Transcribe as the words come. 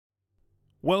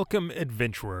Welcome,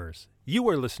 adventurers. You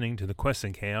are listening to the Quests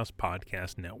and Chaos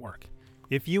Podcast Network.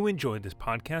 If you enjoyed this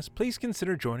podcast, please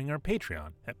consider joining our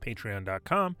Patreon at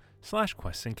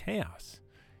patreon.com/questsandchaos.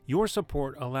 Your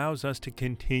support allows us to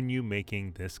continue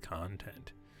making this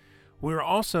content. We're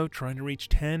also trying to reach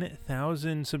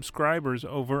 10,000 subscribers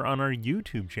over on our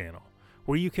YouTube channel,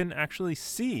 where you can actually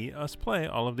see us play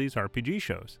all of these RPG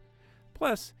shows.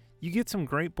 Plus, you get some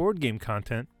great board game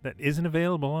content that isn't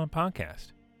available on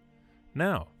podcast.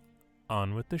 Now,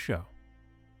 on with the show.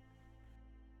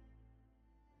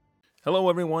 Hello,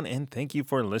 everyone, and thank you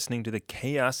for listening to the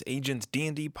Chaos Agents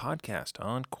D&D podcast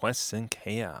on Quests and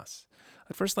Chaos.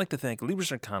 I'd first like to thank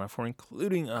Libris Arcana for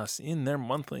including us in their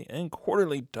monthly and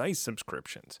quarterly dice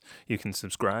subscriptions. You can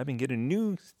subscribe and get a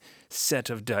new set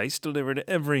of dice delivered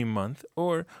every month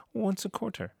or once a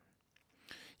quarter.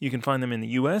 You can find them in the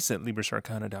US at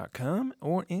librisarcana.com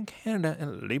or in Canada at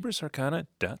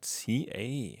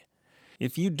librisarcana.ca.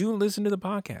 If you do listen to the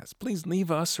podcast, please leave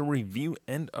us a review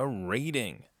and a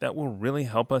rating. That will really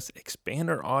help us expand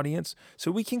our audience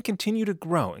so we can continue to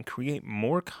grow and create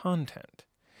more content.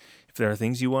 If there are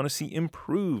things you want to see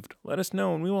improved, let us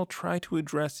know and we will try to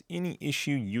address any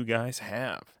issue you guys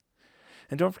have.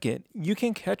 And don't forget, you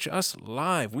can catch us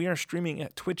live. We are streaming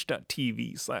at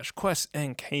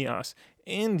twitch.tv/questsandchaos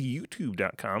and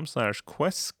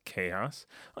youtube.com/questschaos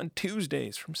on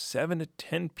Tuesdays from 7 to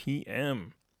 10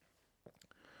 p.m.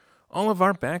 All of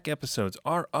our back episodes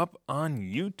are up on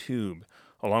YouTube,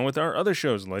 along with our other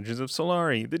shows, Legends of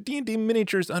Solari, the D&D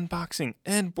Miniatures Unboxing,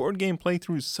 and board game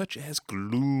playthroughs such as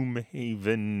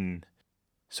Gloomhaven.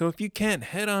 So if you can't,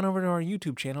 head on over to our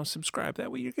YouTube channel, subscribe.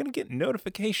 That way you're going to get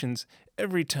notifications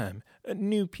every time a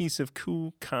new piece of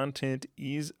cool content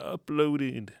is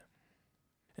uploaded.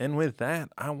 And with that,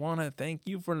 I want to thank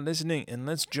you for listening, and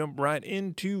let's jump right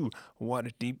into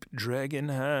Waterdeep Dragon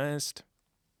Heist.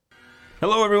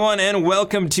 Hello, everyone, and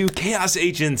welcome to Chaos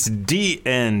Agents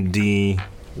D&D.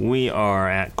 We are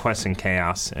at Quests and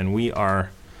Chaos, and we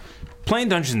are playing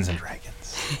Dungeons and Dragons.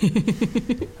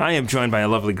 I am joined by a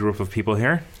lovely group of people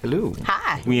here. Hello.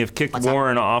 Hi. We have kicked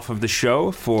Warren off of the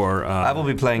show for... I will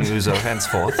be playing Uzo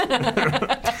henceforth.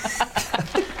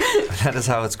 That is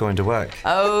how it's going to work.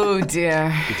 Oh,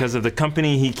 dear. because of the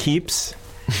company he keeps.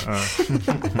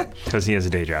 Because he has a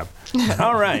day job.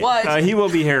 All right. What? He will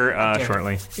be here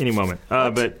shortly, any moment.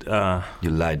 But You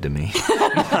lied to me.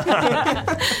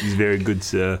 he's very good,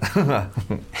 sir.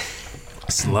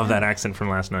 Just love that accent from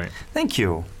last night. Thank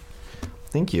you.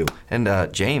 Thank you. And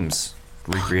James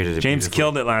recreated it. James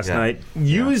killed it last night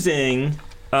using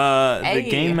the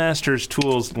Game Master's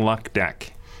Tools luck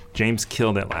deck. James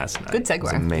killed it last night. Good segue.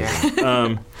 It's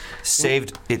amazing.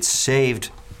 It saved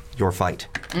your fight.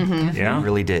 Mm-hmm. Yeah. It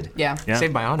really did. Yeah.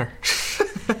 Saved my honor.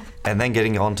 And then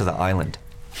getting onto the island.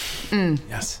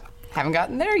 Yes. Haven't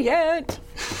gotten there yet.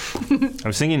 I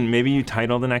was thinking maybe you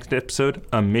title the next episode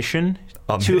A Mission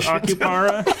to Mission.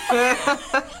 Occupara.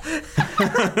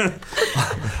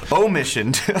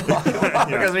 Omission.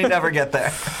 Because we never get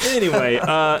there. Anyway,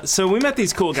 so we met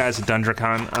these cool guys at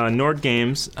DundraCon, Nord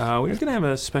Games. We're going to have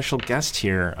a special guest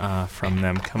here from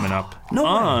them coming up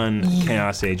on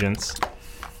Chaos Agents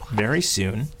very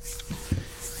soon.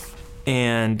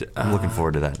 And I'm looking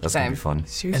forward to that. That's going to be fun.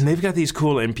 And they've got these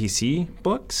cool NPC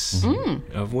books,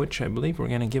 of which I believe we're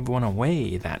going to give one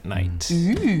away that night.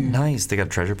 Nice. They got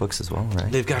treasure books as well, right?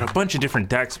 They've got a bunch of different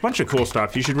decks, a bunch of cool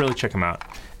stuff. You should really check them out. !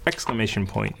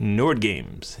 Nord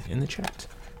Games in the chat.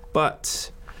 But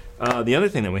the other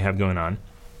thing that we have going on,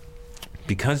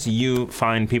 because you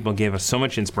fine people gave us so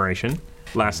much inspiration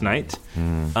last night,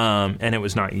 and it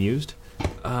was not used,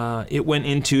 it went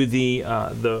into the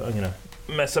I'm going to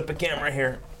mess up a camera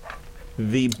here.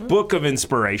 The Book of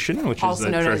Inspiration, which Also is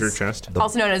the known treasure as- chest.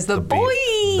 Also known as the boy.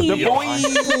 The boy.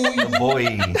 The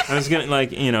boy. I was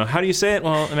gonna how do you say it?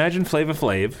 Well, imagine Flava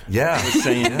Flav Yeah.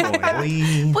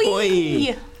 saying boy.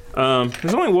 Boy.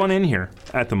 There's only one in here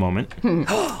at the moment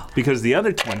because the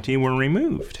other 20 were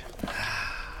removed.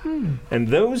 And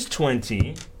those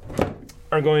 20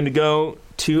 are going to go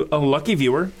to a lucky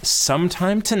viewer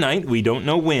sometime tonight. We don't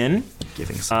know when.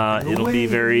 Giving something It'll away. be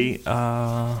very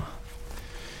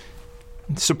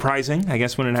surprising, I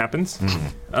guess, when it happens.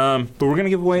 But we're going to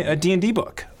give away a D&D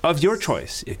book of your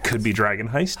choice. It could be Dragon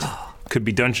Heist. Could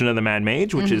be Dungeon of the Mad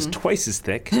Mage, which is twice as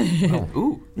thick.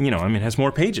 Ooh. It has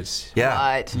more pages. Yeah.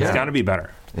 But- It's got to be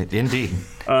better. Indeed.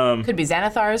 Could be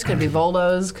Xanathars, could be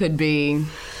Voldos, could be...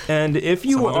 And if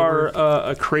you are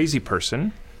a crazy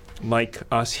person like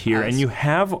us here, and you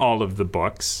have all of the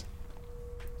books,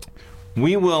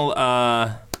 we will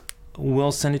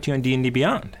we'll send it to you on D&D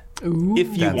Beyond.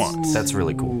 If you want. That's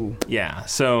really cool. Yeah.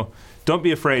 So don't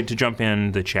be afraid to jump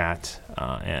in the chat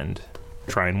and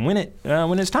try and win it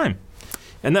when it's time.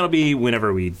 And that'll be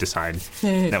whenever we decide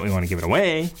that we want to give it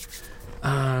away.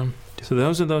 So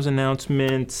those are those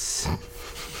announcements.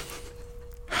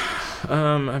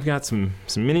 I've got some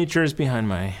miniatures behind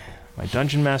my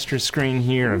Dungeon Master screen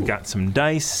here. I've got some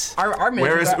dice.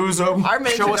 Where is Uzo? Our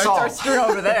Show us all. are screwed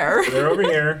over there. They're over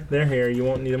here. They're here. You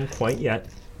won't need them quite yet.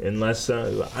 Unless, I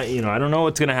don't know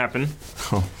what's going to happen.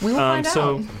 We will find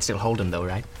out. Still hold him though,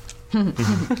 right?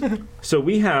 So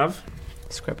we have...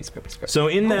 Scrubby. So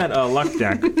in that luck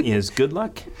deck is good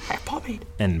luck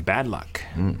and bad luck.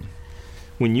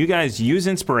 When you guys use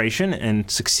inspiration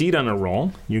and succeed on a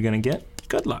roll, you're going to get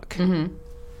good luck.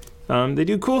 They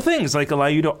do cool things like allow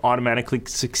you to automatically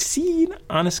succeed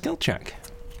on a skill check.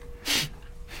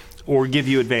 Or give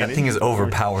you advantage. That thing is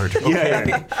overpowered.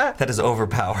 Yeah. That is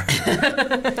overpowered.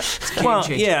 Well,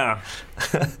 yeah.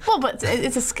 Well, but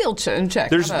it's a skill check.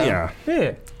 There's, not a-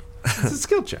 yeah. It's a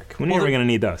skill check. When are we going to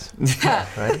need those?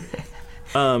 Right?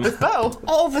 Bo,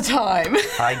 all the time.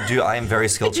 I am very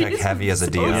skill check heavy as a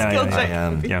DM. Yeah. I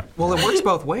am. Yeah. Well, it works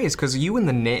both ways because you and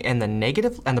the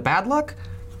negative and the bad luck,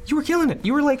 you were killing it.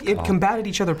 You were like it combated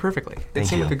each other perfectly. It Thank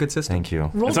seemed you. like a good system. Thank you.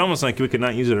 It's almost like we could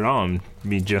not use it at all and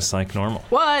be just like normal.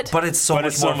 What? But it's so But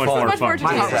much it's so more much fun. more Much more fun. to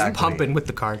Mine do. was Exactly. pumping with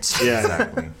the cards. Yeah.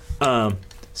 Exactly.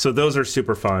 So those are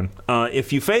super fun.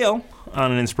 If you fail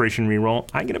on an inspiration reroll,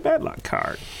 I get a bad luck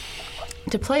card.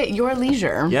 To play at your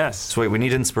leisure. Yes. So wait, we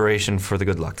need inspiration for the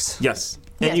good lucks. Yes.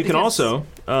 Yeah, And you can because- also,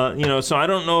 so I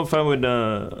don't know if I would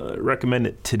recommend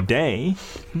it today,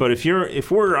 but if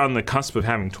we're on the cusp of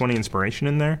having 20 inspiration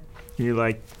in there, and you're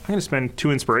like, I'm going to spend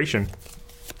 2 inspiration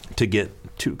to get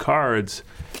 2 cards,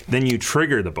 then you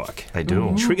trigger the book. I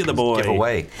do. Trigger the boy Give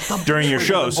away. during your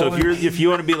show. So if you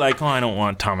want to be like, oh, I don't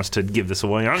want Thomas to give this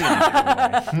away, I'm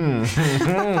going to give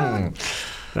it away.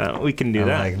 We can do I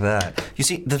that. like that. You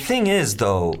see, the thing is,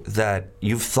 though, that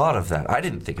you've thought of that. I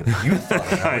didn't think of it. You thought of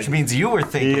that, which means you were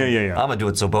thinking, Yeah. I'm going to do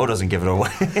it so Bo doesn't give it away.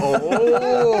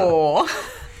 Oh.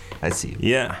 I see.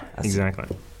 Yeah,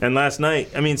 exactly. And last night,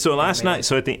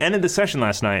 so at the end of the session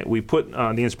last night, we put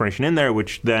the inspiration in there,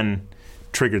 which then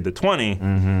triggered the 20.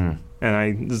 Mm-hmm. And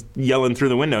I was yelling through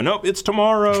the window, nope, it's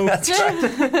tomorrow. That's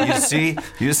right.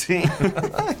 You see?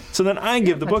 So then I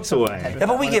give the books away. Yeah,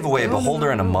 but we gave away a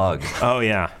beholder and a mug Oh,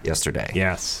 yeah. yesterday.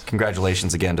 Yes.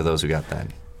 Congratulations again to those who got that.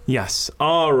 Yes.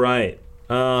 All right.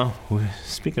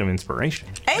 Speaking of inspiration,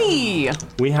 Hey.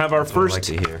 we have our what I first like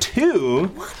to hear. 2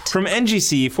 from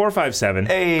NGC 457.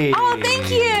 Hey! Oh, thank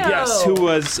you. Yes, who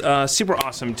was super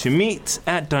awesome to meet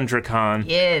at DundraCon.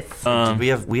 Yes.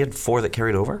 we had 4 that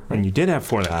carried over? And you did have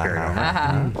 4 that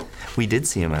carried over. We did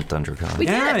see him at DundraCon. We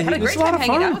Yeah, did. Had a it was great a lot time of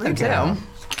hanging fun. out with him,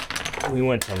 too. We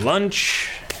went to lunch.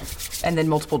 And then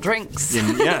multiple drinks.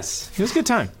 And yes, it was a good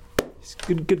time. He's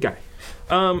a good guy.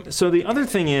 So the other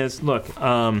thing is, look,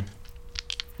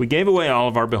 we gave away all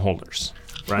of our beholders,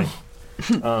 right?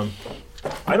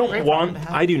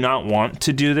 I do not want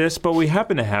to do this, but we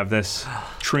happen to have this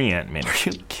tree ant mini. Are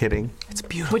you kidding? It's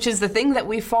beautiful. Which is the thing that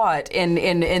we fought in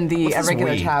the this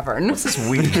regular we? tavern. What's this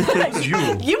weird?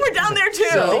 You were down there too.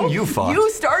 thing you fought.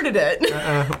 You started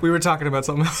it. We were talking about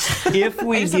something else. If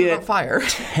we I just set it on get fire.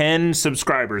 10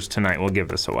 subscribers tonight, we'll give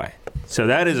this away. So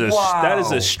that is Wow. that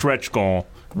is a stretch goal,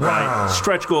 right? Wow.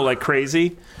 Stretch goal like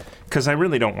crazy, because I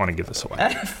really don't want to give this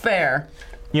away. Fair.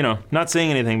 Not saying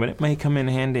anything, but it may come in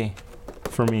handy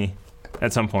for me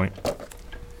at some point.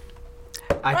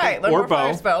 I Right, think learn Or more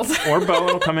fire Bo. spells. Or Bo,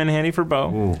 it'll come in handy for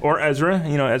Bo. Or Ezra.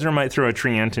 Ezra might throw a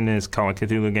tree ant in his Call of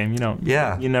Cthulhu game.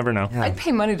 Yeah. You never know. Yeah. I'd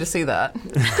pay money to see that.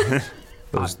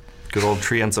 Those good old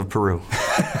tree ants of Peru.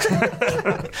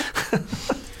 I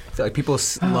feel like people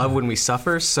love when we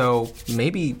suffer, so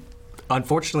maybe,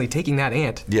 unfortunately, taking that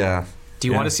ant. Yeah. Do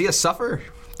you Yeah. want to see us suffer?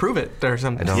 Prove it or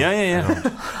something. I don't. Yeah.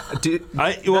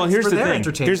 Well, That's here's for the their thing.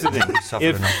 entertainment. Here's the thing.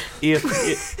 Suffered If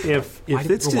Why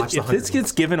did people watch the if this 100?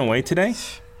 gets given away today,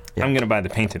 Yeah. I'm gonna buy the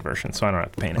painted version, so I don't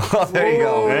have to paint it. Oh, there you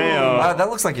go. Hey-o. That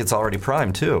looks like it's already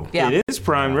primed, too. Yeah. It is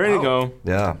primed, ready to go.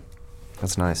 Yeah.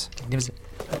 That's nice.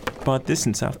 Bought this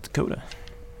in South Dakota.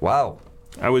 Wow.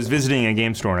 I was visiting a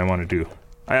game store and I wanted to.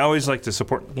 I always like to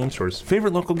support game stores.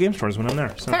 Favorite local game stores when I'm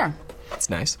there. So. Fair. That's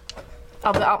nice.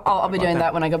 I'll be doing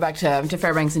that when I go back to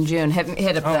Fairbanks in June.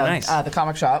 Hit up nice. the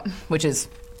comic shop, which is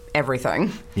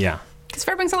everything. Yeah. Because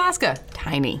Fairbanks, Alaska,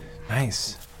 tiny.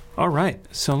 Nice. All right.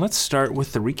 So let's start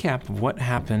with the recap of what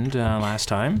happened last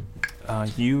time.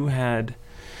 You had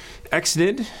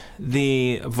exited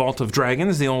the Vault of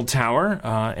Dragons, the old tower,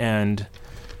 and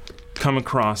come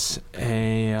across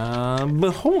a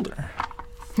beholder.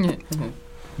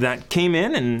 that came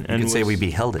in and You could say we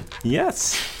beheld it.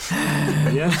 Yes.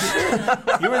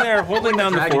 Yes. You were there holding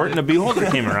down the fort, and a beholder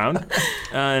came around,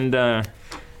 and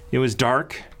it was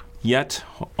dark, yet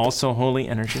also holy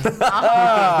energy.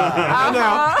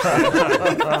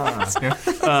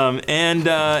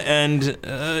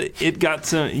 It got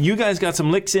some. You guys got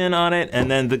some licks in on it, and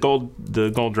then the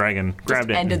gold dragon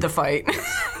grabbed it. Ended the fight.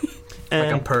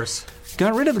 and Like a purse.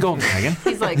 got rid of the gold dragon.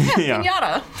 He's like, Yeah.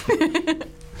 pinata.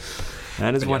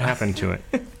 That is what happened to it.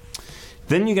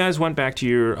 Then you guys went back to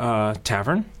your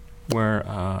tavern,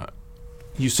 where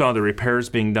you saw the repairs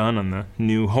being done on the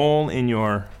new hole in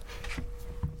your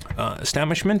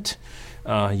establishment.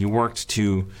 You worked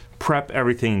to prep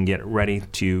everything and get it ready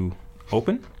to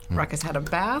open. Ruckus had a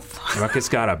bath. Ruckus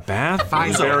got a bath, a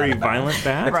Fine. very violent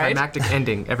bath. Right. Climactic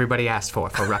ending everybody asked for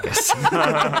Ruckus.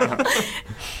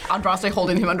 Andraste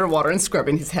holding him underwater and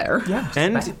scrubbing his hair. Yeah.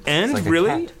 And like a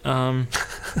really,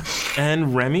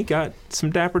 and Remy got some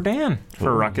Dapper Dan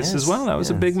for Ruckus yes, as well. That was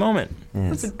a yes. big moment.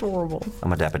 That's adorable.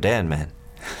 I'm a Dapper Dan man.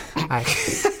 I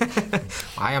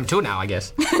am too now, I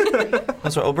guess.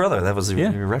 That's right. Oh, brother. That was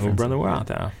Yeah, your reference. oh, brother, we're out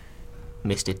there.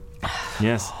 Missed it.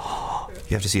 Yes.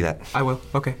 You have to see that. I will.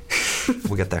 Okay.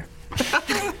 We'll get there.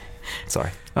 Sorry.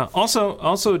 Also,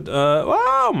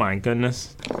 oh my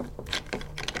goodness,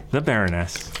 the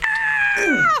Baroness.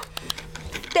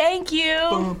 Thank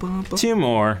you. 2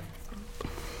 more,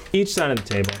 each side of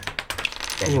the table.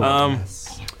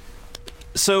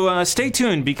 So stay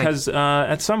tuned because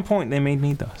at some point they may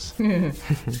need those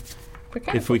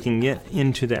if we can get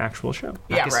into the actual show.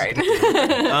 Yeah, right.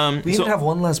 We So- even have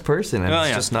one less person, and Oh, it's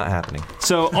yeah. just not happening.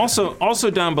 So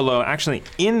also down below, actually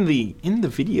in the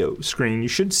video screen, you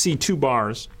should see 2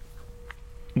 bars.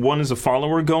 One is a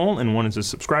follower goal and one is a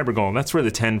subscriber goal. That's where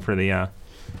the 10 for the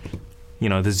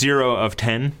the 0 of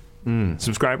 10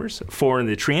 subscribers for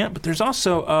the Treant. But there's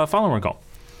also a follower goal,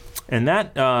 and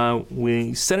that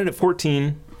we set it at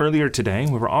 14 earlier today.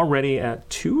 We were already at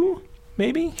 2,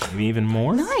 maybe even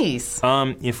more. Nice.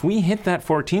 If we hit that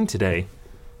 14 today,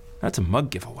 that's a mug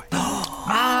giveaway.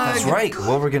 That's right.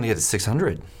 Well, we're going to get to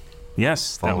 600.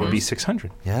 Yes, that would be 600.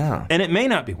 Yeah. And it may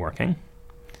not be working,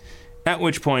 at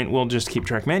which point we'll just keep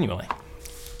track manually.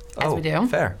 As we do.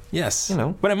 Fair. Yes. You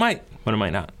know. But it might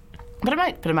not. But it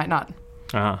might not.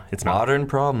 It's not. Modern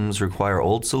problems require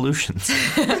old solutions.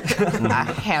 A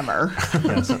hammer.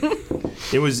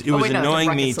 It was wait, no, it's a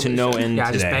annoying me Ruckus to no solution. end Yeah,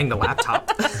 I just today. banged the laptop.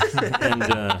 And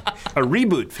a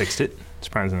reboot fixed it,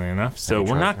 surprisingly enough. So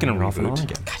we're not going to off and on reboot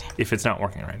again. if it's not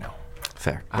working right now.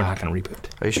 Fair. We're not going to reboot.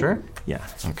 Are you sure? Yeah.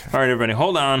 Okay. All right, everybody,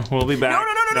 hold on. We'll be back.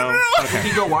 No. Okay.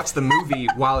 You go watch the movie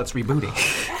while it's rebooting.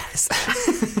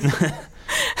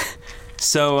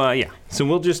 So so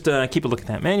we'll just keep a look at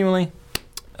that manually.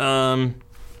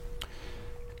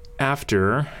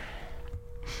 After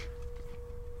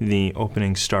the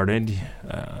opening started,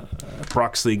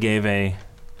 Broxley gave a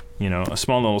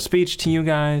small little speech to you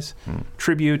guys,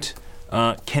 tribute.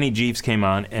 Kenny Jeeves came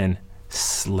on and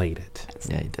slayed it.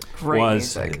 Yeah, you did. Great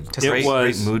Was- music. Great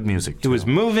mood music. It was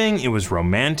moving. It was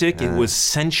romantic. It was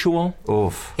sensual.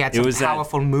 Oof. He had It some was that-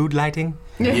 powerful mood lighting.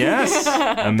 Yes,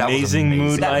 amazing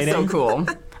mood That was lighting. so cool.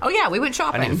 Oh yeah, we went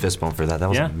I need a shopping. fist bump for that. That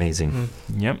was Yeah. amazing.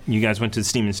 Yep, you guys went to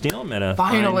Steam and Steel, met a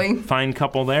Finally. fine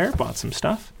couple there, bought some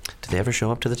stuff. Did they ever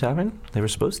show up to the tavern? They were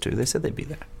supposed to. They said they'd be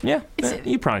there. Yeah, Is it-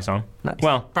 you probably saw them. Nice.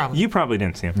 Well, Probably. you probably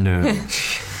didn't see them. No.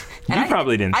 You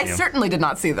probably didn't I see them. certainly did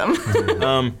not see them.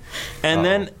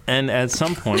 And at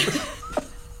some point,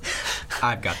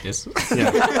 I've got this.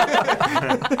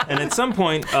 and at some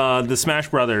point, the Smash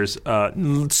Brothers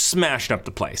smashed up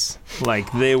the place. Like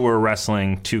they were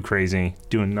wrestling too crazy,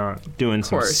 doing some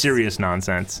course. serious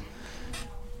nonsense.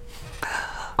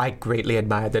 I greatly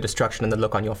admired the destruction and the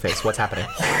look on your face. What's happening?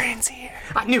 Warren's here.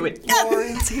 I knew it.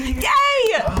 Yay!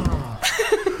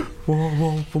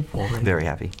 Very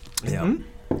happy. Yeah.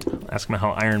 Ask him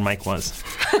how Iron Mike was.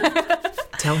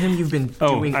 Tell him you've been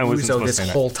Oh, doing I wasn't Uzo supposed this to say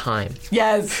that. whole time.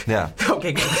 Yes. Yeah.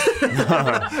 Okay, good.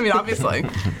 I mean, obviously.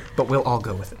 But we'll all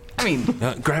go with it. I mean,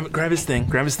 Grab his thing.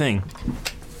 Grab his thing.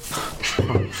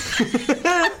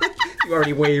 You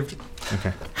already waved.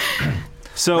 Okay.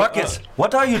 So, Ruckus,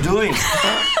 what are you doing?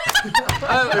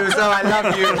 Uzo, I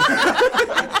love you.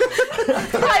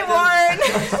 hi Warren.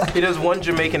 He does one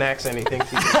Jamaican accent. He thinks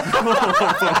he's.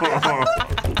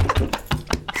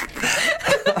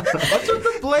 What's with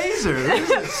the blazer?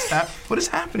 What is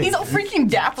happening? He's all freaking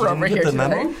dapper over here the today.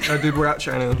 memo? Dude, we're out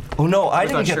trying to. Oh no, I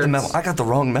didn't on get the shirts. memo. I got the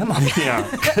wrong memo. yeah.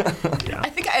 I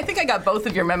think I got both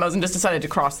of your memos and just decided to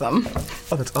cross them.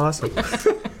 Oh, that's awesome.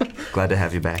 Glad to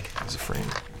have you back. It's a frame.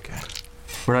 Okay.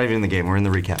 We're not even in the game. We're in the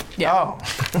recap. Yeah. Oh.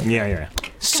 Yeah.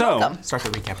 Because So, welcome. Start the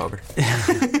recap over.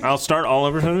 I'll start all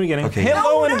over from the beginning. Okay.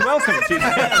 Hello and welcome to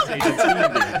Gas Agent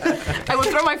D&D. I will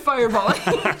throw my fireball.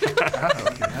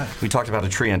 We talked about a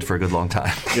treant for a good long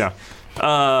time. Yeah.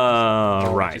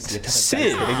 Right.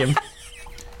 Sid.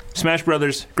 Smash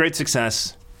Brothers, great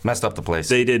success. Messed up the place.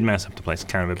 They did mess up the place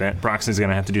kind of a bit. Broxton's going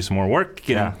to have to do some more work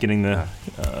getting the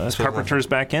carpenters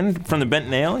back in. From the Bent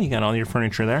Nail, you got all your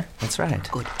furniture there. That's right.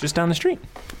 Just down the street.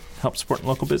 Help support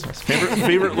local business.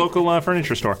 Favorite local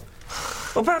furniture store.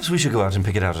 Well, perhaps we should go out and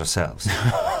pick it out ourselves.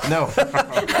 No.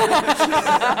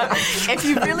 If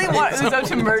you really want Uzo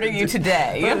to murder you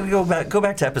today, Go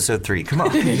back to episode 3. Come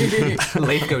on.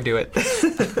 Leif, go do it.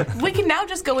 we can now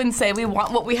just go and say we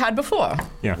want what we had before.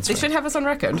 Yeah. They should have us on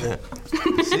record.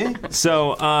 See?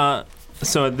 So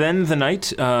then the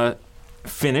night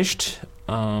finished.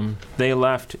 They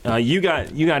left. You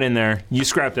got in there. You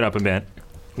scrapped it up a bit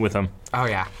with them. Oh,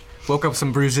 yeah. Woke up with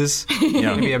some bruises.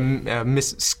 Yeah. Maybe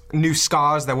new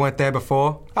scars that weren't there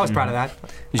before. I was proud of that.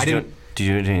 Did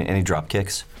you do any drop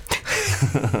kicks?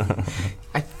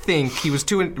 I think he was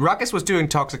Ruckus was too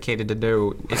intoxicated to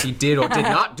know if he did or did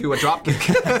not do a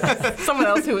dropkick. Someone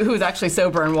else who's actually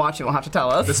sober and watching will have to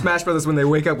tell us. The Smash Brothers, when they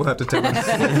wake up, will have to tell us.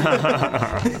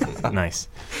 Nice.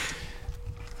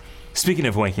 Speaking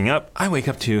of waking up, you wake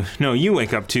up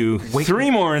to 3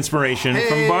 more inspiration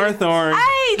from Barthorn. Hey,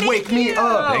 Wake me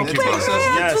up. Thank you, It takes us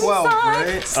Yes. 12,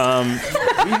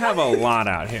 right? We have a lot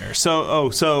out here. So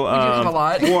have a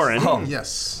lot. Warren,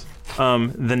 Yes.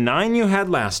 the 9 you had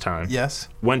last time Yes.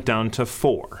 went down to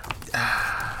 4.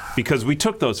 Because we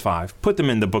took those 5, put them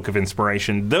in the Book of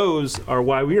Inspiration. Those are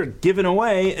why we are giving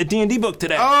away a D&D book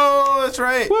today. Oh, that's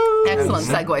right. Woo! Excellent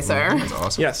segue, sir. That's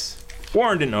awesome. Yes.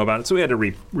 Warren didn't know about it, so we had to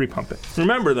repump it.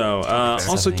 Remember, though,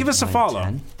 also give us a 7, 8, follow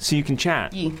 10. so you can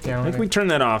chat. Yeah. I think we turn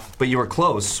that off. But you were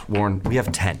close, Warren. We have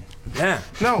 10. Yeah.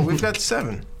 No, we've got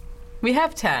 7. We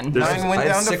have 10. 9 went I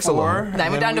have down to 6 4. alone.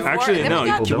 9 went down to 4. Actually, and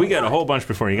then no, we got a whole bunch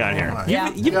before you got here.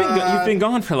 Yeah. You've been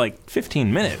gone for like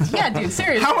 15 minutes. Yeah, dude,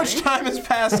 seriously. How much time has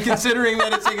passed considering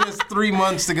that it's taken us 3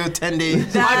 months to go 10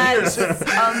 days? That's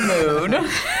a mood.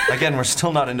 Again, we're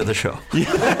still not into the show. We're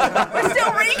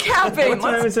still recapping.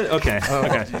 What time is it? Okay.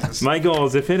 My goal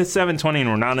is if it is 7:20 and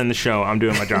we're not in the show, I'm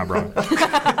doing my job wrong.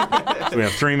 So we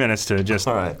have 3 minutes to just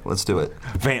All right, let's do it.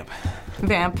 vamp.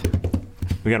 Vamp.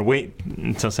 We gotta wait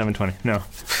until 7:20. No.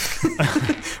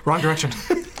 Wrong direction.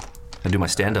 I do my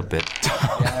stand-up bit.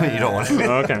 You don't want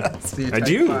to. Okay. I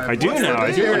do now. I do All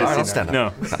right, I'll want stand to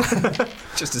up. No.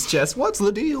 Just his chest. What's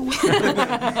the deal?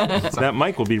 That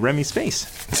mic will be Remy's face.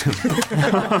 Are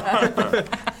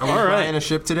we flying a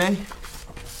ship today?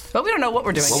 But we don't know what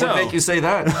we're doing. What So- would make you say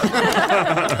that?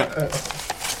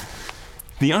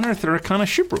 The Unearthed Arcana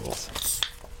ship rules.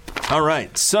 All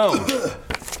right. So,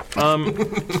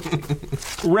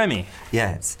 Remy,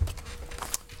 Yes.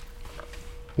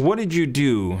 what did you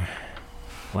do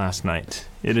last night?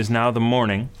 It is now the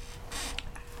morning.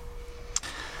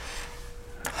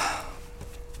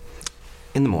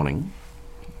 In the morning,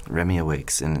 Remy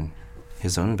awakes in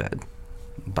his own bed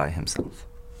by himself.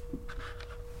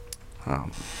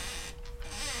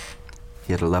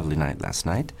 He had a lovely night last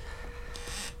night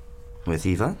with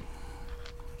Eva,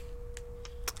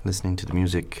 listening to the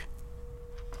music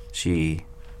she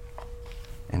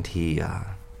and he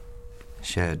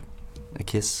shared a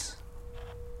kiss,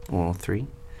 all 3,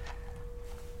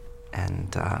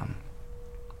 and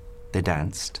they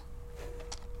danced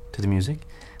to the music.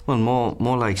 Well,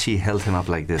 more like she held him up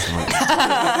like this. And went,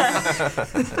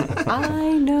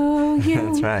 I know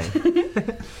you. that's right.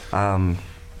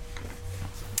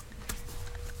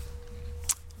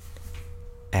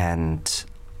 And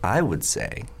I would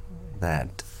say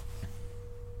that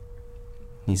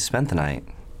he spent the night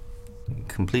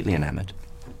completely enamored,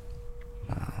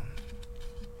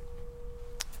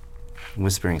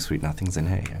 whispering sweet nothings in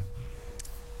her ear,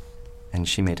 and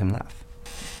she made him laugh.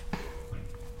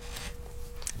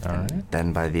 All right.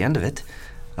 Then by the end of it,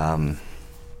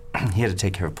 he had to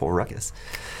take care of poor Ruckus.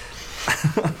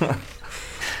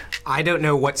 I don't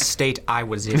know what state I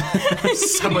was in.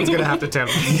 Someone's gonna have to tell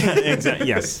me. Exactly.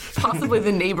 Yes. Possibly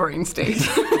the neighboring state.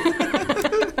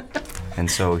 And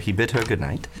so he bid her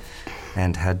goodnight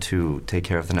and had to take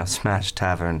care of the now Smash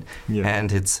Tavern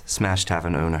and its Smash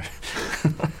Tavern owner.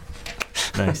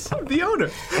 Nice. The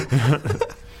owner.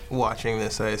 Watching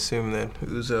this, I assume that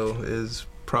Uzo is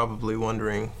probably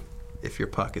wondering if your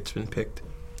pocket's been picked.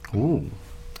 Ooh.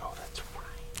 Oh, that's right.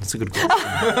 That's a good question.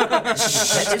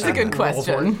 That is a good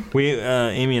question. We,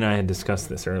 Amy and I had discussed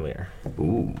this earlier.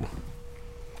 Ooh.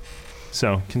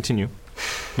 So continue.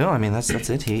 No, I mean, that's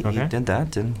it. He Okay. did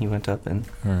that, and he went up and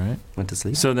All right. went to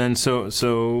sleep. So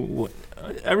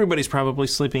everybody's probably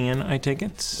sleeping in, I take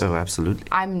it? Oh, absolutely.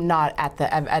 I'm not at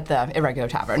the irregular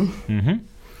tavern. Mm-hmm.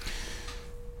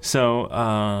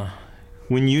 So,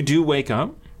 when you do wake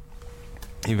up,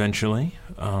 eventually,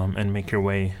 and make your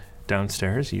way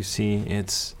downstairs, you see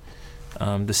it's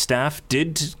the staff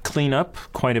did clean up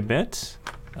quite a bit.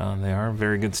 They are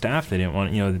very good staff. They didn't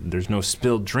want, there's no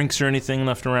spilled drinks or anything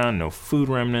left around, no food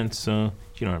remnants. You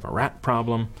don't have a rat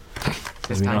problem.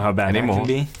 Because we know how bad Anymore.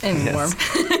 that can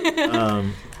be.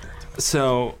 Anymore.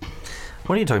 So,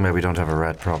 What are you talking about? We don't have a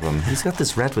rat problem. He's got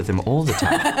this rat with him all the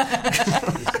time.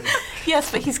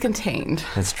 Yes, but he's contained.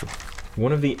 That's true.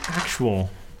 one of the actual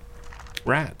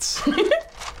rats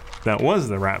that was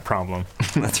the rat problem.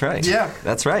 That's right. Yeah.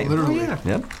 That's right. Literally.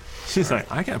 Yep. She's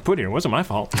like, I got put here. It wasn't my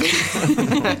fault.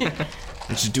 I'm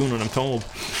just doing what I'm told.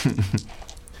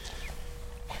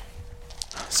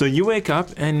 So you wake up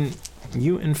and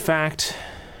you, in fact,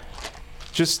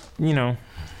 just,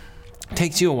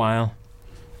 takes you a while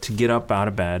to get up out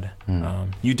of bed.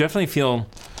 You definitely feel,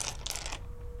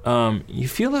 a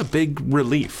big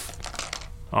relief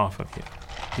off of you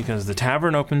because the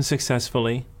tavern opened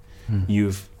successfully.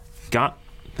 You've got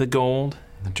the gold.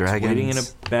 The It's dragons. waiting in a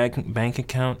bank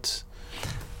account.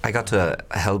 I got to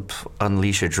help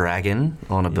unleash a dragon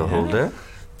on a beholder.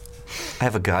 I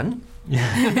have a gun.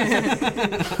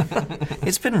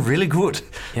 It's been really good.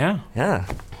 Yeah. Yeah.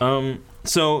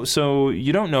 So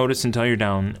you don't notice until you're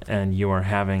down and you are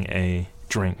having a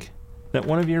drink that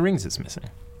one of your rings is missing.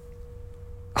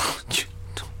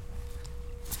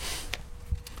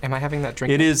 Am I having that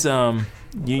drink? It is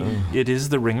it is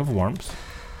the ring of warmth.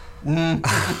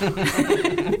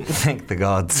 Thank the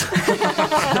gods.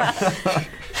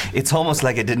 It's almost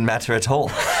like it didn't matter at all.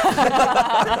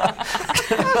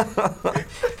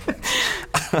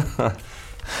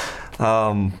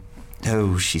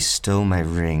 Oh, she stole my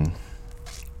ring.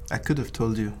 I could have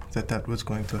told you that was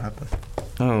going to happen.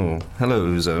 Oh, hello,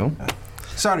 Uzo.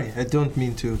 Sorry, I don't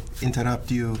mean to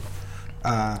interrupt you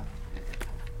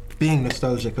being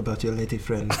nostalgic about your lady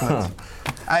friend, but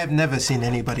I have never seen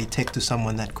anybody take to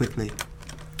someone that quickly.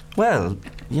 Well,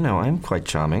 I'm quite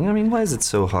charming. I mean, why is it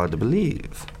so hard to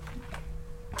believe?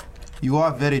 You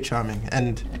are very charming,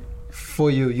 and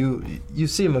for you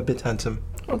seem a bit handsome,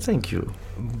 Oh, thank you.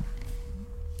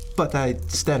 but I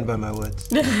stand by my words.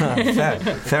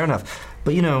 Fair enough.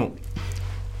 But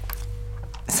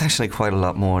it's actually quite a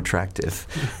lot more attractive.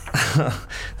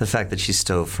 The fact that she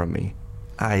stole from me.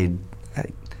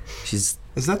 She's,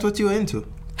 Is that what you're into?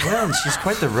 well, she's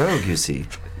quite the rogue, you see.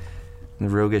 The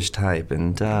roguish type,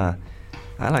 and I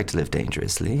like to live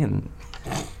dangerously, and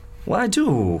well, I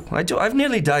do. I've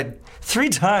nearly died 3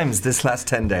 times this last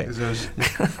 10 days.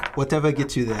 Whatever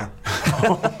gets you there.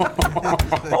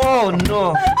 Oh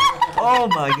no! Oh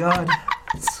my God!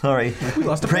 Sorry, We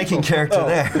lost a breaking character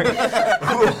there.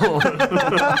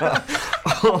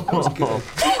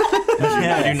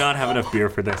 I do not have enough beer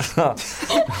for this. and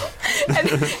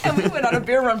we went on a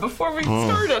beer run before we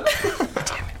started.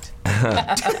 Damn it.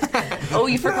 Oh,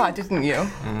 you forgot, didn't you?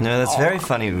 No, that's very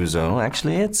funny, Uzo.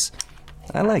 Actually,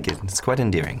 I like it. It's quite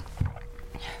endearing.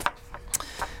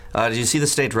 Did you see the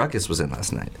state Ruckus was in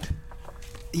last night?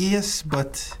 Yes,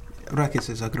 but Ruckus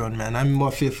is a grown man. I'm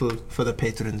more fearful for the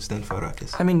patrons than for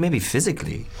Ruckus. I mean, maybe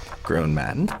physically grown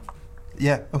man.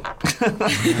 Yeah. Oh.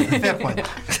 Fair point.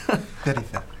 Very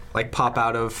fair. Like pop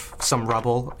out of some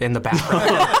rubble in the background.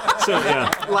 So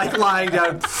yeah, Like lying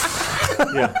down.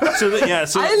 yeah.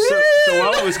 So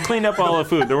while it was cleaning up all the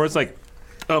food, there was like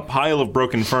a pile of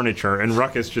broken furniture, and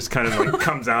Ruckus just kind of like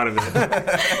comes out of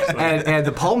it. And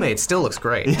the pomade still looks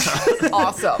great.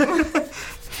 Awesome.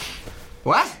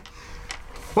 What?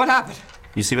 What happened?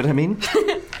 You see what I mean?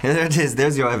 There it is.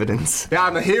 There's your evidence. Yeah,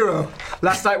 I'm a hero.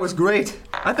 Last night was great.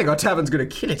 I think our tavern's gonna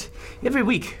kill it. Every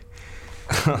week.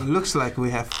 Looks like we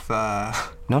have.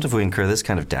 Not if we incur this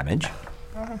kind of damage.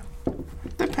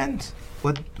 Depends.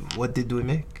 What did we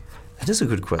make? That is a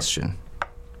good question.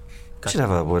 I should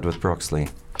have a word with Broxley.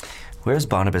 Where's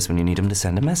Barnabas when you need him to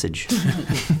send a message?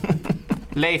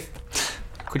 Leif,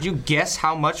 could you guess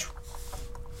how much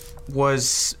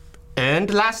was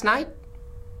earned last night?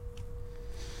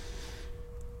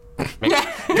 Go,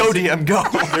 DM, go!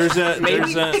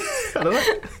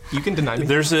 You can deny me.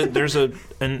 There's a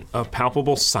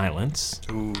palpable silence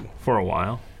for a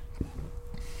while,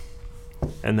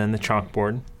 and then the chalk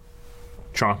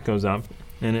goes up,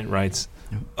 and it writes,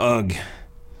 "Ugh,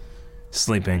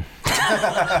 sleeping."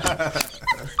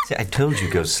 See, I told you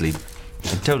go sleep.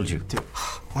 I told you.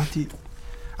 What do you...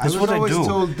 I was always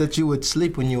told that you would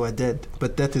sleep when you are dead,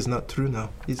 but that is not true now,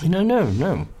 is it?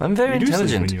 No. I'm very You do sleep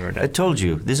intelligent. when you are dead. I told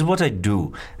you. This is what I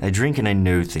do. I drink and I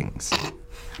know things.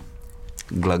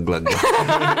 Glug, glug, glug.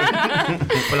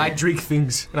 Well, I drink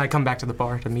things and I come back to the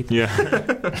bar to meet them.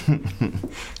 Yeah.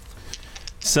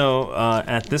 So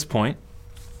at this point,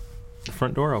 the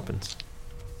front door opens.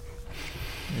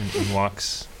 And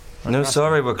walks. No,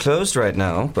 sorry, we're closed right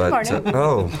now, but... Morning.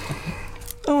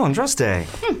 Oh, Andraste.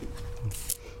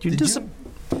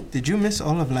 Did you miss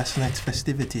all of last night's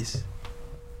festivities?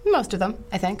 Most of them,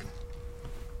 I think.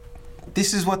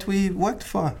 This is what we worked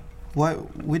for.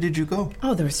 Where did you go?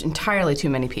 Oh, there was entirely too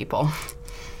many people.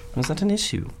 Was that an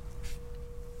issue?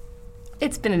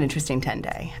 It's been an interesting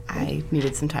 10-day. I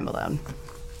needed some time alone.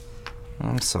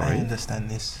 I'm I sorry. understand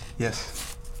this.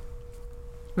 Yes.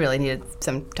 Really needed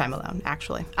some time alone,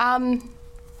 actually. I'm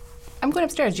going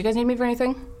upstairs. Do you guys need me for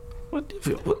anything?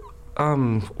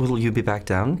 Will you be back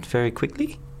down very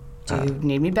quickly? Do you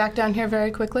need me back down here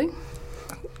very quickly?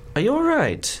 Are you all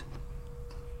right?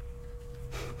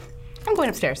 I'm going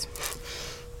upstairs.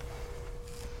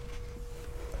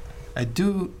 I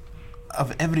do,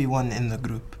 of everyone in the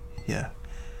group here,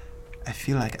 I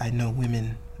feel like I know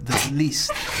women the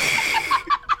least.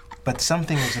 But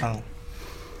something is wrong.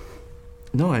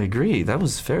 No, I agree. That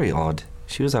was very odd.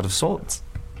 She was out of sorts.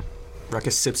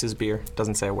 Ruckus sips his beer,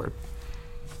 doesn't say a word.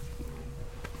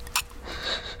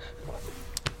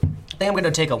 I think I'm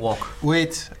gonna take a walk.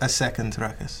 Wait a second,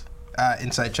 Ruckus.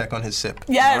 Inside check on his sip.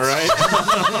 Yes! All right.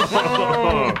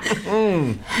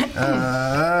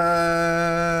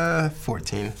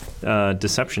 14.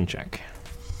 Deception check.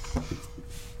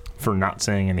 For not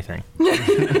saying anything.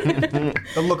 The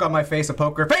look on my face, a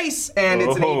poker face, and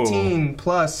it's an Oh. 18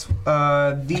 plus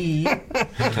the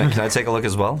Can I take a look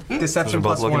as well? deception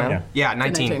both plus looking 1. at Yeah,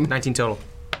 19. 19 total.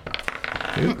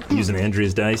 Using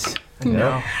Andrea's dice.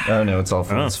 No. Oh, no, it's all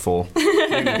full. Oh. It's full.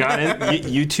 You got it.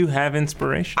 You two have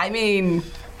inspiration. I mean,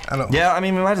 I don't. Yeah, I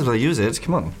mean, we might as well use it.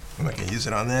 Come on. I'm not gonna use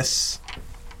it on this.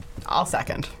 I'll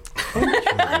second.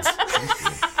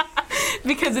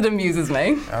 Because it amuses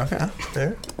me. Okay.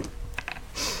 There.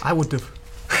 I would have.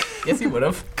 Yes, you would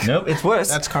have. Nope, it's worse.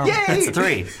 That's karma. That's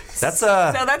 3. That's So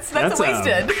that's That's a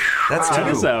wasted. That's That 2.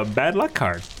 is a bad luck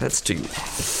card. That's 2.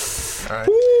 All right.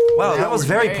 Wow, that was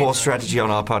very great. poor strategy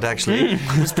on our part, actually.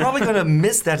 I was probably going to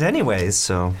miss that anyways,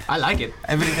 so... I like it.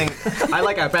 Everything. I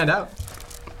like how it panned out.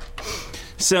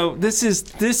 So this.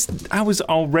 I was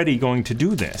already going to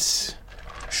do this.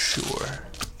 Sure.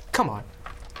 Come on.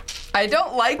 I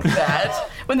don't like that.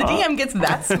 When the DM gets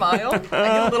that smile, I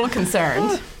get a little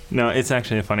concerned. No, it's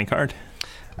actually a funny card.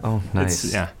 Oh, nice.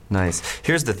 yeah. Nice.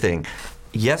 Here's the thing.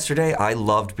 Yesterday, I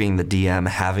loved being the DM,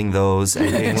 having those,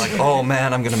 and being like, oh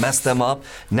man, I'm going to mess them up.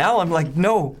 Now I'm like,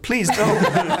 no, please, no.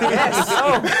 Yes,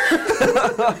 no.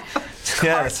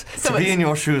 Yes, So to be it's- in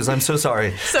your shoes, I'm so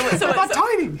sorry.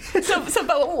 Tiny.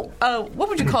 But what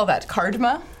would you call that?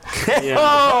 Cardma?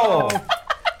 Oh,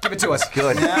 Give it to us.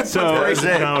 good. So, There's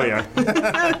it. oh yeah.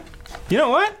 You know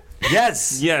what?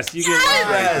 Yes. Yes, you get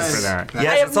Yes. for that. I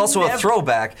Yes, have it's also a never-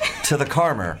 throwback to the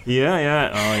Karmer.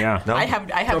 Yeah. Oh yeah. No? I have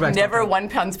Throwback, never throwback. one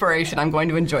conspiration. I'm going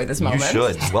to enjoy this You moment.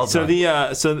 should. Well So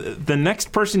done. the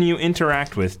next person you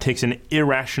interact with takes an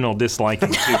irrational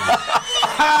disliking to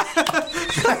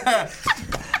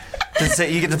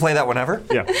You get to play that whenever?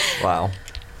 you. Yeah. Wow.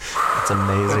 That's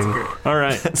amazing. All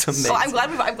right. That's amazing. So I'm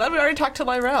glad we already talked to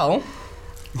Lyrell.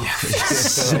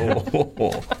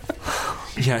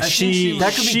 Yeah,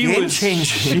 that could be game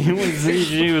changing.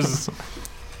 She was.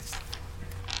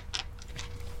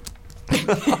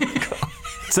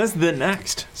 It says the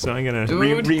next, so I'm gonna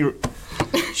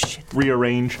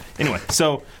rearrange. Anyway,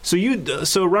 so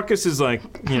Ruckus is like,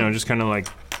 just kind of like,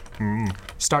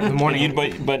 Start in the morning.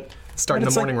 but Start in the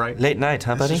it's morning, right? Late night,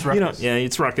 huh, buddy? you don't. Yeah,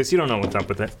 it's Ruckus. You don't know what's up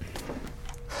with it.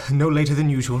 No later than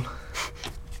usual.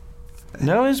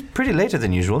 No, it's pretty later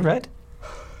than usual, right?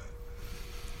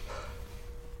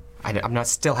 I'm not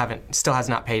still has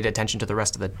not paid attention to the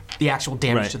rest of the actual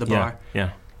damage to the bar.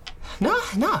 Yeah. No.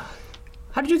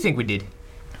 How did you think we did?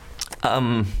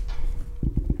 No,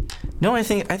 I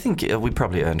think we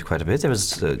probably earned quite a bit. There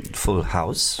was a full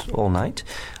house all night.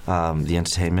 The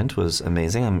entertainment was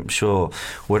amazing. I'm sure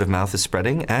word of mouth is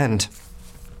spreading, and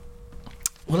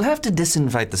we'll have to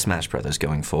disinvite the Smash Brothers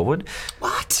going forward.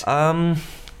 What?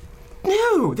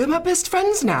 No, they're my best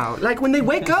friends now. Like when they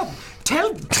wake up,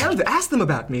 ask them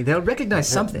about me. They'll recognize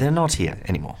something. They're not here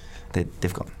anymore.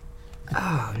 They've gone.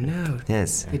 Oh no.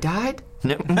 Yes. They died?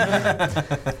 No.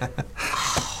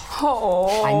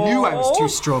 Oh. I knew I was too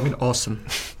strong and awesome.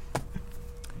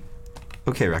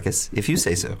 Okay, Ruckus, if you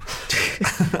say so.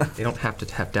 They don't have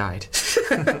to have died.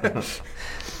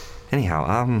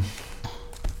 Anyhow,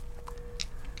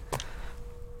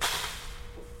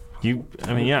 You,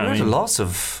 I mean, yeah, we're I at a mean, loss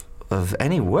of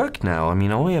any work now. I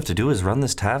mean, all we have to do is run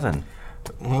this tavern.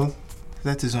 Well,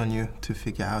 that is on you to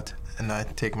figure out. And I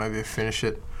take my beer, finish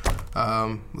it.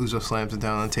 Uzo slams it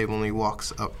down on the table and he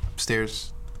walks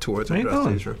upstairs towards Where you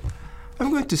Andraste's room.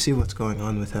 I'm going to see what's going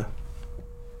on with her.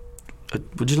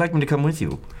 Would you like me to come with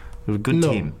you? We're a good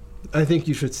No. team. I think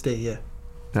you should stay here.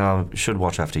 I should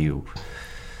watch after you.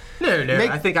 No, Make-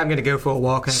 I think I'm gonna go for a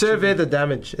walk. actually. Survey the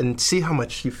damage and see how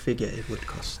much you figure it would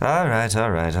cost. All right.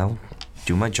 I'll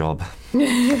do my job. all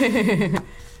right.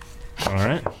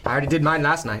 I already did mine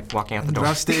last night, walking out the door.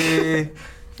 Andraste,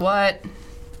 What?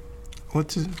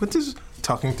 what is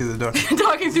talking to the door?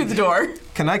 Talking through the door.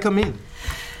 Can I come in?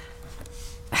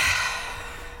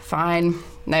 Fine.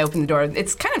 And I open the door.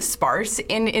 It's kind of sparse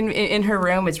in her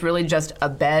room. It's really just a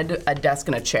bed, a desk,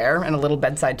 and a chair, and a little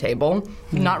bedside table.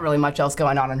 Not really much else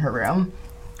going on in her room.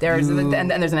 There's and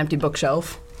there's an empty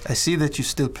bookshelf. I see that you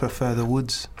still prefer the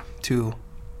woods to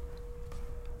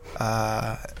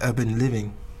urban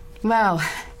living. Well,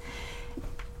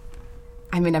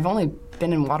 I mean, I've only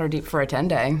been in Waterdeep for a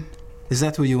 10-day. Is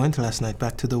that where you went last night,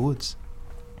 back to the woods?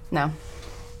 No.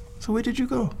 So where did you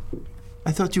go?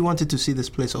 I thought you wanted to see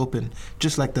this place open,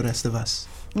 just like the rest of us.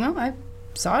 No, I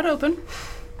saw it open.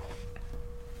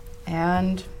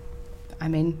 And, I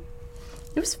mean,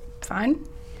 it was fine.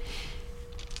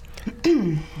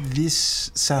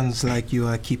 This sounds like you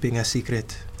are keeping a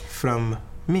secret from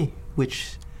me,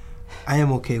 which I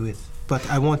am okay with. But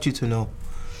I want you to know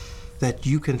that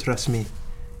you can trust me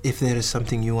if there is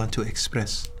something you want to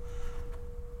express.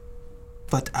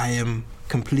 But I am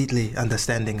completely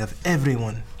understanding of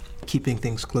everyone keeping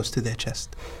things close to their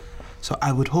chest. So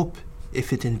I would hope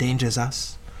if it endangers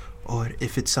us, or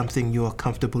if it's something you are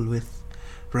comfortable with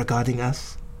regarding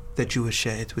us, that you will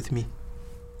share it with me.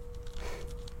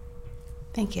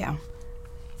 Thank you.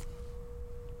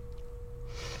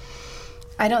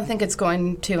 I don't think it's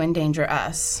going to endanger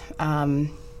us.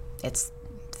 It's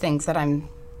things that I'm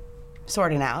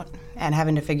sorting out and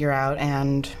having to figure out,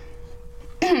 and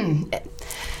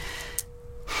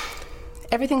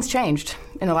everything's changed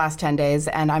in the last 10 days,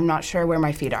 and I'm not sure where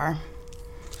my feet are.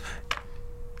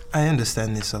 I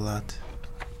understand this a lot.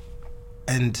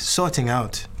 And sorting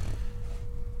out,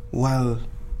 while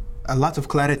a lot of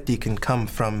clarity can come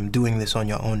from doing this on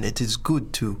your own, it is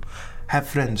good to have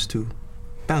friends to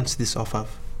bounce this off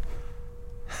of.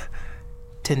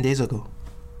 10 days ago,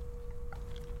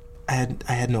 I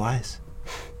had no eyes.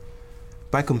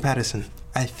 By comparison,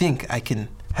 I think I can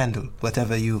handle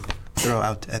whatever you throw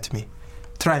out at me.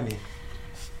 Try me.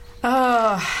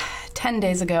 10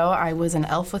 days ago, I was an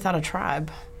elf without a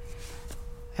tribe.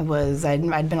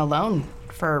 I'd been alone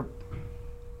for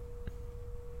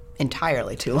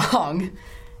entirely too long.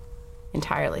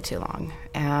 Entirely too long.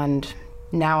 And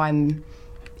now I'm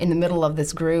in the middle of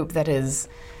this group that is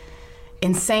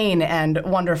insane and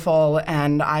wonderful,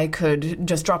 and I could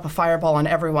just drop a fireball on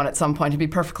everyone at some point and be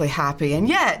perfectly happy, and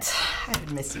yet I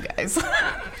miss you guys.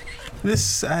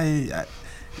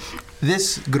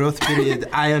 This growth period,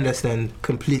 I understand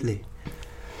completely.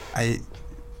 As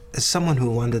someone who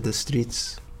wandered the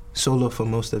streets solo for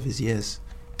most of his years,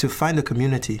 to find a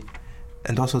community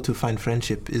and also to find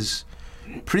friendship is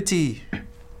pretty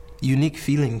unique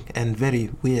feeling and very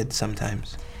weird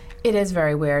sometimes. It is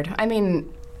very weird. I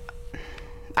mean,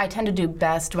 I tend to do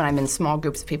best when I'm in small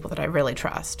groups of people that I really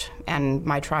trust, and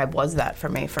my tribe was that for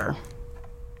me for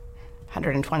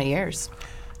 120 years,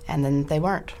 and then they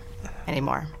weren't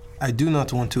anymore. I do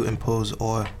not want to impose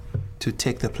or to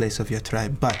take the place of your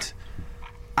tribe, but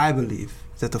I believe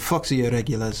that the Foxy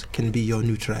Irregulars can be your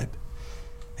new tribe,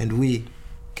 and we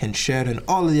can share in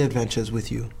all the adventures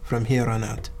with you from here on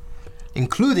out,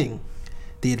 including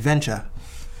the adventure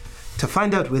to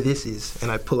find out where this is. And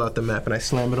I pull out the map and I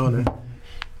slam it on her.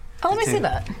 Oh, let me see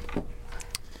that.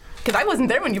 Because I wasn't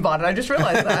there when you bought it, I just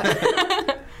realized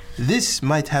that. This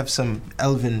might have some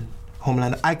elven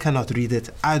homeland. I cannot read it.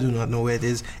 I do not know where it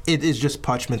is. It is just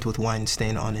parchment with wine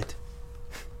stain on it.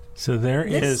 So there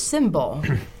This is symbol.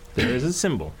 there is a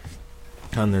symbol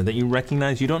on there that you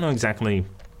recognize. You don't know exactly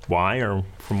why or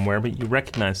from where, but you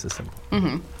recognize the symbol.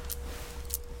 Mm-hmm.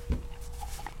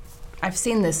 I've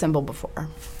seen this symbol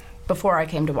before I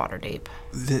came to Waterdeep.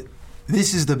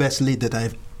 This is the best lead that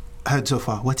I've heard so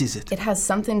far. What is it? It has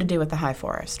something to do with the High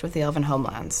Forest, with the Elven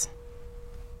homelands.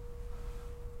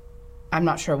 I'm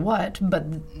not sure what, but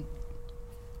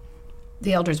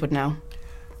the elders would know.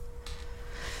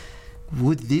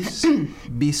 Would this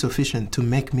be sufficient to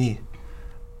make me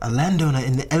a landowner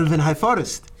in the Elven High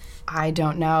Forest? I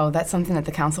don't know. That's something that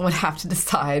the council would have to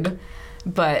decide.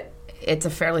 But It's a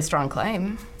fairly strong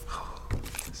claim.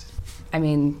 I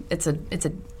mean, it's a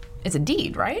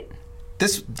deed, right?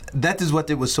 That is what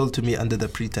it was sold to me under the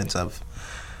pretense of.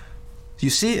 You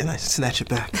see, and I snatch it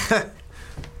back.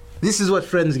 This is what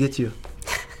friends get you.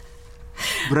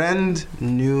 Brand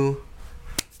new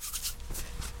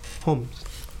homes.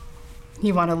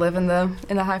 You want to live in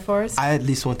the high forest? I at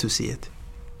least want to see it.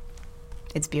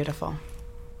 It's beautiful.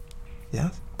 Yeah?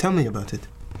 Tell me about it.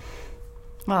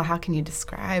 Well, how can you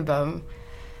describe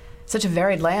such a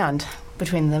varied land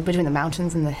between the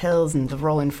mountains and the hills and the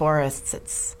rolling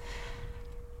forests?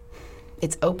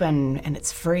 It's open and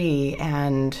it's free,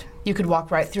 and you could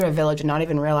walk right through a village and not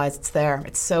even realize it's there.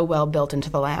 It's so well built into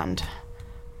the land.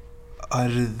 Are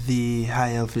the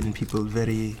high elfin people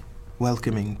very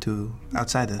welcoming to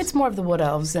outsiders? It's more of the wood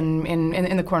elves in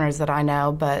the corners that I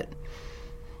know, but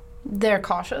they're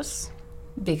cautious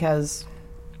because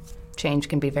change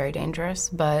can be very dangerous,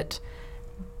 but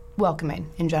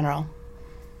welcoming in general.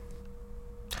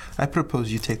 I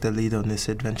propose you take the lead on this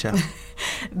adventure.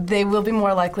 They will be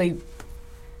more likely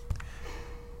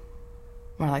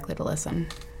to listen.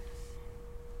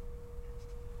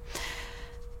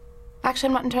 Actually,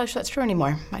 I'm not entirely sure that's true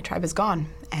anymore. My tribe is gone,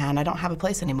 and I don't have a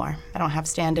place anymore. I don't have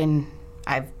standing.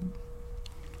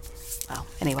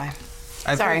 Anyway.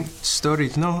 I've Sorry. heard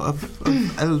stories,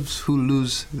 of elves who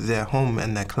lose their home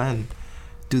and their clan.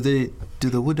 Do the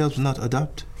wood elves not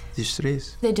adopt these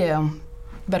strays? They do,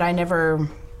 but I never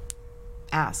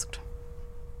asked.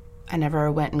 I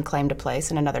never went and claimed a place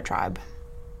in another tribe.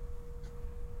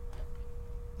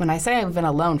 When I say I've been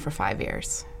alone for 5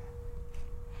 years,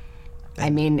 I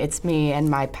mean it's me and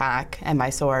my pack and my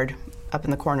sword up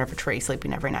in the corner of a tree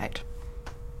sleeping every night.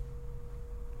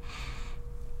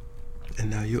 And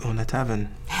now you own a tavern.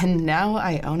 And now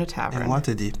I own a tavern. In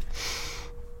Waterdeep.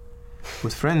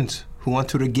 With friends who want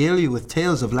to regale you with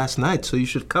tales of last night, so you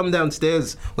should come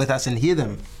downstairs with us and hear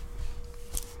them.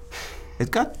 It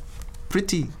got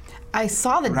pretty... I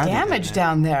saw the rather damage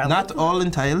down there. Not all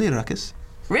entirely ruckus,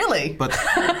 Really? but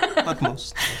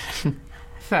most.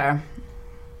 Fair.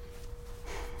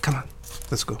 Come on,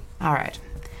 let's go. All right.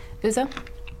 Uzo,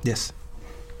 Yes.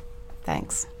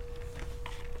 thanks.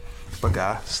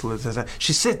 Bagar slithers out.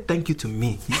 She said thank you to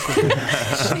me.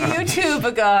 You too,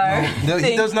 Bagar. No, he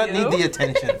Thank does not you. need the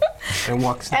attention. And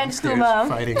walks And downstairs Kuma.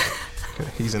 fighting.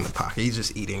 He's in the pocket. He's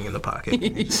just eating in the pocket.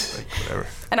 He's like, whatever.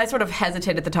 And I sort of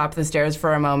hesitate at the top of the stairs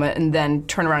for a moment and then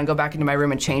turn around and go back into my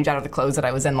room and change out of the clothes that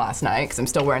I was in last night because I'm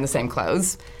still wearing the same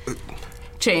clothes.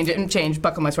 Change,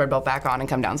 buckle my sword belt back on and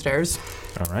come downstairs.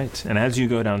 All right. And as you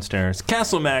go downstairs,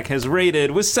 Castle Mac has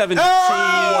rated with 17.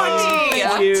 Hey!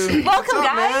 Thank you. Welcome,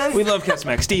 guys. We love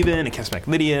Castle Mac Steven and Castle Mac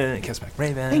Lydia and Castle Mac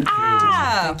Raven.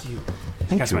 Thank you.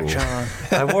 Castle Mac Sean.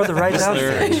 I wore the right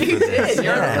outfit. You did.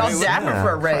 You're Yeah. all dapper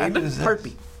for a raid.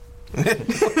 Heartbeat.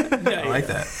 I like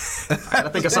that. I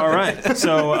think it's All right.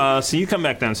 So you come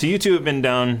back down. So you two have been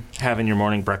down having your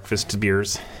morning breakfast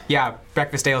beers. Yeah,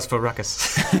 breakfast ales for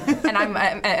Ruckus. And I'm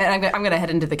going to head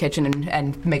into the kitchen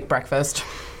and make breakfast.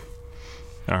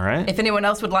 All right. If anyone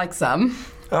else would like some.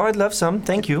 Oh, I'd love some.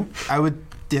 Thank you. I would,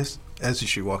 yes, as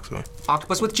she walks away.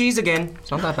 Octopus with cheese again.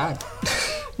 It's not that bad.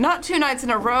 Not 2 nights in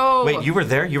a row. Wait, you were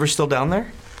there? You were still down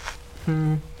there?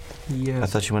 Yeah. I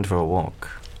thought you went for a walk.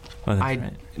 Oh, that's I.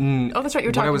 right. Oh, that's right. You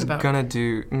were What I talking was about. gonna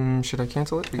do? Should I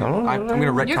cancel it? No, I'm gonna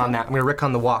You're retcon fine. that. I'm gonna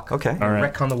retcon the walk. Okay. All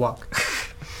right. Retcon the walk.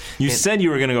 You said you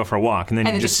were going to go for a walk, and then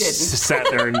And you then just just didn't. sat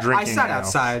there and drinking. I sat now.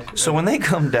 outside. So when they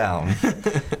come down,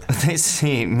 they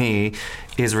see me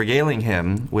is regaling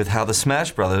him with how the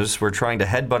Smash Brothers were trying to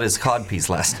headbutt his codpiece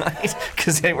last night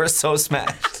because they were so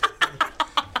smashed.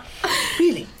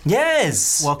 Really?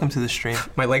 Yes. Welcome to the stream.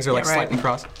 My legs are like Yeah, right. slightly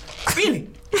crossed. Really?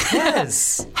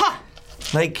 Yes.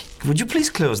 Like, would you please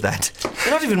close that?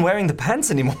 They're not even wearing the pants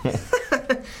anymore.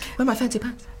 Where are my fancy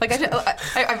pants? Like I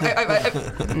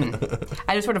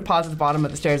just sort of pause at the bottom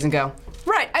of the stairs and go,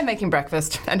 right, I'm making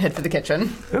breakfast, and head for the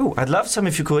kitchen. Oh, I'd love some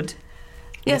if you could.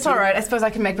 Yes, all right. I suppose I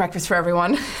can make breakfast for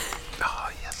everyone. Oh,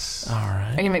 yes. All right.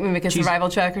 Are you gonna make me a survival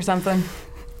check or something?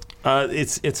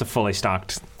 It's a fully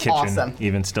stocked kitchen. Awesome.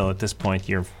 Even still at this point,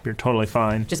 you're totally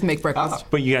fine. Just make breakfast.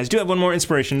 But you guys do have one more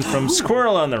inspiration from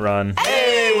Squirrel on the Run.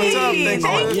 Hey, what's up? Thanks a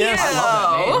lot. Thank Yes. you.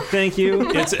 I love Thank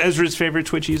you. It's Ezra's favorite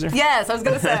Twitch user. Yes, I was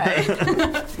gonna say.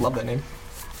 Love that name.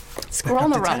 Squirrel on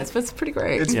the run. It's pretty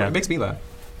great. Yeah. It makes me laugh.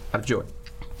 Out of joy.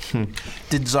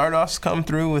 Did Zardos come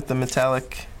through with the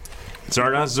metallic?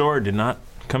 Zardoz Zor did not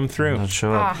come through. Not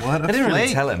sure. What a I didn't really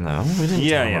flake. tell him though. We didn't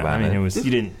Yeah, tell him yeah. about I mean, it. it was he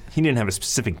didn't have a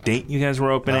specific date you guys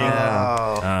were opening.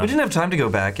 Oh. We didn't have time to go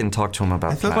back and talk to him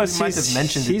about I thought that. Plus, you might have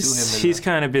mentioned it to him. he's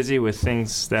kind of busy with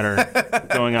things that are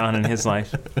going on in his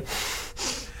life.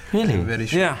 Really? Very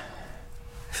sure. Yeah.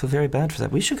 feel very bad for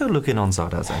that. We should go look in on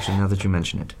Zardoz, actually, now that you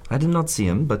mention it. I did not see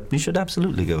him, but we should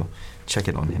absolutely go check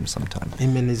in on him sometime.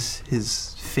 Him and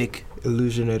his fake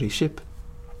illusionary ship.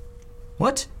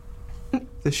 What?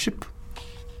 The ship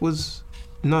was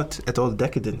not at all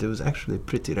decadent. It was actually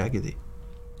pretty raggedy.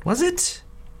 Was it?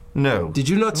 No. Did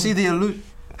you not see the illusion?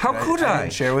 How could I?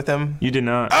 didn't share with them. You did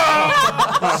not.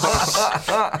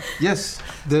 Yes,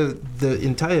 the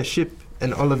entire ship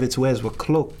and all of its wares were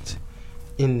cloaked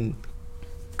in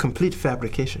complete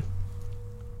fabrication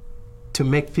to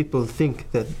make people think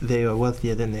that they are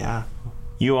wealthier than they are.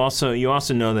 You also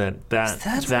know that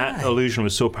That's right. illusion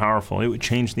was so powerful it would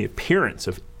change the appearance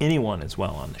of anyone as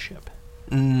well on the ship.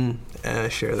 And I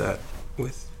share that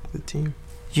with the team.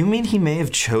 You mean he may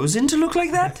have chosen to look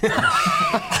like that?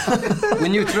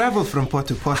 When you travel from port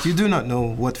to port, you do not know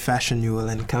what fashion you will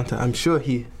encounter. I'm sure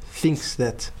he thinks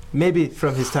that maybe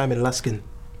from his time in Luskin,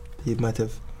 he might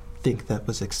have think that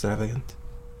was extravagant.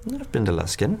 I've been to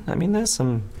Luskin. I mean, there's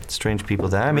some strange people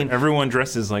there. I mean, Everyone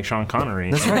dresses like Sean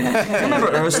Connery. that's right.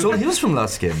 Remember Erstul? He was from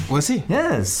Luskin. Was he?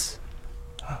 Yes.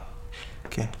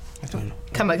 Okay, I don't know.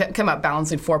 Come up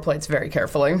balancing 4 plates very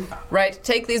carefully. Right,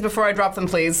 take these before I drop them,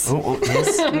 please. Oh,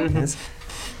 yes. Yes.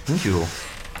 Thank you.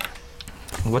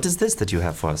 What is this that you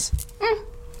have for us?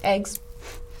 Eggs.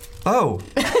 Oh.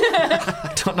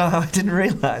 I don't know how I didn't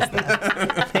realize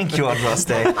that. Thank you,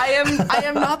 Andraste. I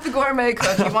am not the gourmet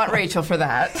cook. You want Rachel for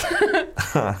that.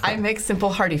 I make simple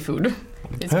hearty food.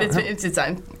 It's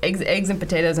eggs and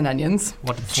potatoes and onions.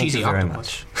 What a Thank cheesy you very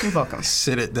octopus. much. You're welcome.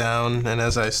 Sit it down, and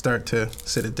as I start to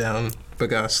sit it down,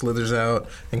 Bagas slithers out,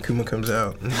 and Kuma comes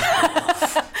out.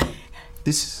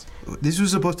 This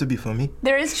was supposed to be for me.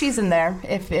 There is cheese in there.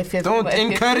 If Don't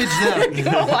encourage them. you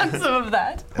want some of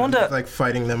that. And I'm like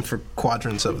fighting them for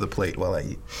quadrants of the plate while I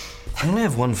eat. I only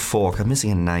have one fork. I'm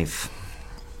missing a knife.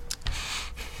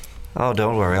 Oh,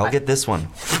 don't worry. I'll get this one.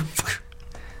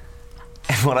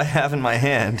 And what I have in my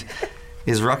hand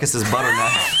is Ruckus's butter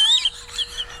knife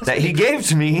that he gave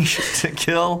to me to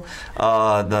kill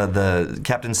the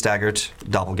Captain Staggart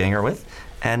doppelganger with,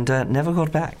 and never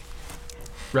got back.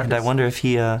 And I wonder if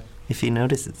he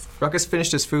notices. Ruckus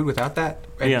finished his food without that?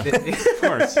 Yeah, of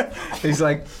course. He's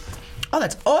like, oh,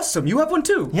 that's awesome. You have one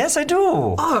too. Yes, I do.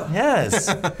 Oh. Yes.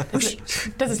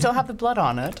 Does it still have the blood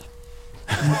on it?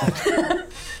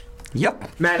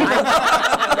 Yep. Man,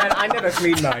 I never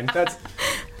cleaned mine. That's.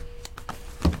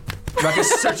 Ruckus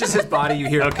searches his body. You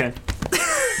hear, Okay.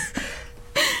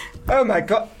 oh my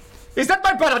god. Is that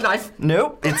my butter knife?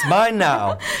 Nope, it's mine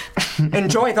now.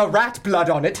 Enjoy the rat blood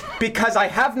on it, because I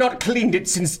have not cleaned it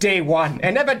since day one,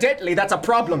 and evidently that's a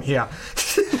problem here.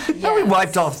 Oh, we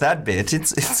wiped off that bit.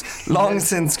 It's long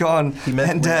since gone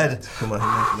and dead. Come on, he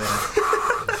meant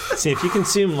that. See, if you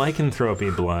consume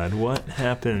lycanthropy blood, what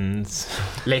happens?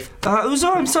 Leif.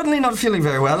 Uzo, I'm suddenly not feeling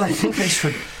very well. I think I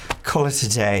should call it a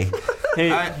day.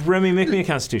 Hey, Remy, make me a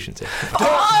Constitution save.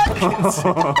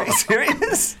 Are you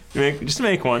serious? Just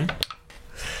make one.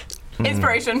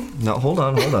 Inspiration. No, hold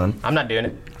on. I'm not doing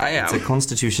it. It's a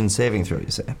Constitution saving throw,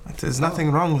 you say? There's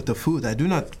nothing wrong with the food. I do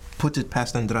not put it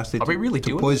past Andraste Are we really to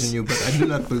doing poison this? you, but I do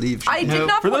not believe. I did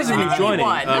not For those of you poison joining,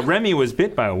 anyone. Remy was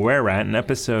bit by a were-rat in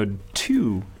episode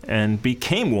 2 and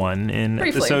became one in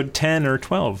Briefly. episode 10 or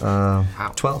 12.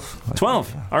 12.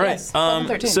 12. All right. Yes, 12 and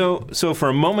 13. So for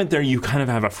a moment there, you kind of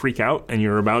have a freak out and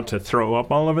you're about to throw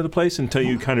up all over the place until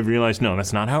you kind of realize, no,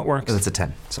 that's not how it works. Oh, that's a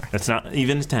 10. Sorry. That's not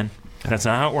even a 10. That's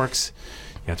not how it works.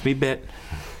 You have to be bit.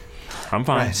 I'm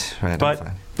fine. Right, But I'm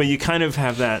fine. but you kind of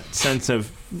have that sense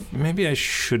of maybe I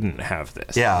shouldn't have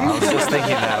this. Yeah, I was just thinking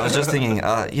that. I was just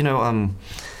thinking,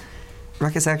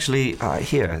 Ruckus, actually,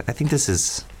 here, I think this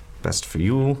is best for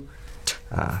you.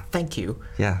 Thank you.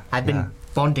 Yeah. I've been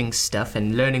bonding stuff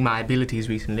and learning my abilities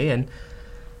recently, and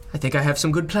I think I have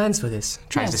some good plans for this.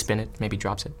 Tries to Yes. spin it, maybe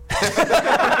drops it.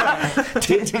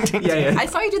 Ding, ding, ding, ding. Yeah. I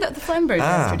saw you do that with the Flambirds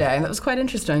yesterday, and that was quite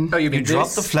interesting. Oh, you You mean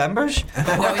dropped the this? flambers?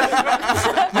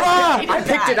 I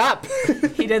picked it up.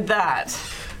 He did that.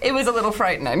 It was a little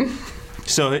frightening.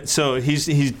 So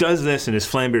he does this and his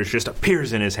flambeer just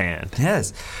appears in his hand,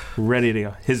 Yes. ready to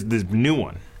go. This new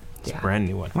one. It's a Yeah. brand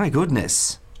new one. My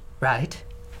goodness. Right.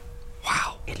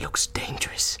 Wow, it looks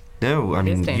dangerous. No, I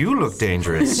mean, you look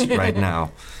dangerous right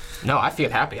now. No, I feel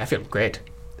happy. I feel great.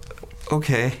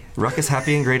 Okay, Ruckus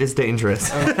happy and great is dangerous.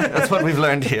 That's what we've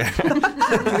learned here.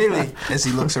 Clearly, as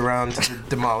he looks around the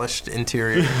demolished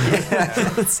interior.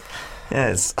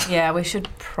 Yes. Yeah, we should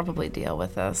probably deal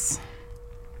with this.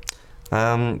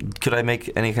 Could I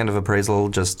make any kind of appraisal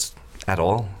just at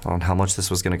all on how much this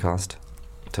was going to cost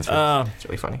to fix? It's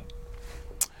really funny.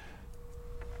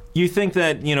 You think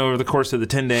that, over the course of the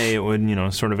 10-day, it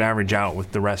would, sort of average out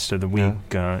with the rest of the week.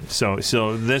 So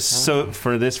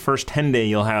for this first 10-day,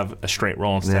 you'll have a straight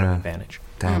roll instead of advantage.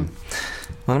 Damn.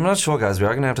 Well, I'm not sure, guys. We are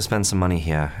going to have to spend some money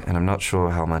here, and I'm not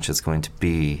sure how much it's going to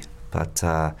be. But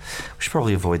we should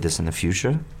probably avoid this in the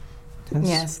future.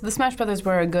 Yes, the Smash Brothers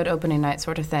were a good opening night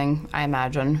sort of thing, I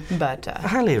imagine, but...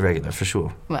 highly irregular, for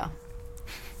sure. Well.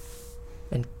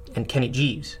 And Kenny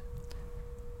Jeeves.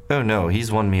 Oh, no,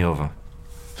 he's won me over.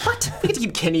 What? We get to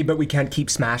keep Kenny, but we can't keep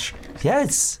Smash.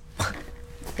 Yes.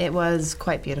 It was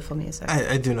quite beautiful music.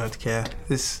 I do not care.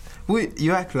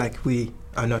 You act like we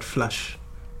are not flush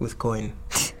with coin.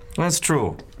 That's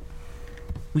true.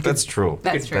 That's true.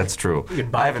 That's true. That's true. We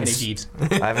could buy Kenny Jeeves.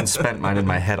 I haven't spent mine in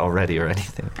my head already or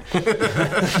anything.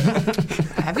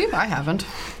 Have you? I haven't.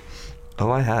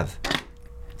 Oh, I have.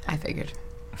 I figured.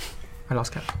 I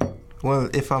lost count. Well,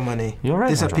 if our money You're right,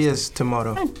 disappears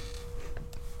tomorrow,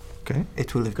 Okay.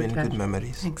 it will have been catch. good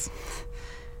memories. Thanks.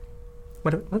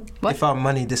 What? What? If our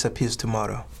money disappears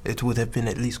tomorrow, it would have been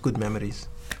at least good memories.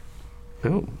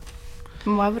 Oh.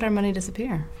 Why would our money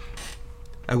disappear?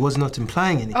 I was not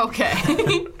implying anything,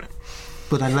 Okay.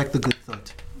 but I like the good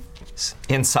thought.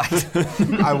 Inside.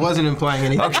 I wasn't implying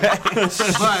anything. Okay.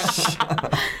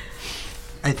 But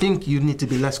I think you need to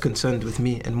be less concerned with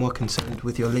me and more concerned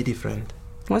with your lady friend.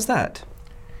 What's that?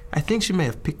 I think she may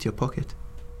have picked your pocket.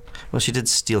 Well, she did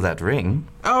steal that ring.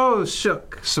 Oh,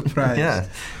 shook. Surprise. Yeah.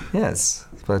 Yes.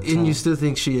 But. And you still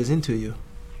think she is into you?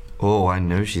 Oh, I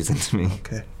know she's into me.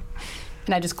 Okay.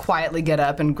 And I just quietly get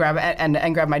up and grab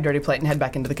and grab my dirty plate and head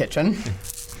back into the kitchen.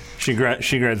 She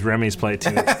grabs Remy's plate,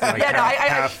 too. It's like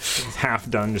half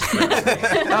done. Just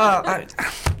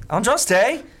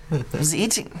Andraste was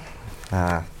eating.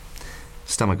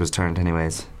 Stomach was turned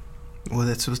anyways. Well,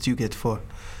 that's what you get for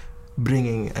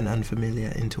bringing an unfamiliar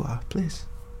into our place.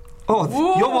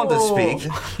 Oh, you're one to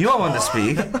speak. You're one to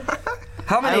speak.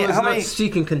 How I many? was How not many?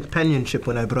 seeking companionship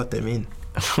when I brought them in.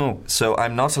 Oh, so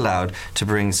I'm not allowed to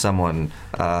bring someone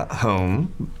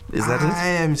home. Is that I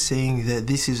it? am saying that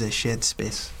this is a shared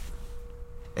space,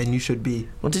 and you should be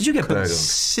Well, did you get burgled?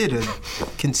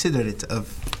 considerate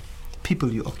of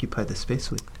people you occupy the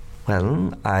space with.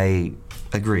 Well, I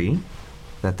agree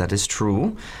that is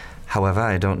true. However,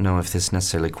 I don't know if this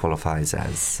necessarily qualifies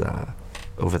as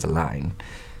over the line.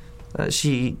 Well,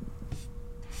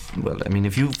 I mean,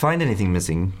 if you find anything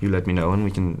missing, you let me know, and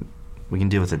we can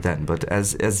deal with it then. But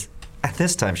as at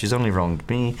this time, she's only wronged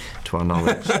me, to our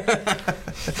knowledge.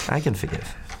 I can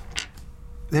forgive.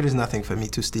 There is nothing for me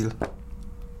to steal.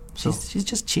 So She's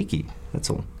just cheeky. That's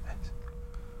all.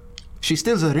 she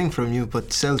steals a ring from you,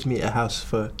 but sells me a house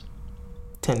for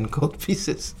 10 gold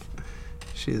pieces.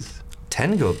 She's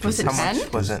 10 gold Was pieces. it how 10?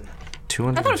 much was it?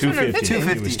 200. I thought it was 250.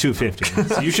 It was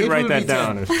 250. So you should It write will that be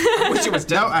down. Wish it was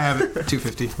No, down. I have it.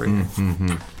 250. Right here.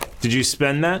 Mm-hmm. Did you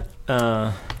spend that?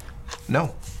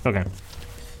 No, Okay.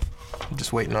 I'm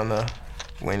just waiting on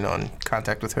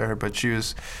contact with her, but she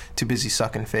was too busy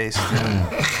sucking face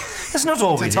That's not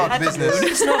all we to did. talk business.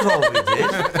 It's not all we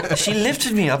did. She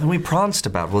lifted me up and we pranced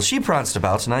about. Well, she pranced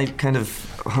about and I kind of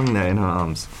hung there in her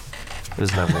arms. It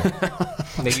was lovely.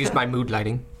 They used my mood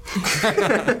lighting.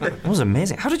 It was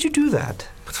amazing. How did you do that?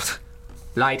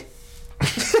 Light.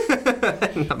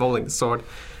 I'm holding the sword.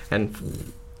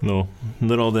 And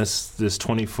Little this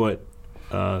 20-foot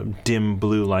dim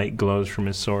blue light glows from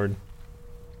his sword.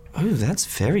 Oh, that's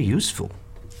very useful.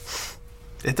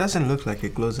 It doesn't look like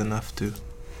it glows enough to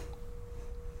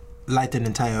light an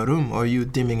entire room, or are you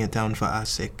dimming it down for our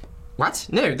sake? what?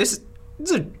 No, this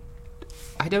is a...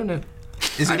 I don't know.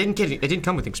 Is I it, didn't get it. It didn't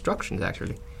come with instructions,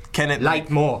 actually. can it Light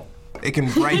more. It can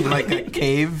brighten like a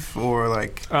cave, or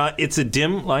like It's a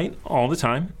dim light all the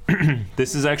time.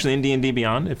 This is actually in D&D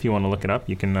Beyond. If you want to look it up,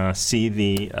 you can see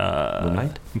the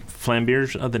night?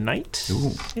 flambeers of the night.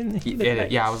 Ooh. In the Yeah,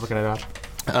 night. yeah, I was looking it up.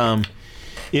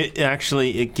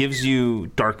 It gives you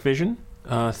dark vision,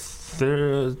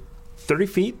 30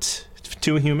 feet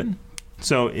to a human.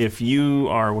 So if you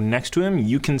are next to him,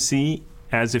 you can see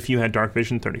as if you had dark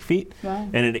vision 30 feet, Wow.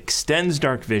 and it extends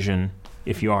dark vision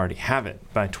if you already have it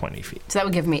by 20 feet. So that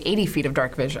would give me 80 feet of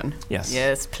dark vision. Yes.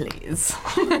 Yes, please.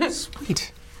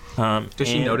 Sweet. Does Does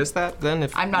she notice that then?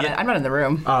 If I'm not in the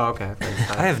room. Oh, okay.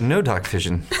 I have no dark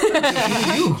vision.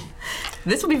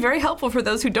 This will be very helpful for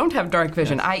those who don't have dark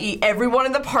vision, i.e. everyone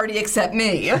in the party except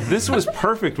me. This was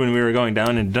perfect when we were going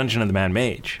down in Dungeon of the Mad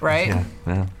Mage. Right? Yeah,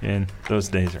 well. And those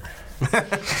days are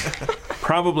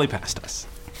probably past us.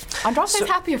 Andraste's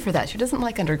happier for that. She doesn't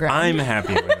like underground. I'm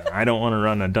happy with it. I don't want to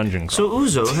run a dungeon crawl.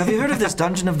 So, Uzo, have you heard of this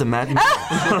Dungeon of the Mad Mage?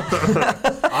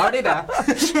 Already there.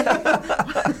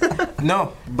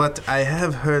 No, but I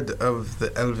have heard of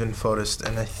the Elven Forest,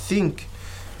 and I think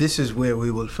this is where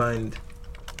we will find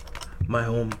my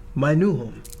home, my new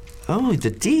home. Oh, the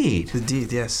deed. The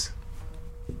deed, yes.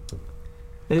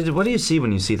 What do you see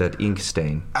when you see that ink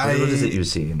stain? What is it you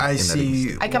see? I in that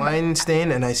see ink wine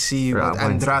stain, and I see what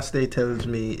wine stain. Andraste tells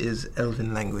me is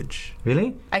Elven language.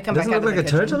 Really? I come Does back it out look of like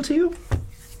the a kitchen. turtle to you?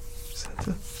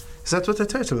 Is that what a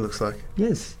turtle looks like?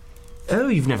 Yes. Oh,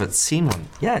 you've never seen one?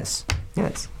 Yes.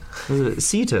 Yes. There's a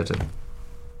sea turtle.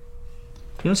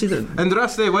 You don't see the...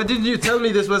 Andraste, why didn't you tell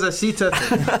me this was a sea turtle?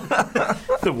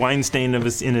 The wine stain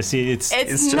of in a sea. It's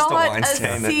just a not wine a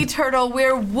stain. sea turtle.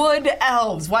 We're wood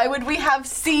elves. Why would we have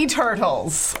sea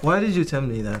turtles? Why did you tell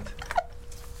me that?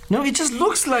 No, it just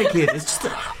looks like it. It's just...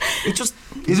 It just...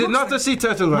 Is it looks not a sea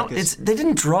turtle, No, Marcus? they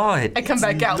didn't draw it. I come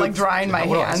back out like drying my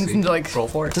What do I hands see? and like. Roll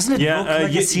for it. Doesn't it look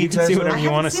like a sea you can see turtle? whatever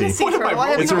you want to haven't see. seen a sea turtle. I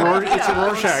haven't It's a even read it's a that.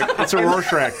 Rorschach. It's a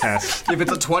Rorschach test. If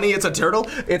it's a 20, it's a turtle.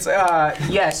 It's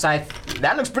yes,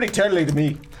 that looks pretty turtly to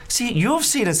me. See, you've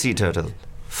seen a sea turtle.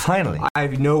 Finally. I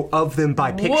know of them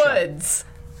by picture. Woods.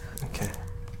 Okay.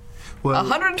 Well,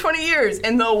 120 years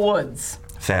in the woods.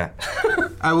 Fair.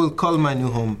 I will call my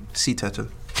new home Sea Turtle.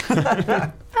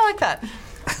 I like that.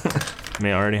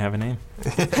 May already have a name.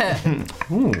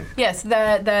 Yes,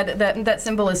 that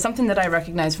symbol is something that I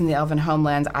recognize from the Elven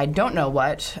homelands. I don't know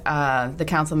what. The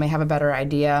council may have a better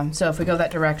idea. So if we go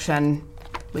that direction,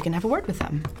 we can have a word with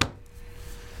them.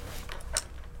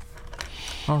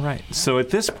 All right. So at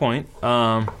this point,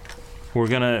 we're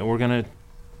gonna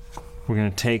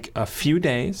take a few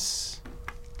days.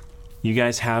 You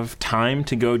guys have time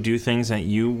to go do things that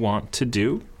you want to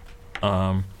do.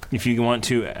 If you want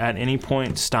to, at any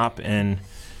point, stop and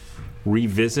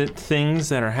revisit things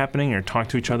that are happening or talk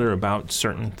to each other about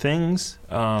certain things,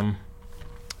 that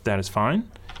is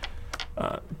fine.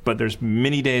 But there's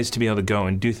many days to be able to go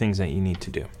and do things that you need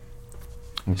to do.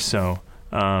 So,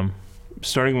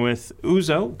 starting with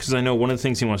Uzo, because I know one of the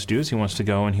things he wants to do is he wants to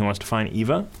go and he wants to find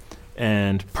Eva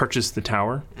and purchase the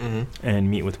tower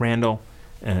and meet with Randall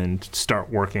and start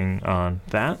working on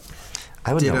that.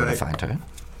 I would know Did where I- to find her.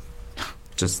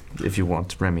 Just if you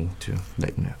want Remy to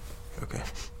let you know. Okay.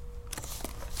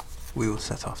 We will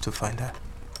set off to find her.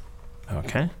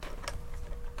 Okay.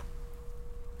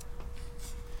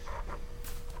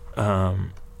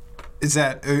 Is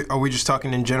that, are we just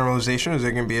talking in generalization, or is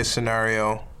there going to be a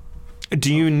scenario?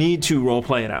 Do you need to role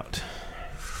play it out?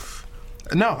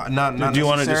 No, not Do you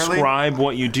want to necessarily. describe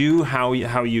what you do, how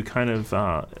you kind of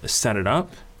set it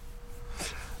up?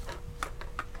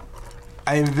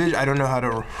 I don't know how to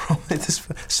roll it this.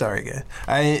 Sorry, guys.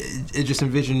 I just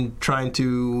envision trying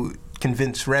to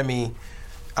convince Remy.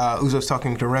 Uzo's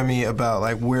talking to Remy about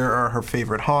like where are her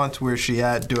favorite haunts, where's she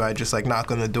at? Do I just like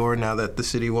knock on the door now that the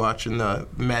city watch and the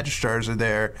magistrars are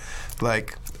there?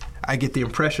 Like, I get the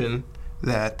impression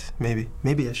that maybe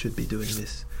I should be doing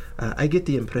this. I get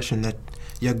the impression that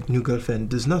your new girlfriend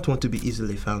does not want to be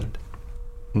easily found.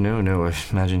 No, I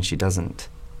imagine she doesn't.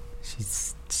 She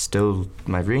stole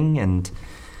my ring and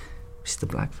she's the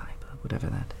Black Viper, whatever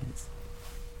that is.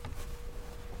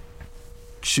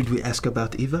 Should we ask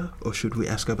about Eva, or should we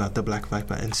ask about the Black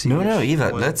Viper and see? No, which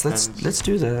Eva. one Let's has-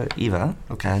 do the Eva.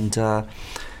 Okay.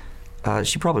 And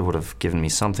she probably would have given me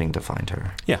something to find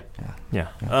her. Yeah.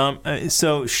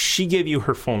 So she gave you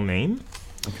her full name,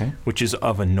 Okay. which is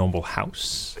of a noble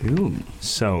house. Ooh,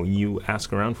 So you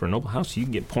ask around for a noble house, you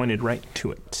get pointed right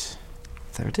to it.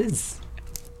 there it is.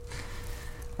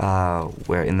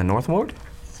 Where in the North Ward?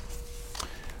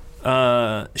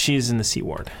 She's in the Sea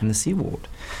Ward. In the Sea Ward.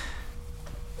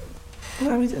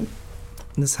 Well,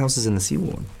 this house is in the Sea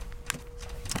Ward.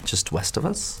 Just west of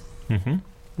us. Mm-hmm.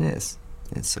 Yes,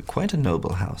 it's quite a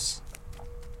noble house.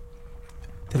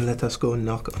 Then let us go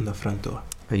knock on the front door.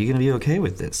 Are you going to be okay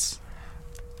with this?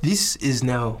 This is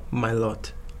now my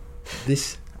lot.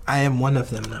 I am one of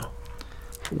them now.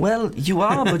 Well, you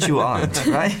are, but you aren't,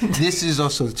 right? This is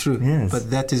also true. Yes. But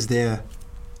that is their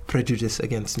prejudice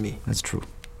against me. That's true.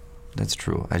 That's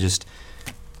true. I just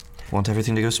want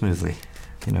everything to go smoothly,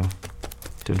 you know.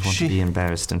 Don't want to be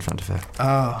embarrassed in front of her.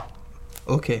 Ah,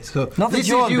 okay. So Not that this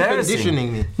you're is you embarrassing.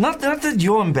 conditioning me. Not that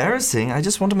you're embarrassing. I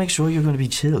just want to make sure you're going to be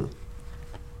chill.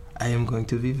 I am going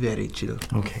to be very chill.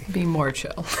 Okay. Be more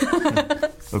chill.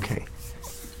 Okay.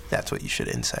 That's what you should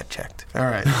inside checked. All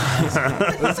right.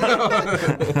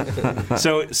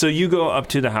 So you go up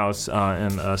to the house,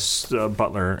 and a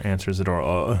butler answers the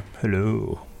door.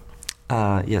 Hello.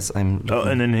 Yes, I'm. Oh,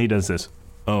 and then he does this.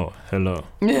 Oh, hello.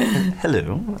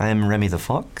 Hello, I am Remy the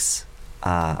Fox.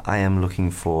 I am looking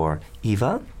for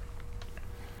Eva.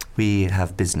 We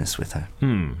have business with her.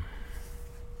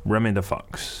 Remy the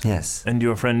Fox. Yes. And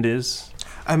your friend is?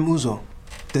 I'm Uzo.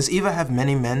 Does Eva have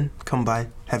many men come by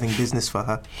having business for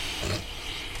her?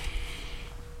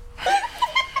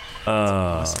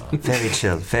 Very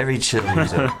chill,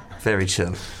 Uzo. Very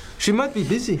chill. She might be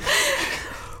busy.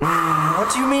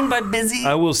 What do you mean by busy?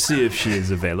 I will see if she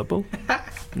is available.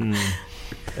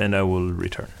 And I will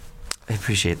return. I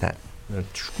appreciate that. A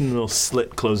little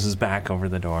slit closes back over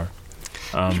the door.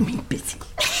 You mean busy?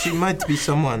 She might be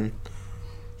someone.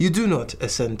 You do not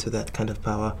ascend to that kind of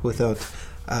power without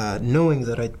knowing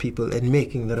the right people and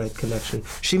making the right connection.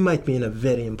 She might be in a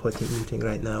very important meeting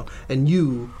right now, and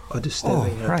you are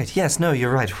disturbing her. Right. Yes, no,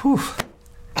 you're right. Whew.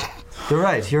 You're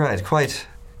right.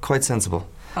 Quite sensible.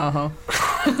 Uh-huh.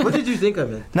 What did you think I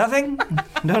meant? Nothing?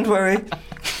 Don't worry.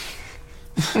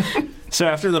 So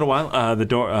after a little while, the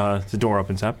door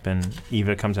opens up and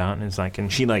Eva comes out and is like,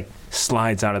 and she like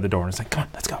slides out of the door and is like, "Come on,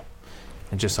 let's go,"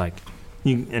 and just like,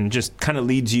 just kind of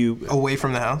leads you Away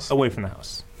from the house? away from the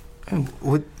house.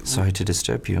 What? Sorry to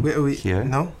disturb you we here.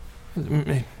 No?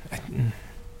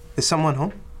 Is someone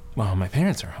home? Well, my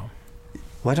parents are home.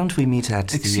 Why don't we meet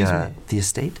at Excuse me. the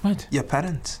estate? What? Your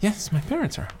parents? Yes, my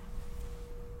parents are home.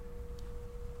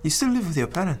 You still live with your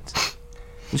parents?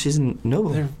 She's a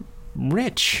noble. They're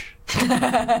rich.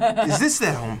 Is this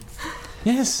their home?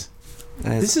 Yes,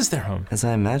 this is their home. As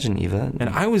I imagine, Eva. And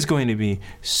I was going to be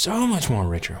so much more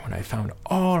richer when I found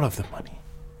all of the money.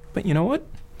 But you know what?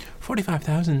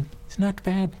 45,000 is not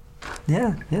bad.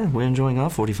 Yeah, we're enjoying our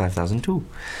 45,000 too.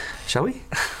 Shall we?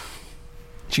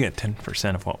 You get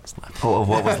 10% of what was left. Oh, of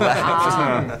what was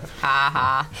left.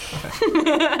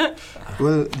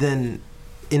 Well, then,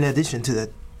 in addition to the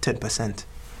 10%,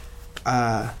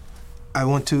 I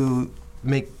want to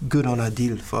make good on our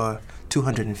deal for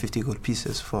 250 gold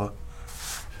pieces for...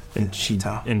 And she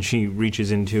Tau.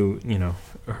 reaches into,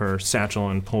 her satchel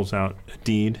and pulls out a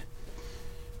deed.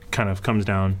 Kind of comes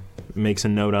down, makes a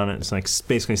note on it. It's like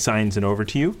basically signs it over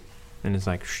to you, and it's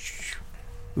like,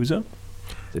 Uzo,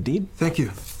 the deed. Thank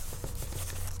you.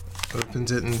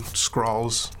 Opens it and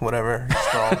scrawls whatever he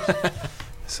scrawls.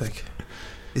 It's like,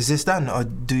 is this done, or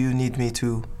do you need me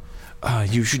to?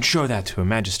 You should show that to a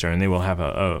magister, and they will have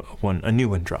a new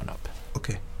one drawn up.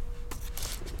 Okay.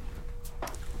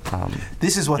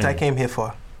 This is what I came here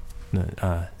for.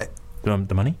 The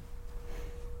money?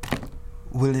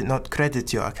 Will it not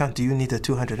credit your account? Do you need a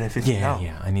 250 now?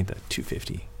 Yeah, I need the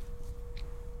 250.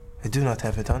 I do not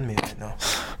have it on me right now.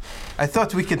 I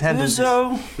thought we could handle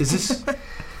Uzo! this. Is this?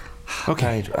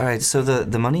 Okay. All right. So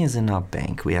the money is in our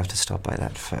bank. We have to stop by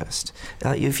that first.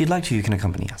 If you'd like to, you can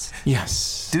accompany us.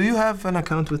 Yes. Do you have an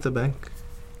account with the bank?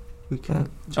 We can.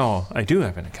 Oh, I do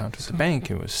have an account with the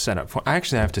bank. It was set up for.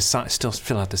 Actually, I have to still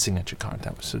fill out the signature card.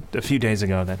 That was a few days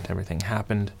ago that everything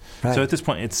happened. Right. So at this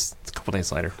point, it's a couple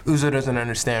days later. Uzo doesn't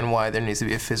understand why there needs to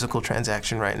be a physical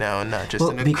transaction right now and not just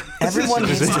an. Everyone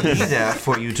needs to be there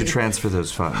for you to transfer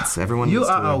those funds. Everyone. You needs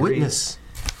to are our agree. witness.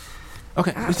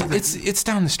 Okay, it's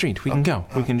down the street. We can go.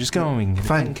 We can just go. And we can get it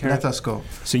Fine, taken care let of. us go.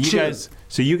 So you Chill.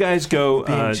 guys go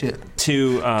Being chill.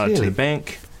 to Clearly. the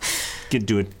bank.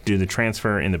 Do the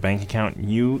transfer in the bank account.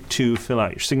 You two fill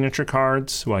out your signature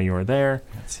cards while you are there.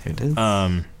 Here it is.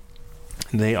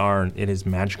 It is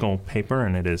magical paper,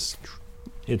 and it's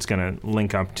going to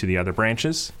link up to the other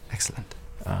branches. Excellent.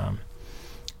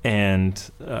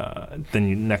 And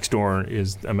then next door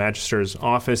is a magister's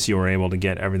office. You were able to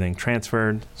get everything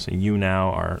transferred, so you now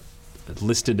are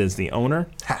listed as the owner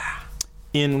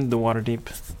in the Waterdeep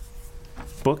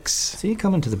books. See,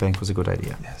 coming to the bank was a good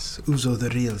idea. Yes, Uzo the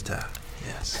realtor.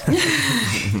 Yes. At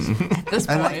this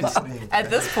I like point. this name.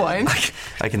 At this point.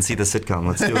 I can see the sitcom.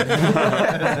 Let's do it.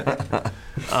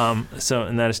 So,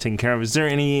 and that is taken care of. Is there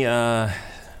any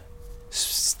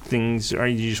things, or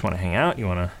you just want to hang out? You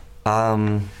want to? I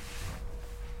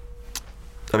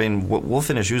mean, we'll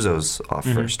finish Uzo's off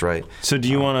first, right? So, do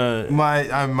you want to?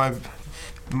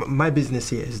 My business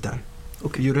here is done.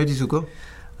 Okay, you ready to go?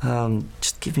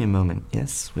 Just give me a moment,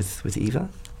 yes? With Eva?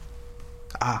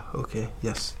 Ah, okay,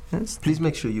 yes. Yes? Please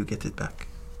make sure you get it back.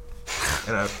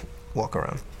 And I walk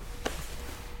around.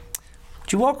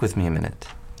 Would you walk with me a minute,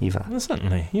 Eva? Well,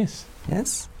 certainly, yes.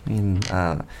 Yes? I mean,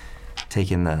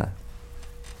 take in the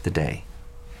day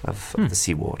of the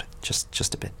Sea Ward.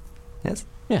 Just a bit. Yes?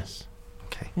 Yes.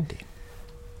 Okay. Indeed.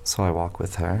 So I walk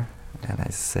with her, and I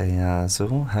say,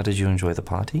 so how did you enjoy the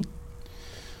party?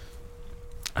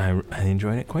 I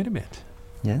enjoyed it quite a bit.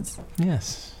 Yes?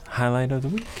 Yes. Highlight of the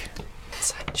week.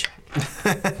 Side check.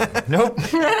 Nope.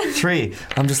 3.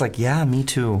 I'm just like, yeah, me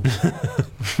too.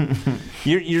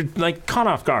 You're like caught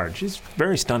off guard. She's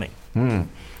very stunning. Yeah.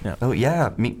 Oh, yeah,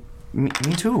 me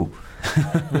too.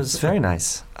 It was very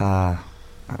nice. I'm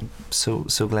so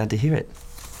glad to hear it.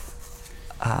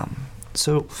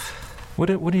 So, What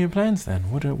are your plans then?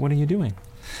 What are you doing?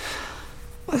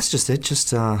 that's just it.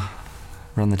 Just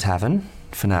run the tavern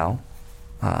for now.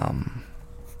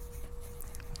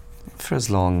 For as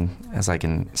long as I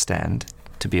can stand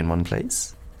to be in one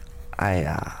place.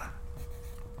 I,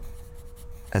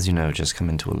 as you know, just come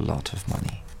into a lot of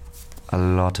money. A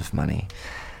lot of money.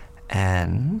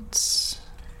 And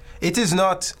It is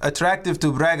not attractive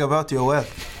to brag about your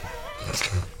wealth.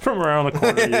 From around the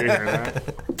corner, you hear that.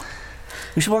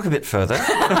 we should walk a bit further.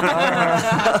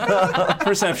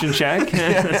 Perception check.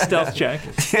 Stealth check.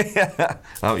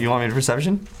 Oh, you want me to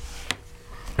perception?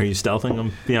 Are you stealthing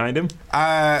him behind him?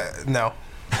 No.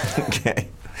 Okay.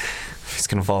 If he's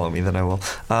gonna follow me, then I will.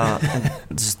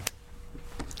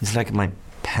 It's like my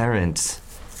parents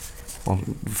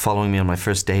following me on my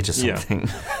first date or Yeah. something.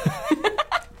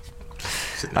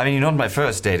 I mean, not my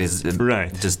first date is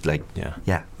Right. just like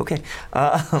Yeah. okay.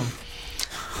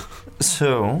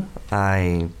 So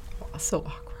So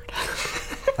awkward.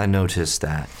 I noticed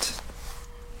that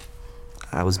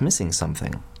I was missing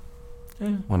something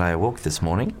when I awoke this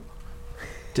morning.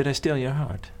 Did I steal your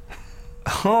heart?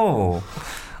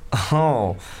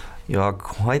 Oh, you are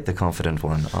quite the confident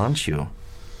one, aren't you?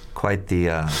 Quite the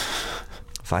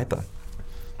viper.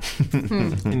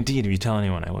 Indeed, if you tell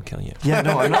anyone, I will kill you. Yeah,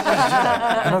 no, I'm not going to do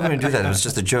that. I'm not going to do that. It was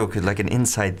just a joke, like an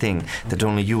inside thing that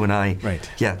only you and I. Right.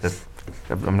 Yeah,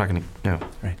 I'm not going to. No.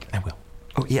 Right, I will.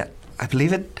 Oh yeah, I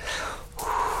believe it.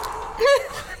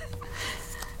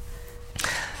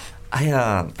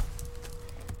 I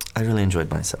really enjoyed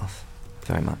myself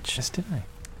very much, Yes, did I?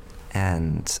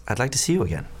 and I'd like to see you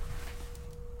again.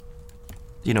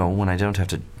 You know, when I don't have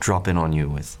to drop in on you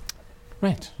with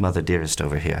Right. Mother Dearest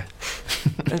over here.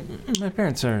 My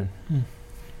parents are...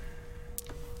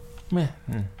 Meh.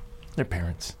 They're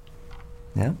parents.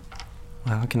 Yeah?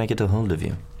 Well, how can I get a hold of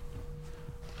you?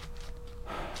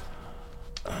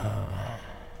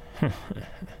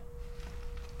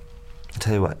 I'll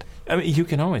tell you what. I mean, you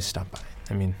can always stop by.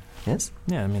 I mean, Yes?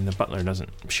 yeah, I mean, the butler doesn't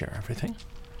share everything.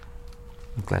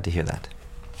 I'm glad to hear that.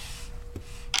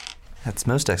 That's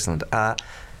most excellent. And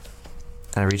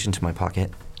I reach into my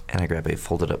pocket and I grab a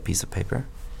folded up piece of paper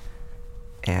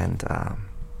and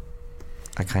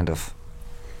I kind of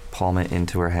palm it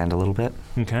into her hand a little bit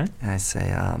Okay. and I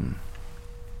say,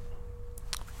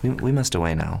 we must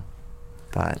away now,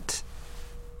 but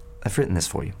I've written this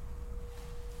for you.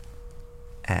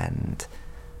 And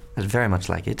I'd very much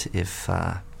like it if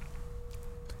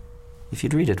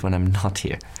you'd read it when I'm not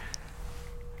here.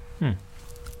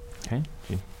 Okay.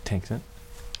 She takes it.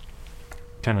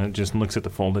 Kind of just looks at the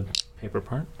folded paper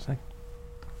part. It's like,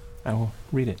 I will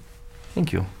read it.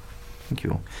 Thank you. Thank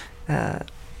you.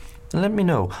 Let me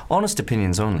know. Honest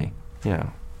opinions only. You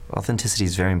know, authenticity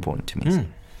is very important to me.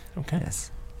 Okay.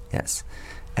 Yes. Yes.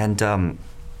 And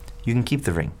you can keep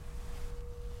the ring.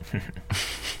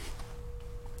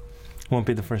 Won't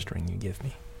be the first ring you give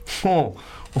me. Oh,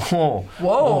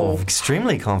 Whoa.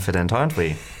 extremely confident, aren't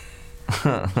we?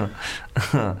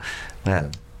 Well,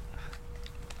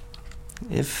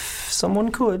 if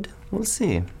someone could, we'll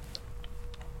see.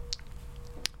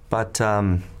 But,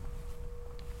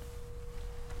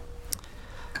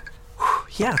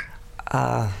 yeah.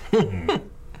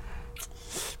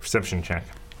 Perception check.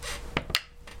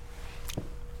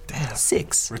 Damn.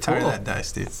 6. Retire that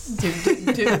dice, dude.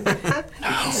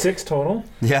 Do 6 total.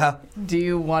 Yeah.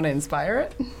 you want to inspire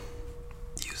it?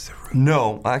 Use the room.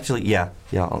 No, actually, yeah.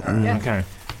 Yeah. Yeah. Okay.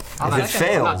 I'll If it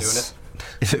second. I'm not doing fails,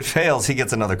 if it fails, he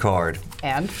gets another card.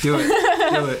 And Do it.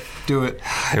 Do it. Do it.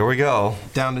 Here we go.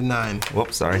 Down to 9.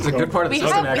 Whoops, sorry. It's a good part of the we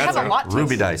system, have actually. a lot to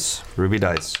Ruby dice. Ruby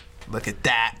dice. Look at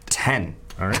that. 10.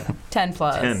 All right. 10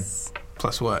 plus. 10.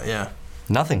 Plus what? Yeah.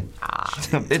 Nothing.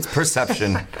 It's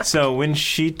perception. So when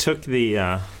she took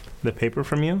the paper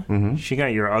from you, she got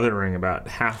your other ring about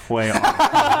halfway off.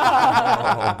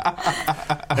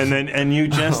 and you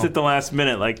just at the last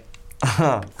minute, like,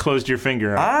 closed your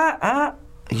finger up.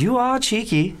 You are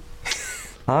cheeky,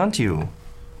 aren't you?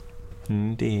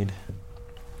 Indeed.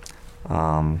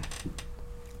 Well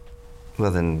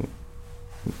then,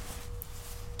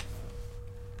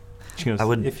 She goes, I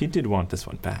would- if you did want this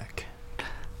one back.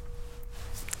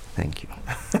 thank you.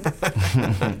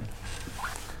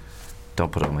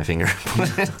 Don't put it on my finger.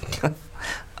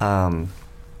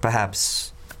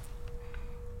 Perhaps,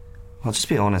 I'll just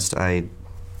be honest, I'd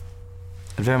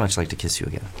very much like to kiss you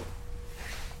again.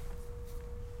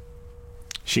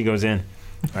 She goes in.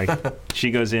 Like, she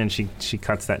goes in, she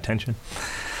cuts that tension.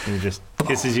 And just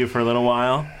kisses you for a little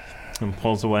while and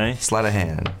pulls away. Sleight of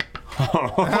hand.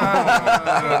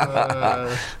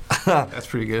 That's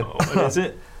pretty good. What is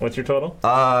it? What's your total?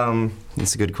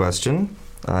 It's a good question.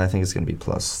 I think it's going to be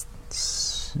plus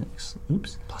 6.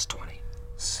 Oops. Plus 20.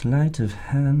 Sleight of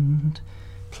hand.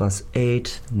 Plus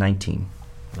 8. 19.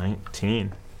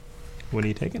 19. What are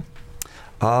you taking?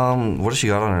 What has she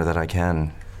got on her that I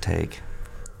can take?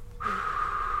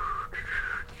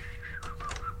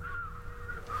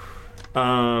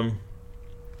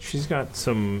 She's got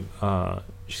some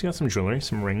jewelry,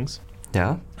 some rings.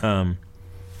 Yeah?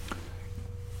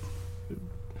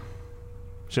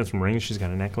 She's got some rings, she's got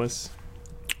a necklace.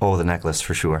 Oh, the necklace,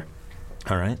 for sure.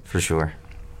 All right. For sure.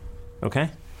 Okay.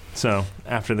 So,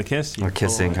 after the kiss, you Or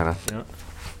kissing, pull away. kind of.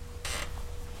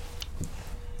 Yeah.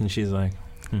 And she's like,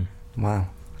 Wow.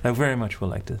 I very much would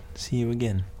like to see you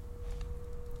again.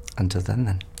 Until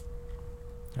then.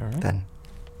 All right. Then.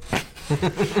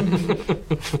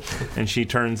 And she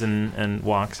turns and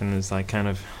walks and is like kind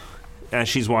of, as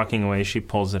she's walking away, she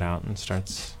pulls it out and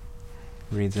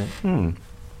reads it. And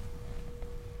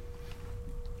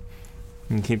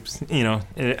keeps,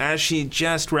 as she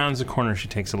just rounds the corner, she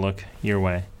takes a look your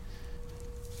way.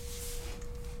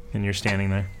 And you're standing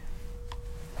there.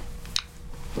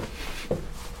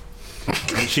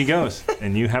 And she goes,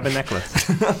 and you have a necklace.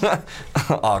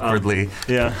 Awkwardly.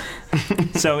 Yeah.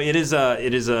 So it's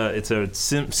a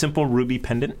simple ruby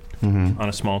pendant on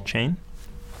a small chain.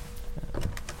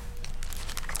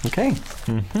 Okay.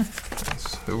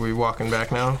 So are we walking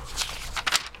back now?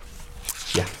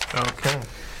 Yeah. Okay.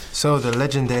 So the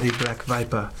legendary Black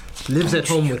Viper lives at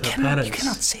home with her parents. You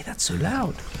cannot say that so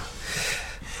loud.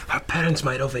 Her parents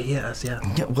might overhear us, yeah.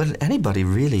 Yeah, well, anybody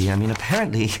really. I mean,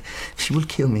 apparently, she will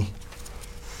kill me.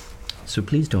 So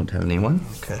please don't tell anyone.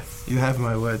 Okay. You have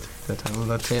my word that I will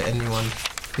not tell anyone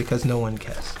because no one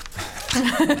cares.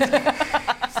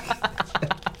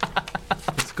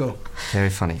 Let's go. Very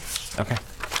funny. Okay.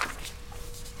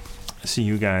 So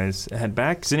you guys head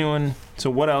back. So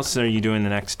what else are you doing the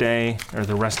next day or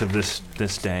the rest of this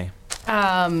day?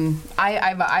 I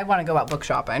want to go out book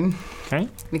shopping. Okay.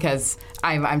 Because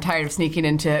I'm tired of sneaking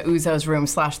into Uzo's room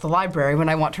 / the library when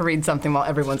I want to read something while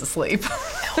everyone's asleep.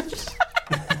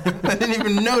 I didn't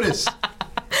even notice.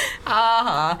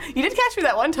 You did catch me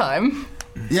that one time.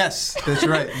 Yes, that's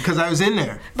right, because I was in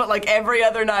there. But like every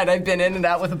other night, I've been in and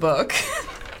out with a book.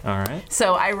 All right.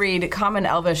 So I read Common,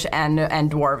 Elvish, and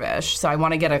Dwarvish. So I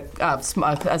want to get a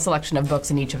selection of books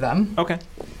in each of them. Okay.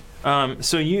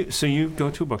 So you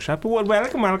go to a bookshop. Well,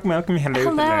 welcome.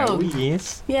 Hello.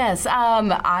 Yes. Yes.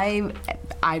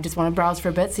 I just want to browse for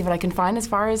a bit, see what I can find as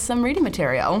far as some reading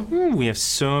material. We have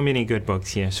so many good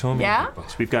books here. So many Yeah? good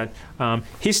books. We've got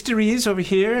histories over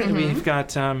here. And we've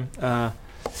got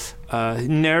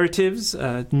narratives,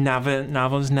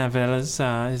 novels,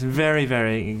 novellas. It's very,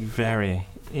 very, very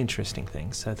interesting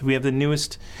things. We have the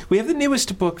newest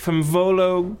book from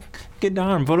Volo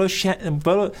Gadan.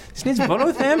 His name's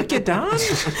Volotham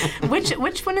Gadan?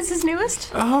 Which one is his newest?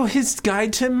 Oh, his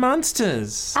Guide to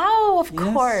Monsters. Oh, of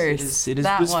Yes, course. it is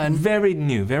that was one. very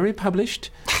new, very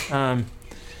published. It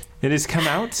has come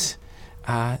out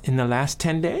in the last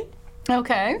 10 days.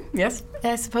 Okay. Yes.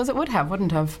 I suppose it would have,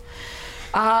 wouldn't have.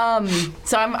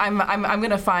 So I'm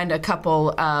going to find a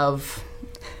couple of.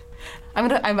 I'm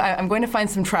going to find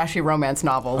some trashy romance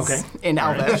novels in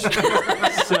Elvish.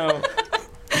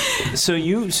 So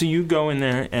you go in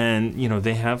there and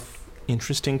they have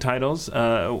interesting titles.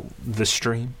 The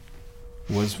Stream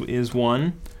is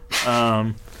one.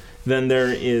 Then there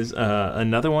is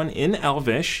another one in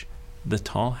Elvish, The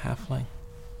Tall Halfling.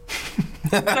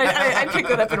 I pick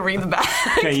that up and read the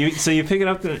back. Okay, so you pick it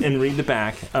up and read the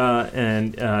back,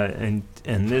 and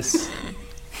this.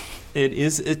 It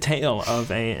is a tale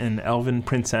of an elven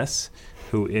princess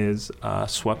who is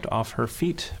swept off her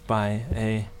feet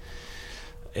by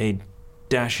a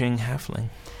dashing halfling.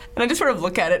 And I just sort of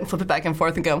look at it and flip it back and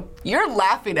forth and go, "You're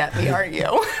laughing at me, aren't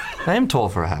you?" I am tall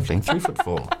for a halfling,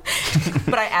 3'4".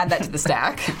 But I add that to the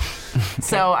stack.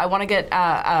 So I want to get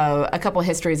a couple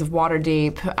histories of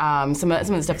Waterdeep, some of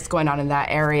the stuff that's going on in that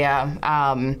area,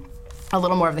 a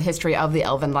little more of the history of the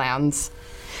Elven lands.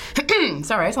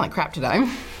 Sorry, I sound like crap today.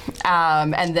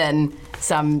 And then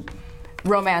some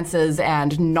romances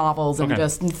and novels and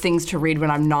just things to read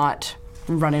when I'm not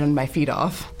running my feet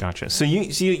off. Gotcha. So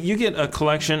you get a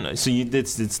collection. So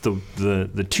it's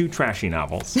the two trashy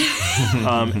novels,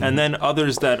 and then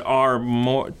others that are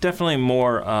definitely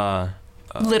more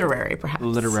literary, perhaps.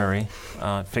 Literary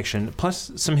fiction,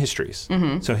 plus some histories.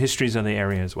 Mm-hmm. So histories of the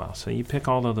area as well. So you pick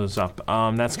all of those up.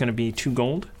 That's going to be 2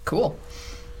 gold. Cool.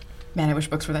 Man, I wish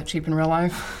books were that cheap in real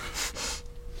life.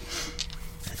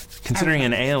 Considering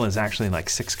an ale is actually like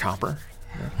 6 copper.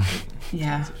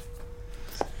 Yeah.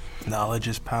 Knowledge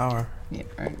is power. Yeah.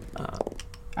 Right.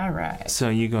 All right. So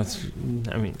you go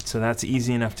through, so that's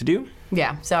easy enough to do.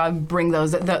 Yeah, so I bring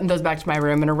those back to my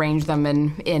room and arrange them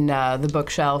in the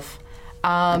bookshelf.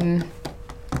 I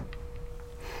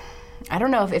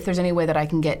don't know if there's any way that I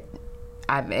can get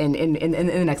in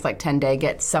the next 10 days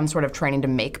get some sort of training to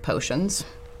make potions,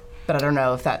 but I don't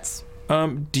know if that's.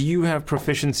 Do you have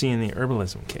proficiency in the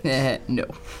herbalism kit? No.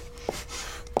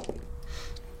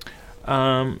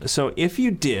 So if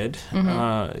you did,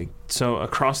 so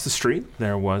across the street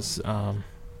there was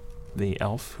the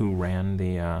elf who ran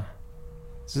the.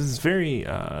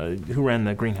 Who ran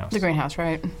the greenhouse. The greenhouse,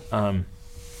 right?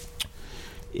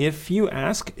 If you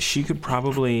ask, she could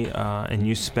probably, and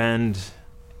you spend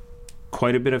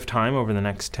quite a bit of time over the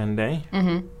next 10 days,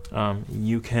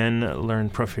 you can learn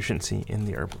proficiency in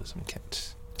the herbalism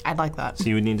kit. I'd like that. So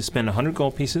you would need to spend 100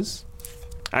 gold pieces.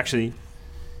 Actually,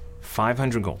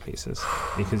 500 gold pieces,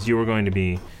 because you were going to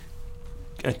be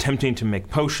attempting to make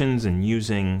potions and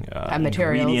using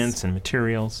ingredients and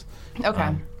materials.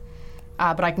 Okay.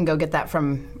 But I can go get that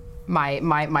from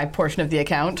my portion of the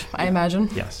account, I imagine.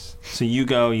 Yes. So you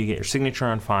go, you get your signature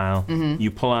on file,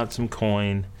 you pull out some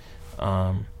coin,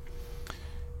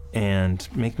 and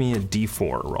make me a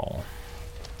D4 roll.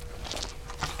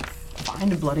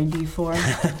 Find a bloody D4.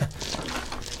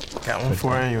 Got one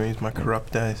for you. Use my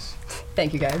corrupt dice.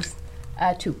 Thank you, guys.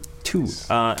 2. 2.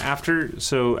 After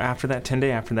that 10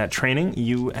 day, after that training,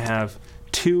 you have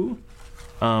 2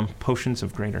 potions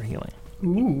of greater healing.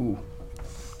 Ooh.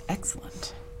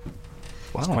 Excellent.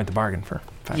 Wow. It's quite the bargain for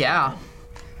 5. Yeah.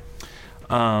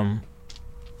 I'll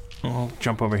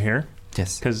jump over here.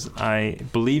 Yes. Because I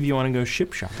believe you want to go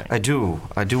ship shopping. I do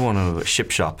want to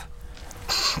ship shop.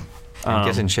 And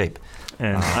get in shape.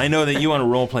 And I know that you want to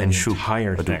roleplay the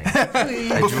entire thing.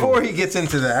 Before he gets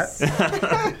into that,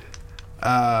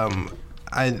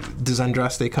 does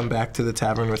Andraste come back to the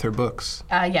tavern with her books?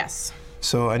 Yes.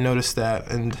 So I noticed that,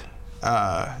 and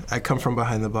I come from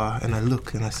behind the bar, and I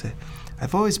look, and I say,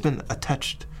 I've always been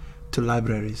attached to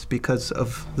libraries because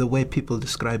of the way people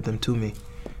describe them to me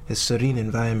as serene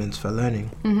environments for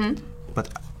learning. Mm-hmm. But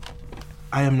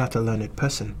I am not a learned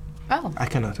person. Oh. I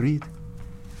cannot read.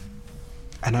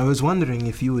 And I was wondering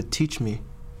if you would teach me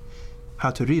how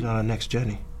to read on our next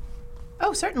journey.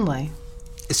 Oh, certainly.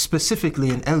 Specifically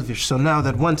in Elvish, so now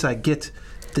that once I get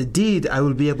the deed, I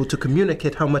will be able to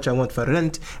communicate how much I want for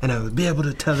rent, and I will be able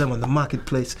to tell them on the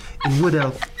marketplace in Wood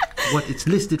Elf what it's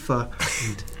listed for,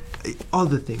 and all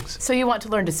the things. So you want to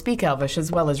learn to speak Elvish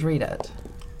as well as read it?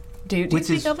 Do you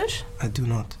speak Elvish? I do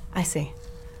not. I see.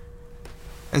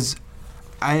 As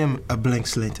I am a blank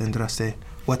slate, Andraste,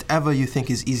 whatever you think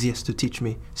is easiest to teach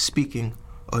me, speaking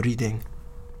or reading,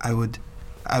 I would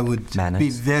be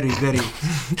very, very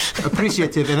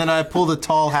appreciative. And then I pull the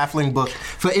tall halfling book.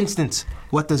 For instance,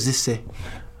 what does this say?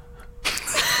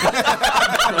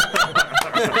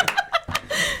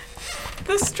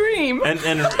 The stream. And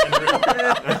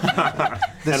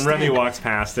Remy walks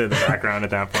past it in the background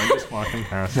at that point, just walking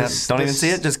past it. Don't even see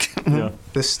it. Just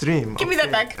the stream. Give me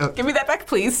that back. Give me that back,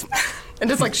 please. And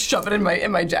just shove it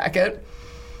in my jacket.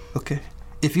 Okay.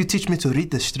 If you teach me to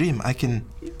read the stream, I can...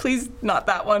 Please, not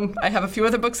that one. I have a few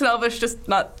other books in Elvish, just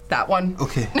not that one.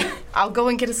 Okay. I'll go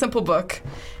and get a simple book.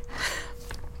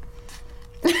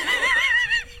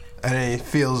 And he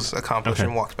feels accomplished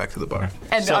and walks back to the bar.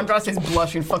 And Andraste's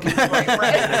blushing fucking bright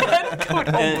red.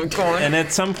 Oh my God. And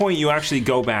at some point, you actually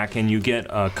go back and you get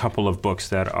a couple of books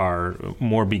that are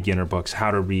more beginner books,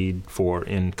 how to read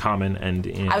in common and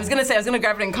in... I was going to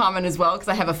grab it in common as well, because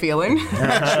I have a feeling.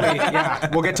 Actually,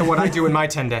 yeah, we'll get to what I do in my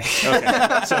 10 days.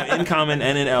 Okay. So in common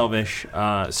and in Elvish,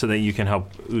 so that you can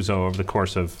help Uzo over the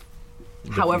course of...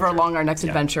 However long our next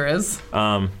adventure is.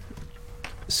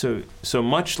 So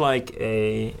much like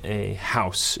a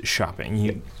house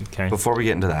shopping, okay. Before we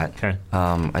get into that, okay.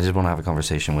 I just want to have a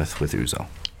conversation with Uzo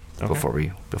before we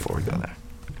go there.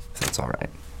 If that's all right.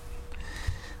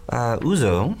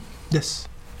 Uzo. Yes.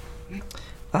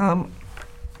 A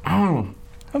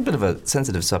bit of a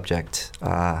sensitive subject,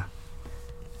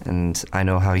 and I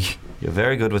know how you're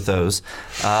very good with those.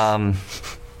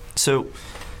 So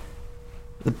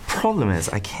the problem is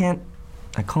I can't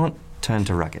turn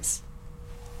to Ruckus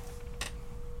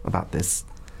about this,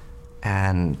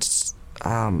 and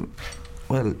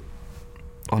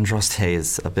Andraste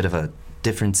is a bit of a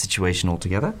different situation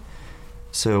altogether,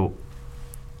 so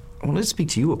I wanted to speak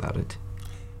to you about it.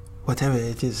 Whatever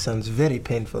it is sounds very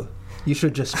painful. You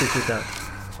should just speak it out.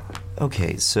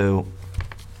 Okay, so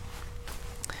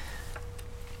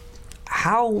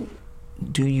how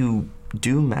do you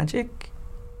do magic?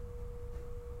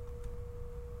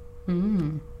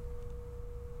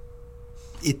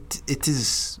 It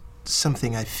is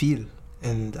something I feel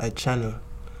and I channel.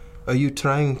 Are you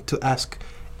trying to ask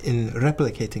in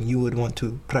replicating, you would want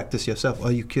to practice yourself?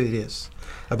 Are you curious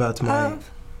about my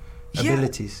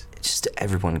abilities? Just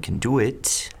everyone can do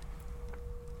it.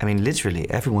 I mean, literally,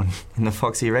 everyone in the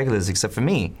Foxy Irregulars, except for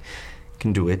me,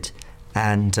 can do it.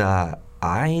 And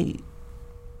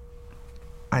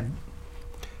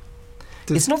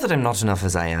it's not that I'm not enough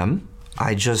as I am.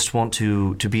 I just want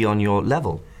to be on your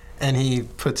level. And he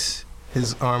puts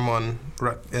his arm on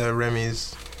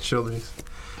Remy's shoulders.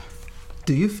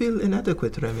 Do you feel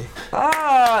inadequate, Remy?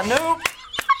 No.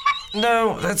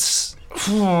 No, that's...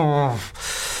 Are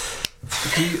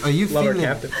you Lover feeling...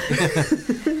 captain.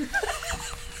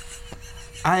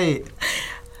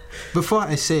 Before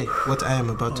I say what I am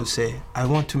about to say, I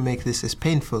want to make this as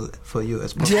painful for you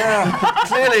as possible. Yeah,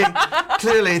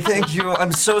 clearly, thank you.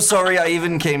 I'm so sorry I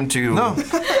even came to... No,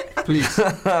 please.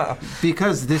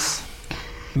 Because this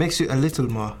makes you a little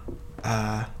more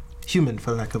human,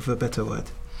 for lack of a better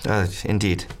word.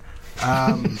 Indeed.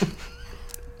 I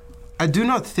do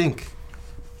not think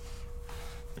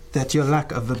that your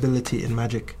lack of ability in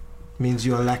magic means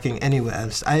you are lacking anywhere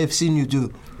else. I have seen you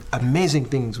do amazing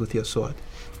things with your sword.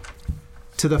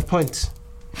 To the point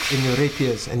in your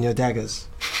rapiers and your daggers.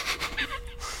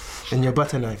 And your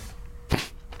butter knife.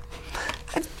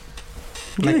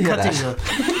 Like cutting your...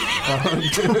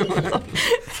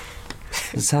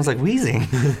 It sounds like wheezing. I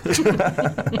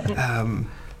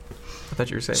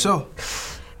thought you were saying. So,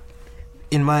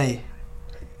 in my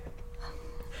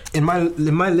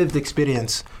lived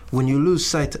experience, when you lose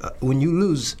sight, when you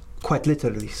lose quite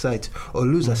literally sight or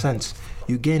lose a sense,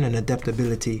 you gain an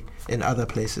adaptability in other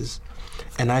places.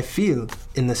 And I feel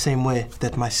in the same way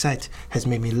that my sight has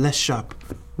made me less sharp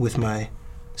with my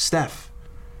staff.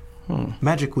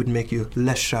 Magic would make you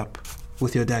less sharp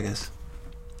with your daggers.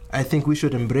 I think we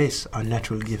should embrace our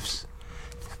natural gifts.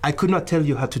 I could not tell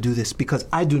you how to do this because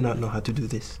I do not know how to do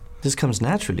this. This comes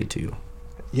naturally to you.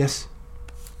 Yes.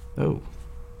 Oh.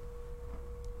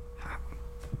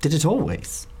 Did it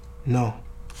always? No.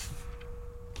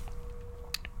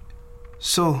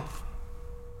 So,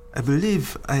 I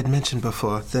believe I had mentioned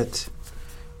before that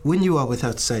when you are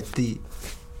without sight, the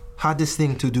hardest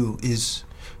thing to do is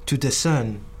to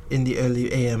discern in the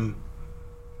early AM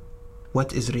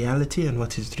what is reality and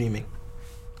what is dreaming.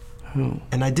 Oh.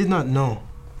 And I did not know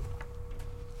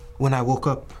when I woke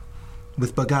up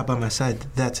with Baga by my side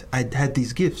that I'd had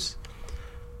these gifts.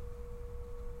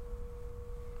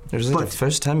 Was it the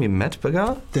first time you met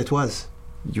Baga? That was.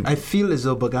 I feel as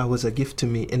though Baga was a gift to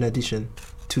me in addition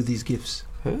to these gifts.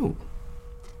 Oh.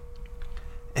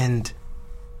 And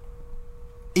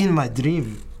in my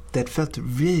dream, that felt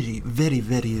very, very,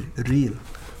 very real.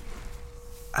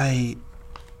 I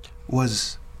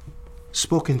was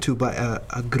spoken to by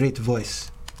a great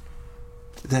voice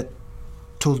that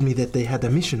told me that they had a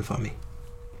mission for me.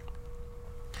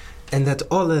 And that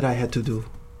all that I had to do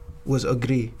was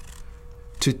agree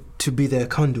to be their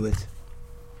conduit.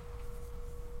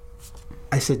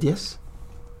 I said yes,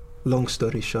 long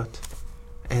story short,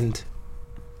 and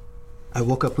I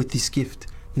woke up with this gift.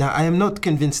 Now, I am not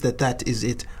convinced that that is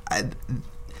it.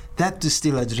 That is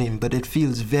still a dream, but it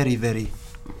feels very, very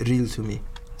real to me.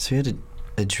 So you had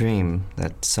a dream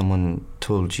that someone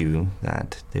told you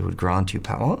that they would grant you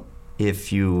power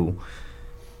if you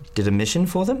did a mission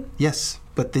for them? Yes,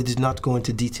 but they did not go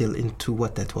into detail into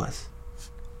what that was.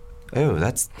 Oh,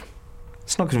 that's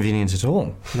not convenient at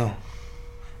all. No.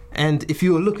 And if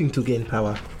you are looking to gain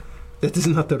power, that is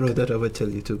not the road that I would tell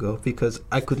you to go, because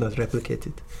I could not replicate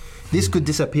it. This could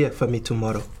disappear for me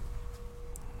tomorrow.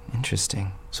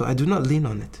 Interesting. So I do not lean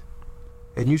on it.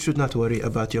 And you should not worry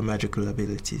about your magical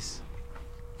abilities.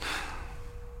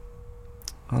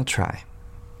 I'll try.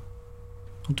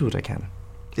 I'll do what I can.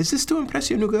 Is this to impress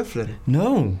your new girlfriend?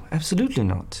 No, absolutely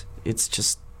not. It's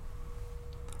just...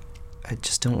 I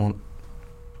just don't want...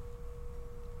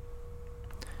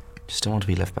 Just don't want to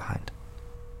be left behind.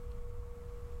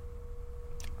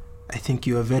 I think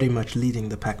you are very much leading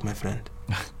the pack, my friend.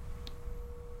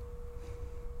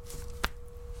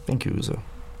 Thank you, Uzo.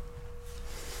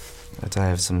 But I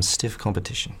have some stiff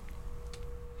competition.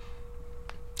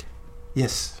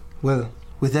 Yes. Well,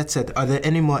 with that said, are there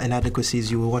any more inadequacies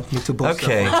you will want me to boast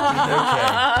Okay. of?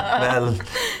 Well,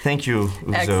 thank you,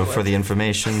 Uzo, Excellent. for the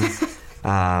information.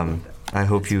 I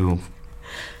hope you...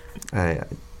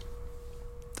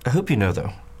 I hope you know,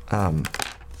 though.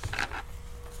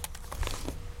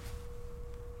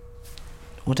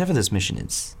 Whatever this mission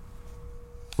is,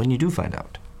 when you do find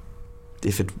out,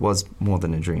 if it was more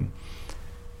than a dream,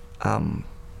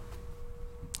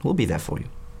 we'll be there for you.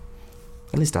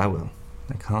 At least I will.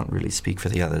 I can't really speak for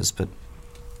the others, but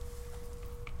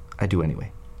I do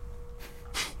anyway.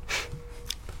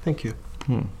 Thank you.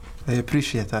 I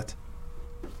appreciate that.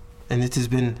 And it has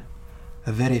been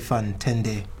a very fun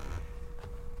 10-day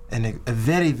and a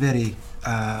very, very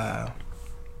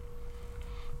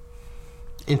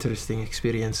interesting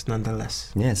experience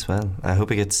nonetheless. Yes, well, I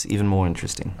hope it gets even more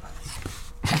interesting.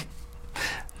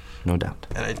 No doubt.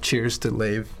 And I cheers to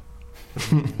Lave.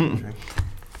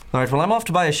 All right, well, I'm off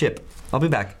to buy a ship. I'll be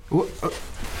back.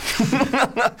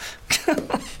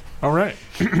 All right.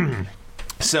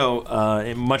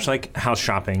 So, much like house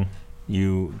shopping,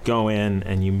 you go in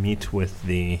and you meet with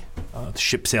the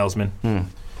ship salesman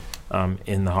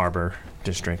in the harbor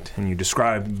district, and you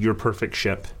describe your perfect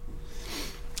ship.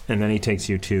 And then he takes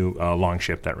you to a long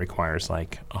ship that requires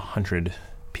like 100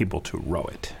 people to row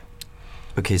it.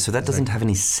 Okay, so that doesn't have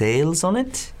any sails on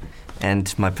it?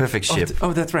 And my perfect ship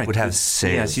that's right. would have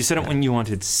sails. Yes, you said it when you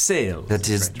wanted sails. That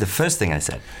is the first thing I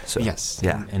said. So, yes.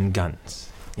 Yeah. And guns.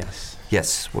 Yes.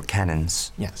 Yes, or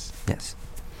cannons. Yes. Yes.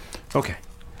 Okay.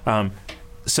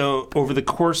 So over the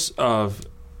course of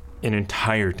an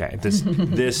entire day,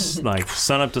 this like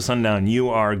sun up to sundown, you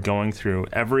are going through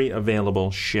every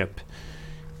available ship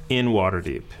in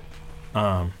Waterdeep.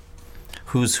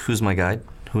 Who's my guide?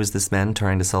 Who is this man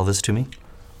trying to sell this to me?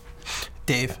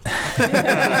 Dave.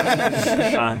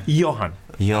 Johan.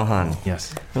 Johan.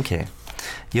 Yes. Okay.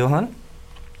 Johan,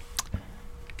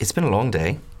 it's been a long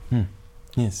day.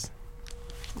 Yes.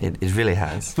 It really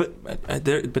has. But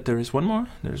there is one more.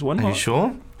 There's one Are more. you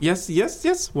sure? Yes.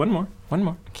 One more.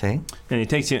 Okay. And he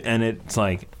takes you, and it's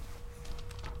like,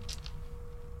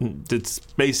 it's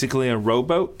basically a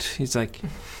rowboat. He's like,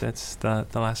 that's the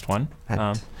last one.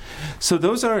 So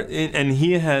those are, and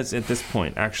he has at this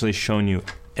point actually shown you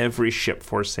every ship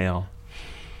for sale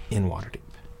in Waterdeep.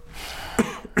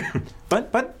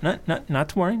 but not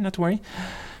to worry.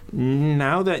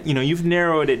 Now that you've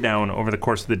narrowed it down over the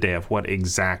course of the day of what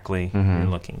exactly you're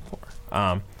looking for,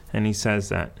 and he says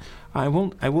that I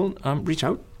will reach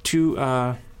out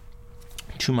to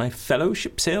my fellow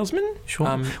ship salesman.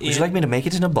 Sure. Would you like me to make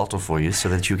it in a bottle for you so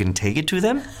that you can take it to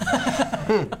them?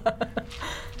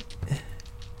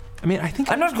 I mean, I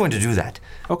think I'm not going to do that.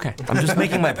 Okay. I'm just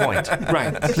making my point.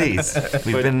 Right. Please.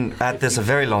 We've been at this a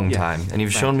very long time, and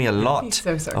you've shown me a lot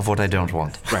of what I don't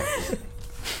want. Right.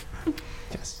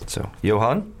 Yes. So,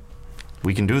 Johan,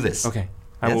 we can do this. Okay.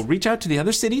 I will reach out to the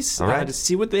other cities to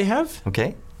see what they have.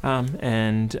 Okay.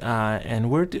 And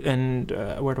where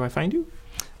do I find you?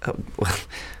 Well,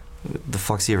 the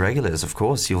Foxy Irregulars, of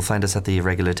course. You'll find us at the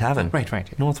Irregular Tavern.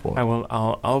 Right. Northward. I will.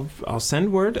 I'll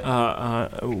send word.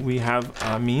 We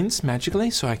have means magically,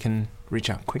 so I can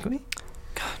reach out quickly.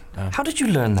 How did you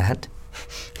learn that?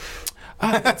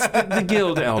 It's the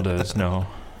guild elders know.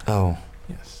 Oh.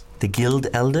 Yes. The guild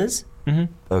elders?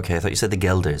 Mm-hmm. Okay, I thought you said the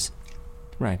gelders.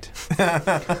 Right.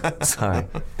 Sorry.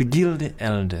 The guild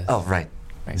elders. Oh, right.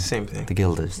 Same thing. The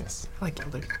Guilders. Yes. I like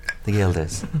Gilder. The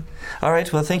Guilders. All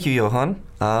right, well, thank you, Johan.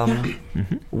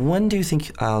 When do you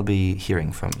think I'll be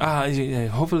hearing from you?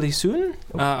 Hopefully soon.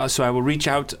 So I will reach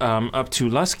out up to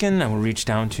Luskin. I will reach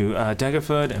down to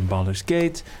Daggerfoot and Baldur's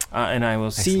Gate. And I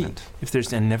will see if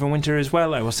there's and Neverwinter as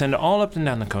well. I will send all up and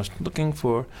down the coast looking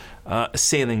for a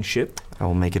sailing ship. I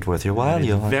will make it worth your while,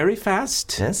 Johan. Very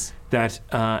fast. Yes? That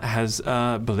has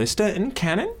ballista and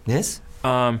cannon. Yes?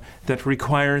 That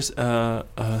requires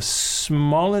a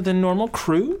smaller than normal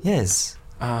crew. Yes.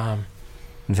 And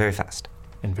very fast.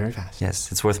 And very fast.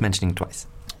 Yes, it's worth mentioning twice.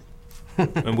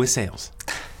 And with sails.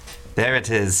 There it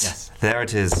is. Yes. There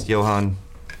it is, Johan.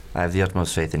 I have the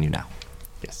utmost faith in you now.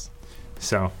 Yes.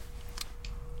 So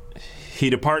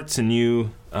he departs, and you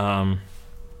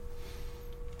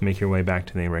make your way back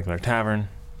to the Irregular Tavern,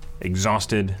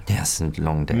 exhausted. Yes, and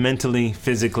long day. Mentally,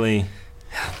 physically.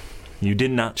 You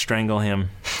did not strangle him.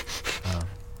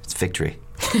 It's victory.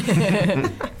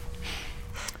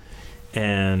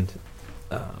 And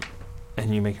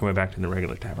you make your way back to the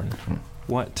Regular Tavern.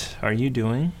 What are you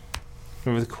doing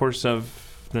over the course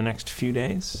of the next few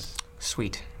days?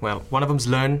 Sweet. Well, one of them's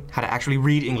learn how to actually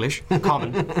read English,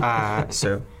 common.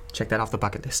 So check that off the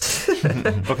bucket list.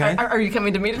 Okay. Are you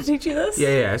coming to me to teach you this?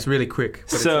 Yeah, it's really quick.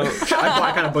 So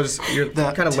I kind of was. You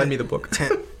kind of lend me the book.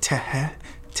 Yeah.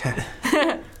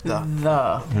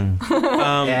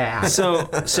 So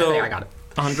I got it.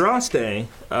 Andraste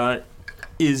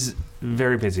is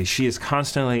very busy. She is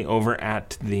constantly over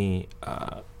at the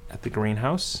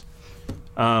greenhouse.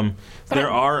 But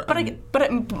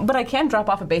I can drop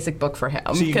off a basic book for him.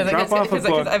 So you can drop off a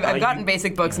book. I've gotten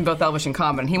basic books in both Elvish and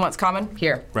Common. He wants Common.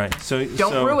 Here. Right. So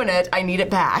Don't ruin it. I need it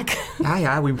back.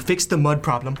 Yeah, we fixed the mud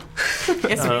problem.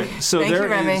 Yes, so Thank there you,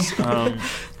 Remy. is,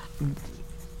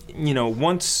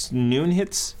 once noon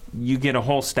hits, you get a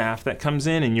whole staff that comes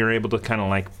in, and you're able to kind of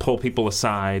like pull people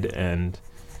aside and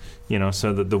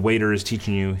so the waiter is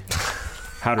teaching you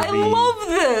how to I read. love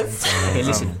this. Hey,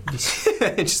 listen.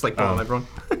 It's just like pulling everyone.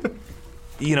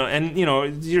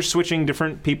 You're switching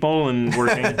different people and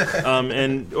working.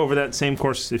 And over that same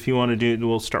course, if you want to do it,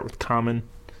 we'll start with common.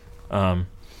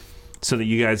 So that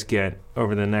you guys get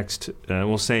over the next,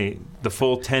 we'll say, the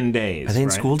full 10 days. Are they in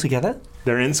right? school together?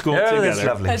 They're in school Oh, together. that's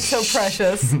lovely. That's so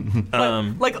precious.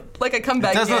 Like I come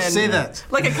back Does in. not say that.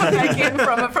 Like I come back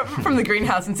in from the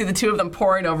greenhouse and see the two of them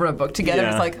poring over a book together.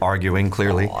 Yeah. It's like, Arguing,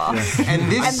 clearly.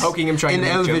 And this Poking him, trying in to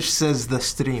make Elvish jokes. says the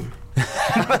stream. give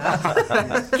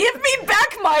me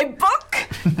back my book.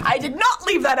 I did not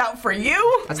leave that out for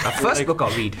you. That's the first book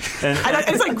I'll read. And I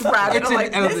just like grab it. It's I'm in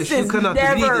like, Elvish. this You is cannot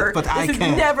read never, it, but I this is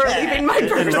can. never leaving my And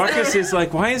person. Ruckus is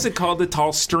like, why is it called the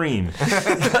tall stream?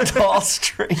 Tall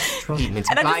straight. It's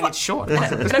And I'm implying just it's short.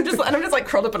 and I'm just like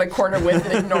curled up in a corner with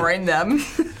it, ignoring them,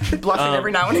 blushing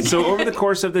every now and again. So over the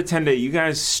course of the 10-day, you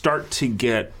guys start to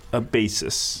get a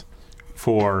basis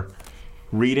for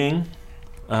reading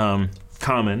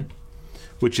common,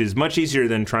 which is much easier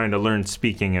than trying to learn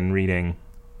speaking and reading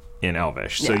in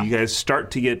Elvish. So Yeah. you guys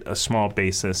start to get a small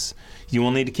basis. You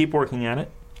will need to keep working at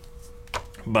it,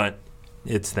 but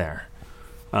it's there.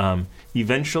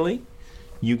 Eventually,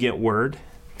 you get word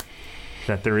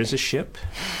that there is a ship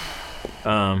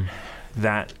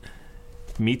that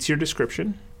meets your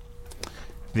description.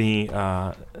 The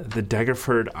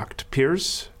Daggerford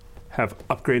Octopiers have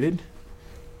upgraded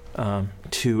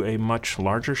to a much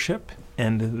larger ship,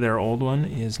 and their old one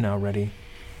is now ready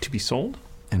to be sold.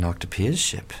 An Octopia's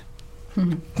ship.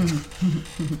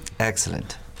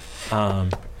 Excellent.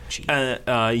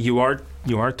 You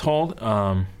are told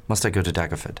Must I go to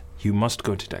Daggerford? you must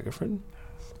go to Daggerford.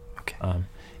 Okay.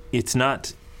 It's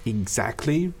not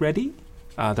exactly ready.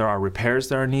 There are repairs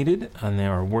that are needed, and they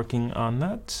are working on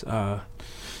that.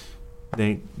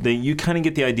 You kind of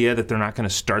get the idea that they're not going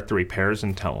to start the repairs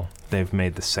until they've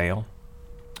made the sale.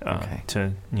 Okay.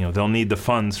 They'll need the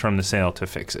funds from the sale to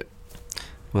fix it.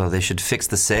 Well, they should fix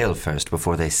the sale first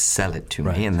before they sell it to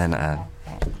Right. me, and then.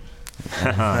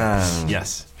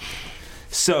 Yes.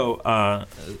 So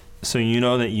you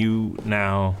know that you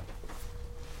now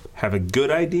have a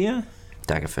good idea.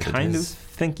 Daggerford it Kind of is.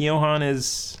 think Johan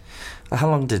is. How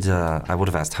long did I would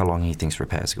have asked how long he thinks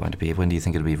repairs are going to be? When do you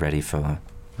think it'll be ready for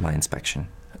my inspection?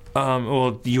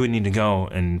 Well, you would need to go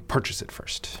and purchase it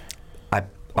first.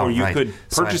 Or you right. could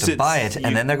So I have purchase to it. buy it, you-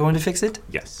 and then they're going to fix it.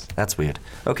 Yes. That's weird.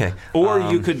 Okay. Or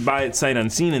you could buy it sight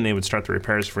unseen, and they would start the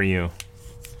repairs for you.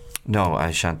 No,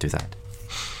 I shan't do that.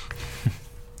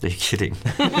 Are you kidding?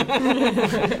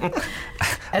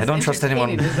 As don't trust anyone.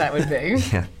 entertaining as that would be.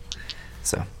 Yeah.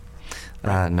 So,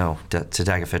 no, to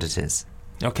Daggerford it is.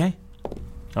 Okay.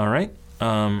 All right.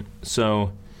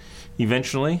 So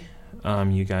eventually,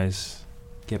 you guys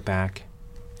get back,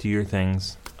 do your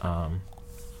things,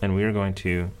 and we are going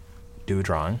to do a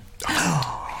drawing.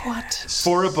 What?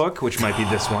 For a book, which might be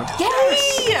this one.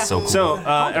 Yay! So cool. So,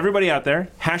 everybody out there,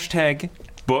 hashtag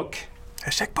book.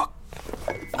 Hashtag book.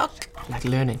 Like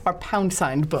learning. Our pound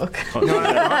signed book. Oh,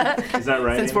 is that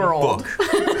right? Since we're old.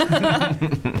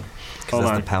 Hold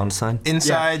that's on. the pound sign.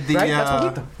 Inside Right? That's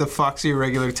what we the Foxy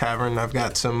regular tavern, I've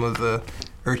got some of the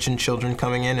urchin children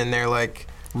coming in, and they're like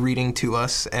reading to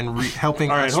us and helping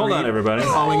All right, us hold read, on, everybody.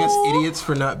 calling us idiots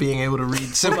for not being able to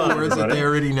read simple words that they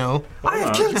already know. I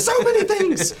have killed so many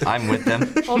things. I'm with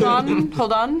them. Hold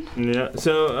on. Yeah.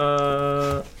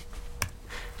 So,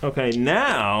 okay.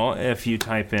 Now, if you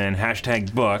type in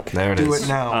hashtag book. There it Do is. it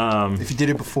now. Um, If you did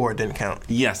it before, it didn't count.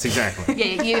 Yes, exactly.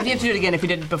 Yeah, you have to do it again if you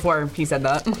did it before he said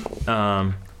that.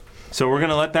 So we're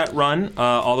gonna let that run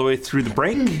all the way through the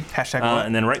break. Hashtag what?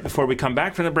 And then right before we come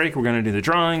back from the break, we're going to do the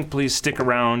drawing. Please stick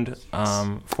around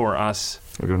for us.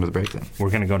 We're going to the break then. We're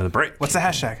going to go to the break. What's the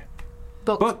hashtag?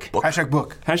 Book? Hashtag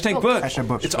book. Hashtag book. Hashtag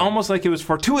book. It's almost like it was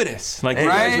fortuitous. Like you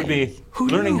Right? guys would be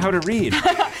learning how to read.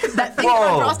 That thing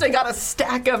Whoa. that Rasta got a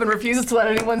stack of and refuses to let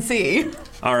anyone see.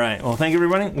 All right. Well, thank you,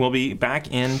 everybody. We'll be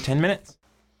back in 10 minutes.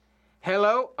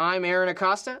 Hello, I'm Aaron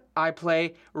Acosta. I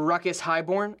play Ruckus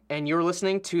Highborn, and you're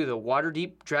listening to the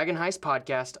Waterdeep Dragon Heist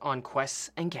podcast on Quests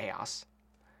and Chaos.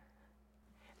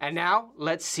 And now,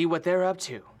 let's see what they're up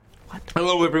to.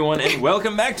 Hello, everyone, and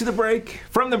welcome back to the break.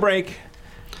 From the break.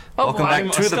 Welcome back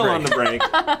I'm to the still break. on the break.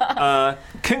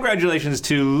 Congratulations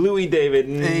to Louis David,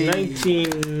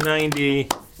 1990.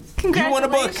 You won a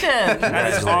book.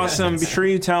 That is awesome. Be sure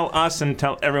you tell us and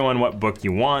tell everyone what book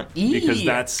you want, because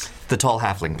that's The tall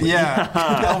halfling, please. Yeah.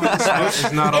 Elvish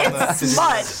is not on the.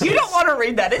 Smut. You don't want to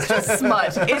read that. It's just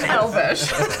smut in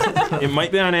Elvish. it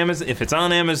might be on Amazon. If it's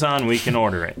on Amazon, we can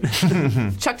order it.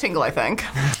 Chuck Tingle, I think.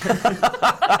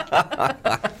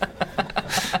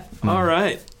 All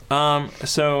right.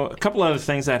 So a couple other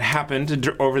things that happened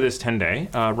over this 10-day.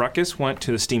 Ruckus went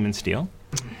to the Steam and Steel,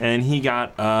 and he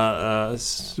got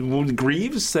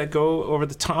greaves that go over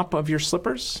the top of your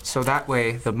slippers. So that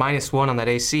way, the -1 on that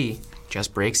AC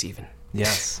just breaks even.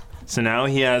 Yes. So now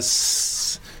he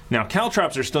has... Now,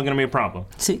 caltrops are still going to be a problem.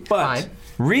 See, But... Fine.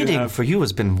 reading for you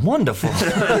has been wonderful.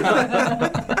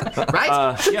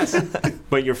 Right? Yes.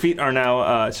 But your feet are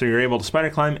now... so you're able to spider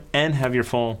climb and have your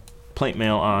full plate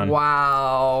mail on.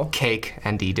 Wow. Cake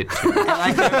and eat it too.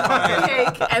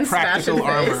 Cake and smash Practical his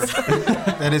armor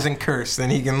face. that isn't cursed,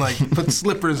 and he can like put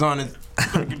slippers on his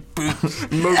fucking boots.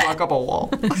 Moonwalk up a wall.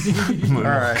 All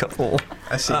right, Couple.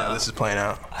 I see how this is playing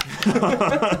out.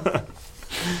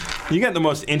 You got the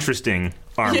most interesting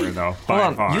armor, though, by Hold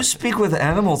on, far. you speak with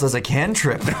animals as a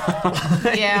cantrip.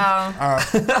 Yeah.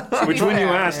 Which, when you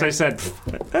asked, I said,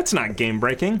 that's not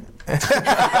game-breaking.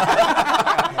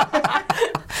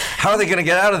 How are they going to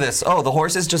get out of this? Oh, the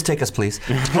horses? Just take us, please.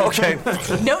 Okay.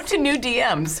 Note to new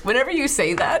DMs. Whenever you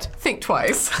say that, think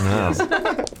twice.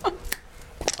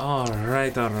 All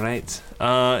right.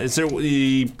 Is there...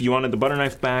 You wanted the butter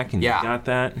knife back, and Yeah. you got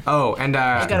that? Oh, and You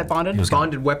got it bonded?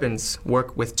 bonded weapons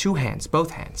work with 2 hands,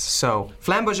 both hands. So,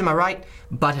 flamboyant in my right,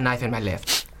 butter knife in my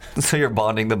left. So you're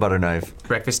bonding the butter knife.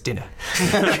 Breakfast, dinner.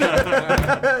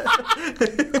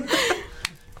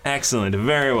 Excellent.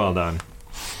 Very well done.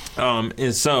 We'll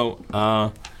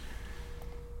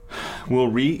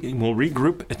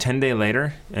regroup a 10-day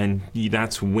later, and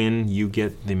that's when you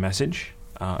get the message.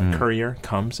 A courier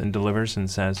comes and delivers and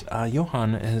says,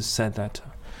 Johan has said that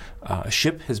a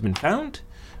ship has been found.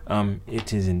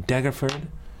 It is in Daggerford.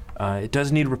 It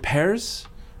does need repairs,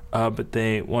 but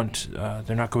they're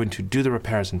not going to do the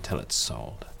repairs until it's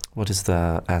sold. What is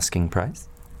the asking price?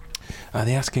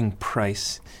 The asking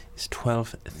price is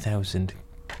 12,000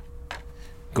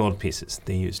 gold pieces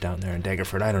they use down there in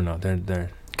Daggerford. I don't know.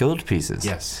 They're Gold pieces?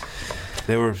 yes.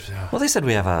 They were Well, they said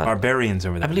we have a... barbarians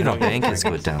over there. I believe our bank is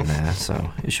good down there, so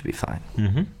it should be fine.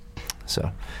 Mm-hmm.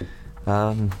 So,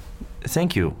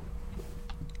 thank you,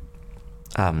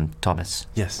 Thomas.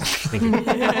 Yes. Thank you.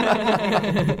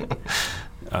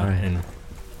 And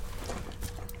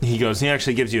he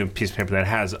actually gives you a piece of paper that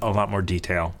has a lot more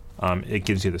detail. It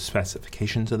gives you the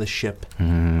specifications of the ship.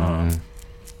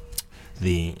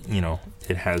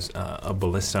 It has a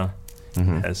ballista. It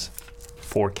has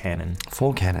 4 cannon.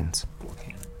 4 cannons.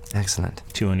 Excellent.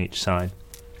 2 on each side.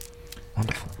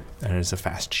 Wonderful. And it's a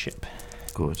fast ship.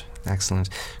 Good. Excellent.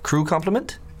 Crew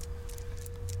complement?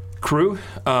 Crew,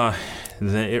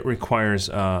 it requires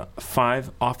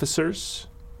 5 officers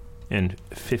and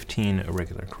 15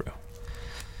 regular crew.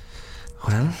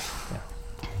 Well,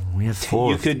 we have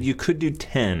 4 You could do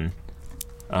 10.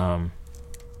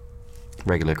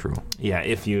 regular crew. Yeah,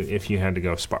 if you had to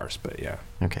go sparse, but yeah.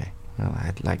 Okay. Well,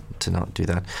 I'd like to not do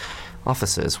that.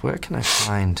 Officers. Where can I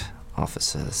find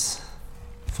officers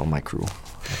for my crew?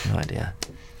 I have no idea.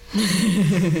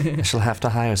 I shall have to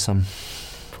hire some.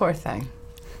 Poor thing.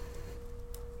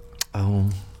 Oh,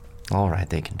 all right.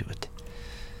 They can do it.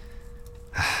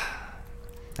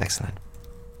 Excellent.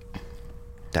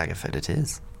 Daggerford it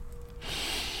is.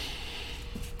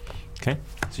 Okay,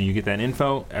 so you get that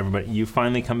info. Everybody, you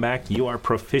finally come back. You are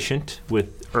proficient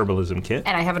with herbalism kit.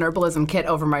 And I have an herbalism kit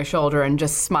over my shoulder and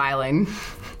just smiling.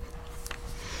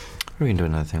 We can do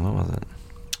another thing. What was it?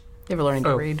 You ever learning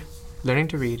to read? Learning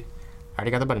to read.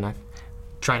 Already got the butter knife.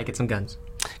 Trying to get some guns.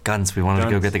 Guns. We wanted to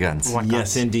go Guns. get the guns. Want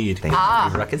Yes, guns. indeed. Thank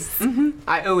you, Ruckus.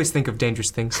 I always think of dangerous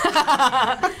things.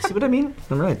 See what I mean?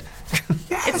 I'm right.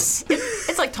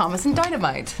 It's like Thomas and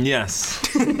Dynamite. Yes.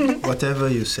 Whatever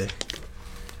you say.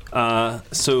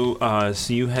 So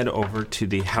you head over to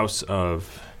the house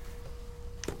of.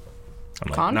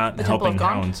 Gaunt? Not The Temple helping of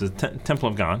Gaunt? hounds. The Temple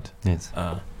of Gaunt. Yes.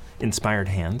 Inspired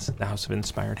Hands. The House of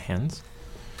Inspired Hands.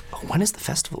 Oh, when is the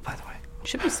festival, by the way?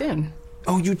 Should be soon.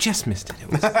 Oh, you just missed it. It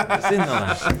was in the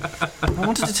last. I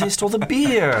wanted to taste all the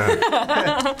beer.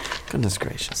 Goodness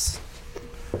gracious.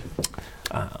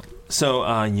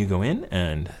 So you go in,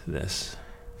 and this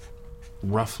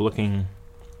rough-looking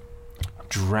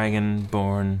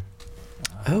dragonborn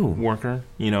worker.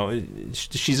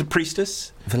 She's a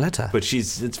priestess, Valletta. but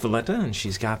it's Valletta, and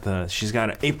she's got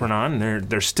an apron on. And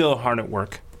they're still hard at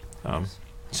work.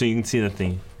 So you can see that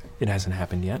it hasn't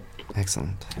happened yet.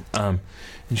 Excellent. And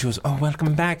she goes, "Oh,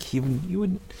 welcome back. You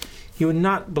would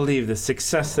not believe the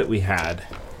success that we had."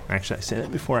 Actually, I say that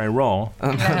before I roll. I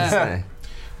was gonna say,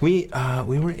 We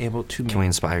were able to. can we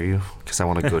inspire you? Because I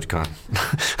want a good gun.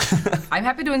 I'm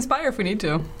happy to inspire if we need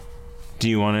to. Do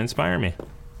you want to inspire me?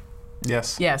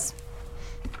 Yes. Yes.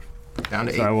 Down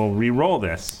to 8. So I will re-roll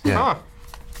this. Yeah. Huh.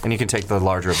 And you can take the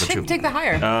larger of the two. Take the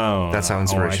higher. Oh. That's how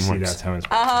inspiration I see, works. That's how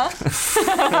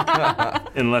inspiration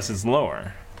Unless it's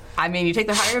lower. I mean, you take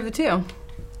the higher of the two.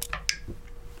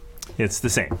 It's the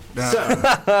same.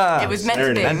 It was meant there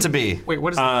to it be. is. Meant to be. Wait,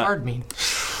 what does the card mean?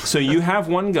 So you have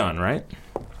one gun, right?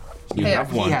 You Yeah,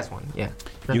 have one. He has one, yeah.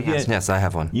 You Remy has get- Yes, I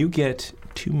have one. You get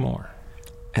 2 more.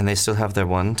 And they still have their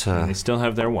one They to... still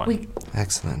have their one.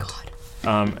 Excellent.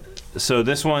 So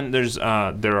this one,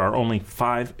 there are only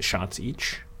 5 shots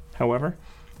each, however.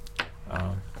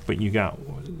 But you got,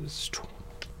 what is this,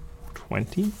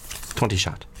 20? 20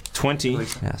 shot. 20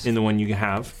 Yes. in the one you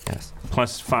have, Yes.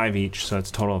 plus 5 each, so it's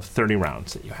a total of 30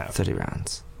 rounds that you have. 30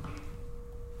 rounds.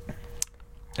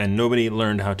 And nobody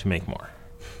learned how to make more.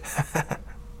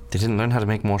 They didn't learn how to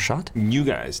make more shot? You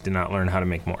guys did not learn how to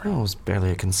make more. Oh, it was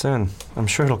barely a concern. I'm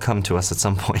sure it'll come to us at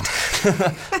some point.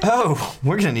 Oh,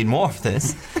 we're gonna need more of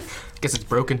this. Guess it's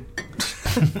broken.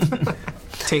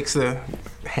 Takes the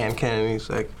hand cannon and he's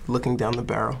like looking down the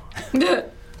barrel.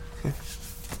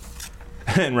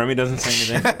 And Remy doesn't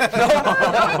say anything.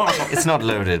 It's not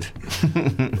loaded.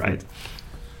 Right.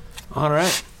 All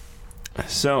right.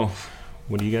 So,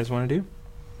 what do you guys want to do?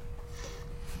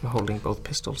 I'm holding both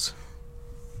pistols.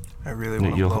 I really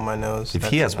want to You'll- blow my nose. if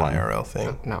That's he has an one. IRL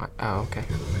thing. No, okay.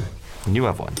 And you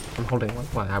have one. I'm holding one.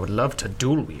 Well, I would love to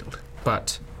dual wield,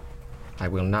 but I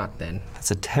will not then.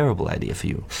 That's a terrible idea for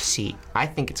you. See, I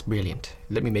think it's brilliant.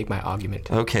 Let me make my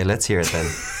argument. Okay, let's hear it then.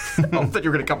 I thought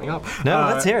you were going to cut me off. No,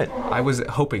 let's hear it. I was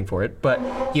hoping for it, but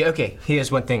yeah, okay,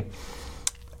 here's one thing.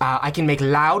 I can make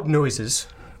loud noises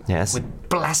Yes. with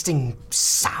blasting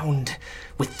sound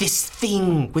with this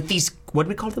thing, with these, what do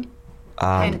we call them?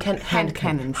 Hand cannons.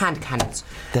 Hand cannons.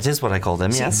 That is what I call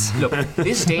them, yes. Look,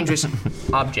 this dangerous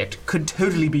object could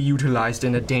totally be utilized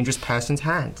in a dangerous person's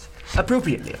hands.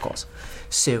 Appropriately, of course.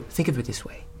 So, think of it this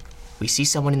way. We see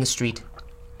someone in the street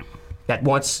that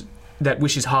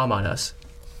wishes harm on us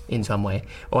in some way,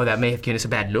 or that may have given us a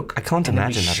bad look. I can't and then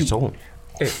we imagine that shoot. at all.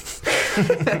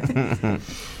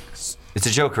 It's a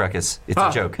joke, Ruckus. It's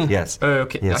a joke, yes.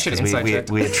 Okay, I Yes, should because insight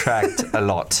we that. attract a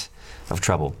lot of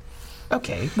trouble.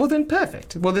 Okay, well then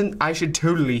perfect. Well then I should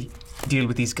totally deal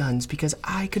with these guns because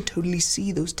I could totally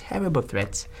see those terrible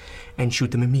threats and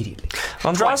shoot them immediately.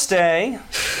 Andraste,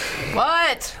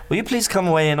 What? will you please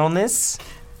come weigh in on this?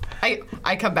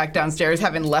 I come back downstairs,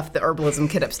 having left the herbalism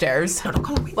kit upstairs. No,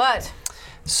 call me. What?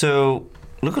 So,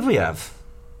 look what we have.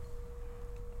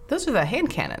 Those are the hand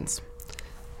cannons.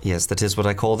 Yes, that is what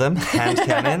I call them. Hand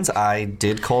cannons. I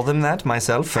did call them that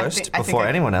myself first, I think before I-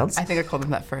 anyone else. I think I called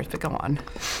them that first, but go on.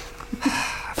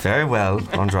 Very well,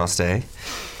 Andraste.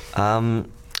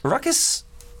 Ruckus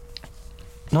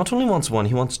not only wants one,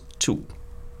 he wants 2.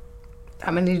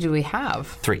 How many do we have?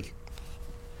 3.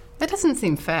 That doesn't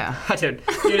seem fair. You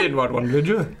didn't want one, did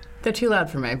you? They're too loud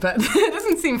for me, but it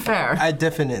doesn't seem fair. I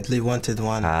definitely wanted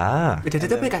one. Ah.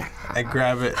 I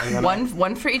grab it and then I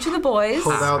One for each of the boys.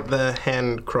 hold out the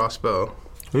hand crossbow.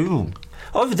 Ooh.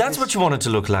 Oh, that's what you want it to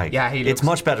look like. Yeah, he It's looks-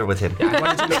 much better with him. I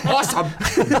wanted to look awesome.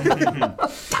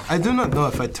 I do not know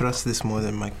if I trust this more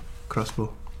than my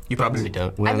crossbow. You probably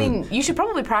don't. I mean, you should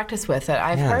probably practice with it.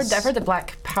 I've Yes. heard the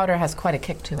black powder has quite a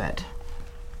kick to it.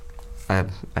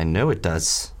 I know it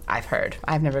does. I've heard.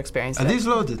 I've never experienced Are it. these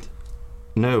loaded?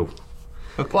 No.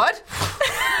 What?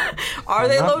 Are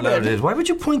they Not loaded? Why would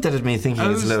you point that at me thinking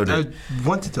it's loaded? I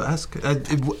wanted to ask.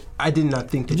 I did not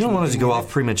think that You don't would want it to bring go it. off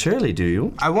prematurely, do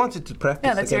you? I wanted to practice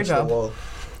Yeah, that's your against the job. wall.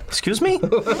 Excuse me?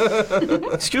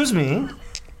 Excuse me?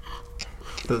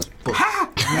 Those books.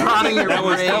 Rotting your That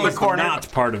was brain.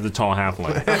 not part of the tall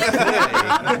halfling.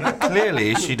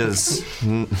 Clearly, she does.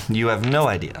 You have no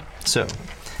idea. So,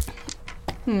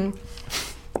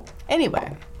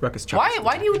 Anyway, Ruckus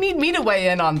why do you need me to weigh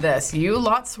in on this? You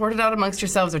lot sorted out amongst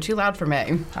yourselves are too loud for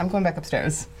me. I'm going back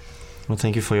upstairs. well,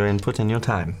 thank you for your input and your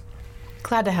time.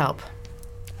 Glad to help.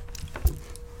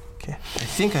 Okay, I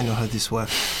think I know how this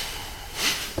works.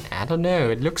 I don't know.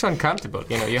 It looks uncomfortable.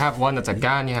 You know, you have one that's a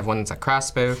gun, you have one that's a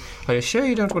crossbow. Are you sure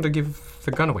you don't want to give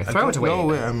the gun away? Throw it away. No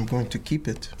way I'm going to keep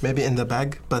it. Maybe in the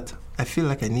bag, but I feel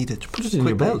like I need it. Put it in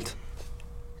your quickly. belt.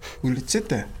 Will it sit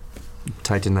there?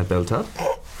 Tighten that belt up.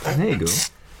 There you go.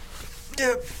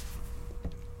 Yep.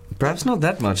 Perhaps not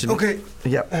that much. Okay.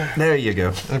 Yep. There you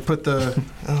go. I put the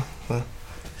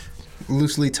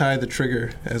loosely tie the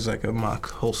trigger as like a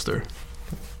mock holster,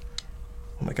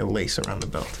 like a lace around the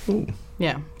belt.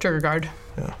 Yeah, trigger guard.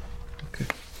 Yeah. Okay.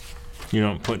 You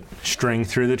don't put string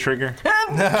through the trigger?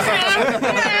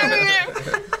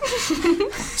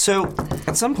 So,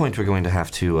 at some point, we're going to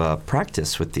have to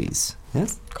practice with these.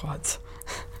 Yes? Gods.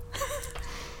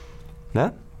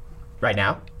 No? Right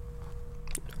now?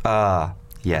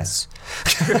 Yes.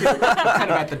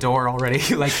 kind of at the door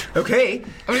already. Like, okay.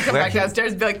 I'm gonna come back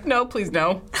downstairs and be like, no, please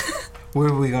no. Where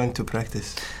are we going to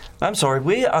practice? I'm sorry,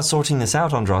 we are sorting this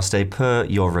out, Andraste, per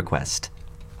your request.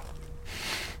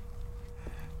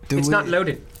 It's not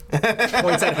loaded.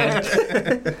 Points at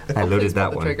hand. I loaded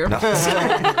that pull the one. trigger. No,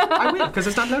 I will, because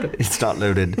it's not loaded. it's not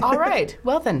loaded. All right.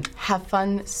 Well then, have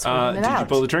fun sorting it Did you out.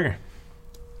 pull the trigger?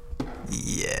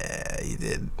 Yeah, you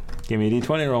did. Give me a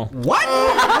d20 roll. What?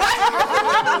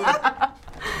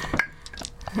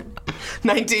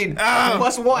 19.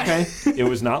 Plus what? Okay. It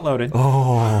was not loaded.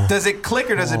 Does it click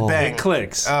or does it bang? It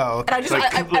clicks. Oh, okay.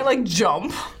 And I like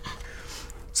jump.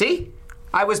 See?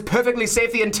 I was perfectly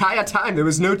safe the entire time. There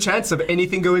was no chance of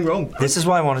anything going wrong. This is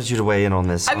why I wanted you to weigh in on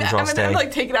this, I'm Andraste. gonna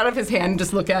like take it out of his hand and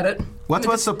just look at it.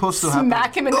 What's supposed to happen?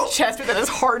 Smack him in the chest with it as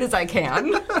hard as I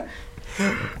can.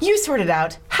 You sort it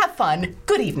out. Have fun.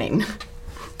 Good evening.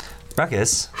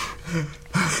 Ruckus,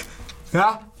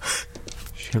 Yeah?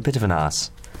 you're a bit of an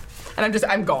ass. And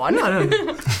I'm gone.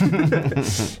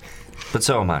 But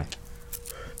so am I. A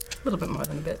little bit more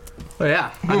than a bit. Oh,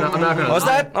 yeah. I'm not gonna. What's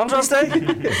that,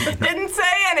 Andraste? Didn't say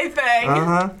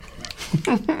anything.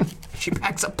 She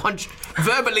packs a punch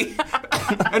verbally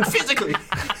and physically.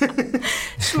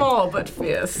 Small but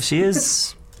fierce. She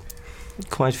is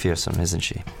quite fearsome, isn't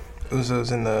she?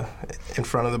 Uzo's in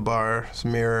front of the bar's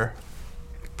mirror,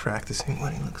 practicing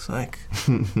what he looks like.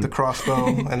 The crossbow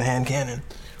and the hand cannon.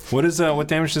 What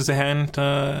damage does the hand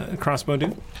crossbow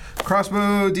do?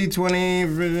 Crossbow, D20,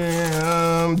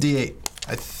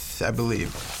 D8, I believe.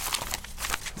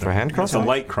 For a hand It's a crossbow?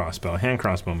 light crossbow. A hand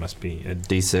crossbow must be a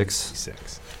D6.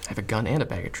 D6. I have a gun and a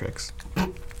bag of tricks.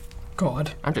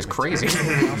 God. I'm just crazy.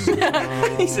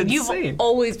 He's insane. You've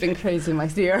always been crazy, my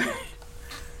dear.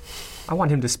 I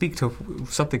want him to speak to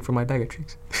something from my bag of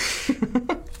tricks.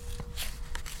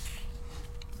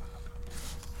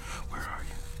 Where are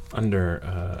you?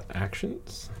 Under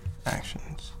actions.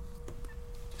 Actions.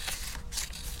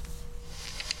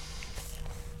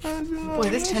 Boy,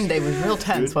 this 10-day was real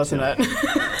tense, wasn't it?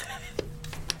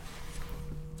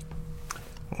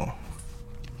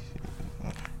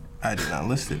 I did not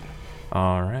list it.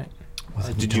 All right.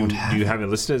 Do you have it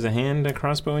listed as a hand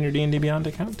crossbow in your D&D Beyond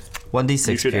account? You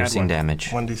 1d6 should add piercing one. damage.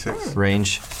 1d6.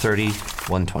 Range 30,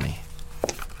 120.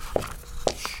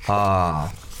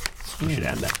 Ah, You should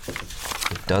add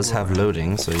that. it does have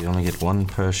loading, so you only get one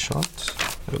per shot.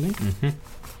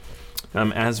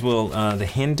 As will the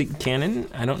hand cannon.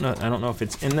 I don't know if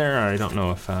it's in there, or I don't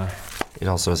know if. It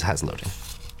also has loading.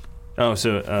 Oh,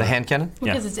 so The hand cannon?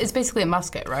 Yeah. Because it's basically a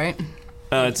musket, right?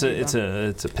 it's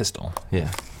a pistol.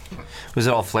 Yeah. Was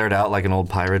it all flared out like an old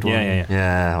pirate one? Yeah.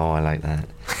 Yeah, oh, I like that.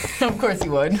 Of course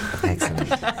you would.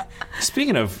 Excellent.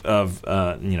 Speaking of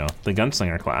the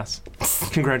gunslinger class,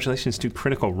 congratulations to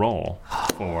Critical Role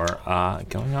for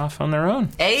going off on their own.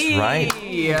 Hey! right.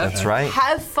 That's right.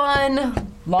 Have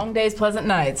fun. Long days, pleasant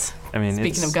nights. I mean,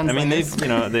 Speaking of I mean,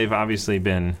 gunslingers. they've obviously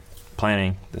been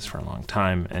planning this for a long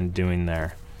time and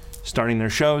starting their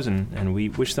shows, and we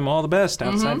wish them all the best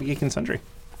outside the Geek and Sundry.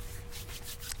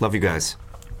 Love you guys.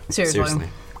 Seriously.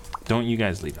 Don't you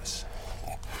guys leave us.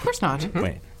 Of course not.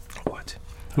 Wait. What?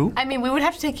 I mean, we would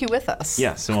have to take you with us.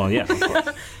 Yes. Well, yeah. Of course.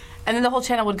 And then the whole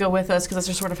channel would go with us because that's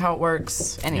just sort of how it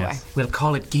works anyway. Yes. We'll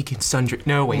call it Geek and Sundry.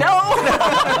 No, wait. No!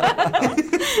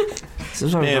 This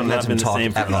is why we They have don't let not him been the talk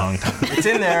same for a ever. long time. It's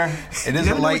in there. It is a never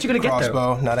know what light you're gonna get, though.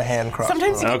 crossbow, not a hand crossbow.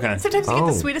 Sometimes you Okay. get the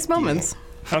Oh. sweetest moments.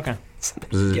 Okay.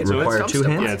 Does it So require it's two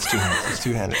hands? Yeah, it's 2 hands. It's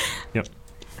two-handed. Yep.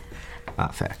 Ah,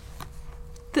 fair.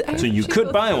 So you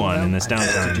could buy one in this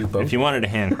downtime if you wanted a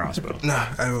hand crossbow. No,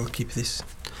 I will keep this.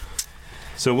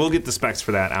 So we'll get the specs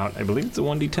for that out. I believe it's a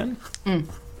 1d10.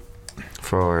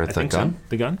 For I the think gun? so.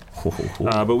 The gun.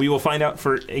 But we will find out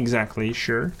for exactly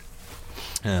sure.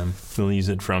 We'll use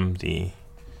it from the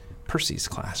Percy's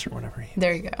class or whatever.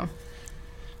 There you go.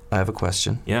 I have a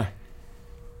question. Yeah.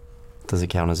 Does it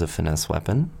count as a finesse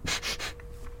weapon?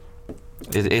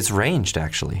 It's ranged,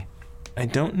 actually. I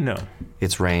don't know.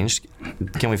 It's ranged.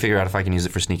 Can we figure out if I can use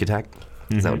it for sneak attack?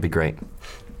 'Cause that would be great.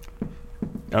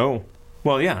 Oh.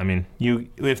 Well, yeah. I mean,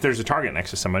 if there's a target next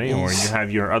to somebody, or you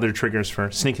have your other triggers for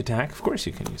sneak attack, of course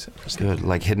you can use it for sneak. Good,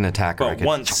 like hidden attack. Or I But could...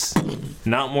 once,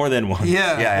 not more than once.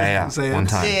 Yeah. Yeah. One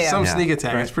time. Yeah. Some Yeah. sneak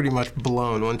attack Right. is pretty much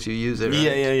blown once you use it.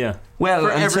 Right? Yeah. Well, For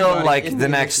until everybody like in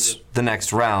the the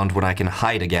next round when I can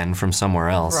hide again from somewhere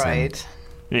else Right.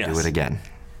 Yes. and do it again.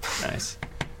 Nice.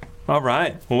 All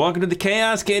right. Well, welcome to the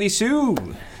Chaos, Katie Sue,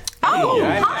 Oh,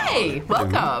 Yeah. hi.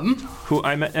 Welcome. who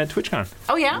I met at TwitchCon.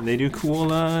 Oh, yeah? And they do cool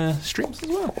streams as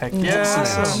well. Heck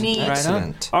So neat. Right on.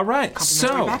 Excellent. All right.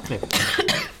 So,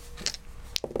 Backflip.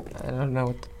 I don't know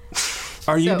what.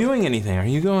 Are you So- doing anything? Are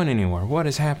you going anywhere? What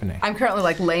is happening? I'm currently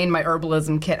like laying my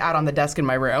herbalism kit out on the desk in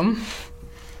my room.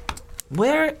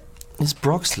 Where is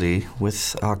Broxley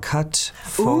with our cut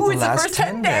for Ooh, the it's the last first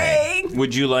 10 day?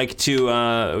 Would you like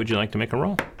to make a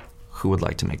roll? Who would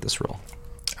like to make this roll?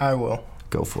 I will.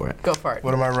 Go for it. Go for it.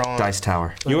 What am I rolling? Dice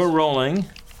Tower. You're rolling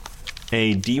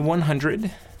a D100,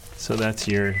 so that's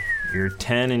your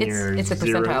 10 and It's- your it's a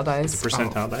zero. percentile dice. It's a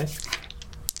percentile dice.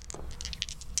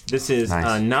 This is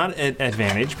Nice. not at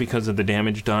advantage because of the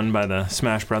damage done by the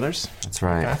Smash Brothers. That's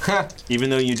right. Even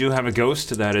though you do have a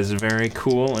ghost, that is very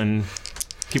cool, and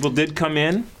people did come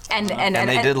in. And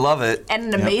They did love it.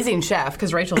 And an amazing chef,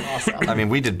 because Rachel's awesome. I mean,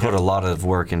 we did put a lot of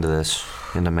work into this,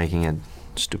 into making it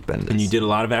stupendous. And you did a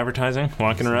lot of advertising,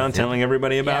 walking around, telling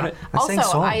everybody about it. I sang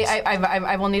Also, songs.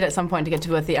 I will need at some point to get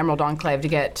to with the Emerald Enclave to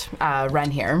get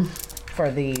Ren here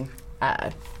for the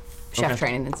chef Okay.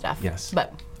 training and stuff. Yes.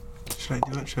 But Should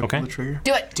I do it? Should I Okay. pull the trigger?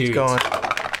 do it. Dude. Going.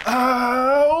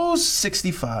 Oh,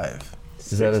 65.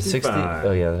 Is that a 60? 65.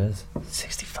 Oh, yeah, that is.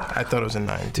 65. I thought it was a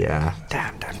 9. Too. Yeah.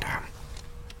 Damn.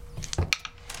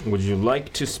 Would you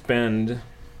like to spend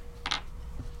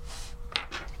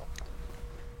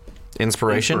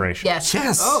Inspiration? inspiration? Yes.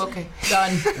 Yes. Oh, okay.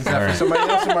 Done. Is that for somebody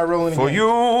else? Or am I rolling For again?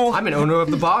 you! I'm an owner of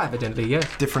the bar, evidently, yes.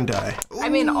 Different die. I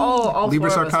mean, all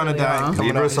Libra four of us Arcana really die. are. Coming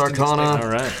Libra out instant Arcana.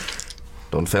 All right.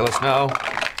 Don't fail us now.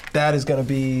 That is gonna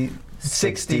be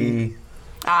 60.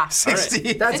 Ah.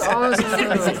 60. That's awesome.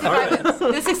 65.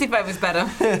 The 65 is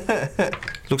better.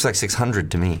 Looks like 600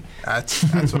 to me. That's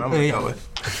what I'm gonna go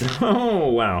with. Oh,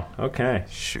 wow. Okay.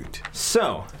 Shoot.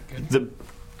 So,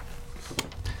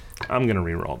 I'm going to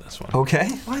re-roll this one. Okay.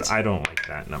 I don't like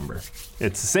that number.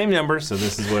 It's the same number, so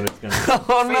this is what it's going to be.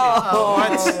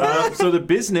 Oh, no! So the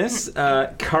business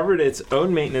covered its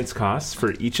own maintenance costs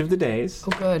for each of the days,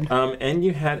 Oh, good. and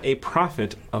you had a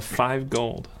profit of 5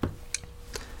 gold.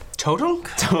 Total?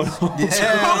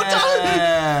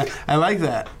 Yeah. I like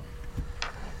that.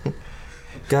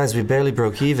 Guys, we barely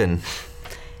broke even.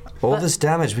 All this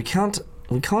damage, we can't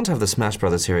have the Smash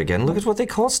Brothers here again. Look at what they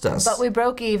cost us. But we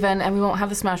broke even, and we won't have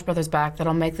the Smash Brothers back.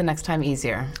 That'll make the next time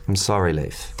easier. I'm sorry,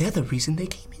 Leif. They're the reason they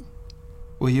came in.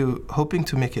 Were you hoping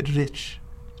to make it rich?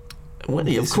 Well, of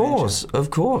This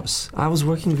course. I was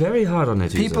working very hard on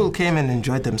it. People came and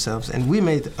enjoyed themselves, and we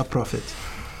made a profit.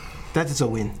 That is a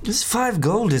win. This 5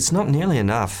 gold, it's not nearly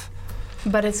enough.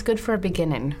 But it's good for a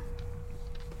beginning.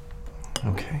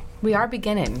 Okay. We are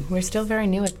beginning. We're still very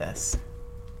new at this.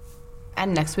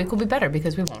 And next week will be better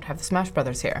because we won't have the Smash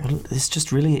Brothers here. Well, it's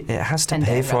just really, it has to And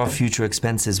pay then for our rather. future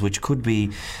expenses, which could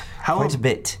be quite a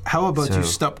bit. How about you So-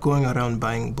 stop going around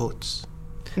buying boats?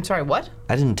 I'm sorry, what?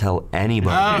 I didn't tell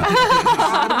anybody.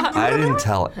 I didn't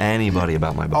tell anybody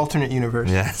about my boat. Alternate universe.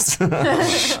 Yes.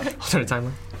 Alternate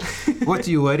timeline. What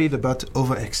are you worried about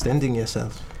overextending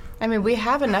yourself? I mean, we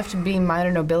have enough to be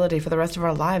minor nobility for the rest of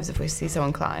our lives if we see so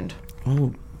inclined.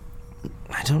 Well,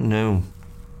 I don't know.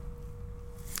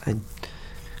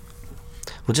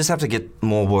 We'll just have to get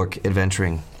more work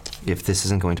adventuring if this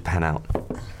isn't going to pan out.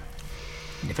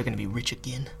 Never gonna be rich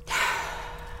again.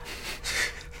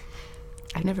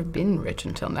 I've never been rich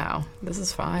until now. This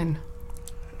is fine.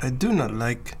 I do not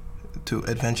like to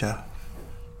adventure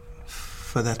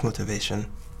for that motivation.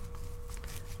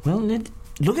 Well,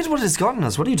 look at what it's gotten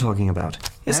us. What are you talking about?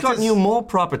 It's That gotten is- you more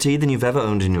property than you've ever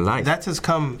owned in your life. That has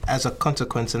come as a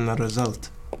consequence and a result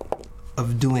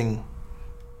of doing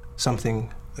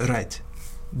something right.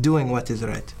 Doing what is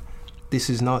right. This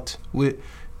is not...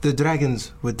 the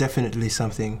dragons were definitely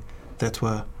something that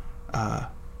were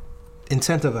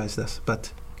incentivized us,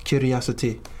 but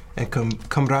curiosity and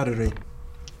camaraderie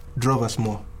drove us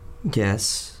more.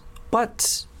 Yes,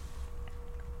 but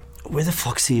we're the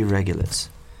Foxy Irregulars.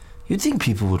 You'd think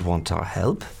people would want our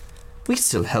help. We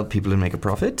still help people and make a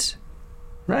profit,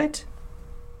 right?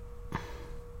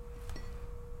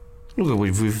 Look,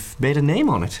 we've made a name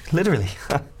on it, literally.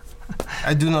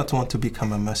 I do not want to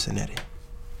become a mercenary.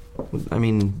 I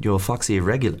mean, you're a Foxy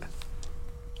Irregular.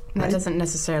 That Right. doesn't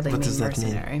necessarily What mean does that mean?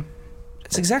 mercenary.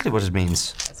 That's exactly what it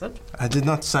means. That's it. I did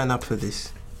not sign up for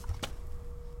this.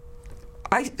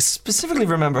 I specifically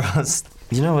remember us.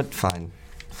 You know what? Fine.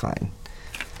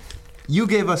 You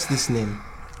gave us this name.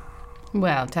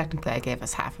 Well, technically, I gave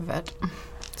us half of it.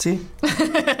 See?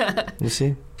 You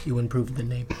see? You improved the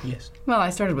name, yes. Well, I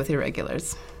started with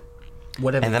irregulars.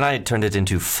 Whatever. And then I turned it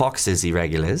into Fox's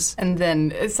Irregulars. And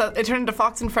then it turned into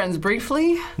Fox and Friends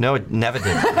briefly. No, it never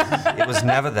did. It was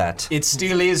never that. It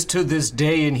still is to this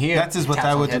day in here. That is what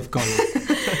I would have gone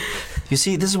with. You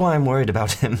see, this is why I'm worried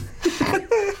about him.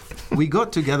 We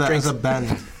got together as a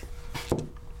band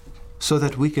so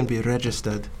that we can be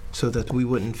registered, so that we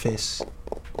wouldn't face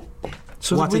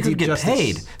So that we Waterdeep could get justice.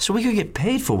 paid. So we could get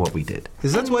paid for what we did.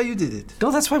 Is that why you did it?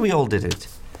 No, that's why we all did it.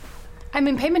 I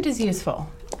mean, payment is useful.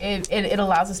 It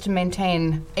allows us to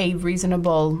maintain a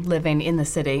reasonable living in the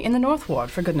city, in the North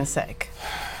Ward, for goodness sake.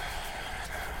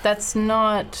 That's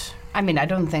not... I mean, I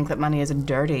don't think that money is a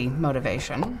dirty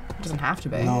motivation. It doesn't have to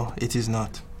be. No, it is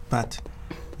not. But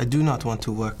I do not want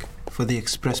to work for the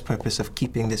express purpose of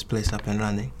keeping this place up and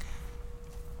running.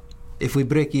 If we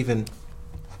break even,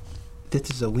 that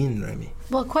is a win, Remy.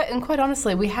 Well, quite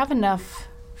honestly, we have enough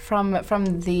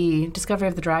from the discovery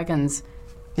of the dragons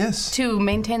Yes. to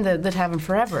maintain the tavern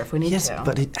forever if we need Yes, to.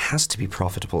 but it has to be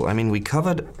profitable. I mean, we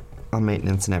covered our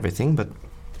maintenance and everything, but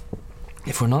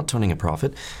if we're not turning a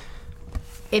profit,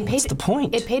 what's the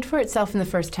point? It paid for itself in the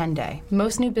first 10 day.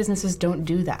 Most new businesses don't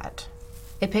do that.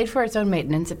 It paid for its own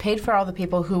maintenance. It paid for all the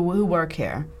people who work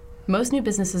here. Most new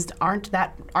businesses aren't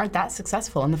that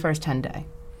successful in the first 10 day.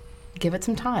 Give it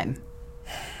some time.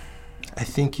 I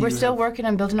think We're still working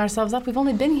on building ourselves up. We've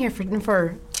only been here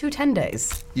for 10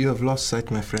 days. you have lost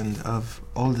sight, my friend, of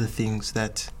all the things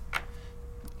that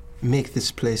make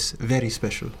this place very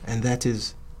special, and that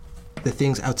is the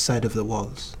things outside of the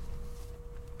walls.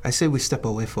 I say we step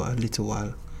away for a little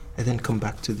while and then come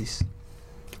back to this.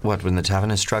 What, when the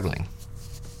tavern is struggling?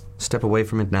 Step away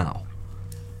from it now.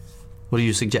 What do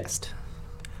you suggest?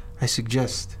 I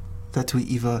suggest that we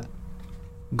either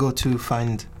go to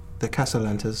find the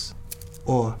Castellantas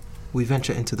or we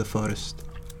venture into the forest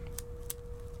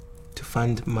to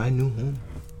find my new home.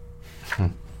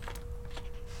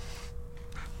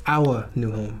 Our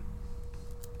new home.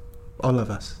 All of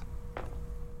us.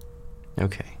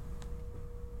 Okay.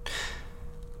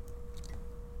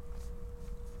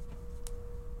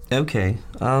 Okay,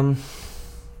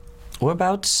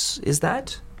 whereabouts is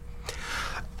that?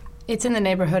 It's in the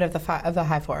neighborhood of the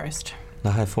High Forest.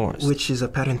 The High Forest. Which is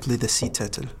apparently the sea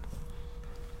turtle.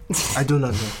 I do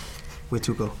not know where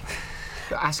to go.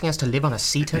 You're asking us to live on a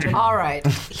sea turtle? All right.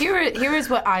 Here is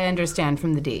what I understand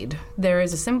from the deed. There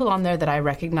is a symbol on there that I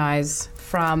recognize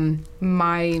from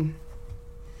my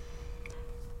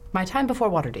time before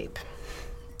Waterdeep.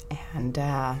 And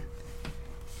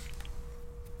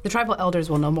the tribal elders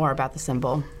will know more about the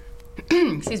symbol.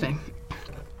 Excuse me.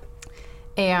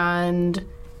 And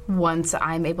once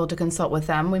I'm able to consult with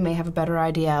them, we may have a better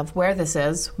idea of where this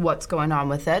is, what's going on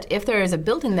with it. If there is a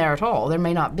building there at all, there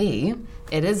may not be.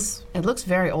 It looks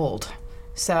very old.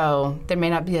 So there may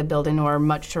not be a building or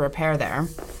much to repair there.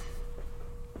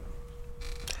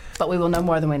 But we will know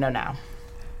more than we know now.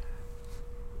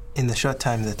 In the short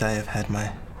time that I have had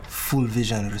my full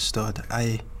vision restored,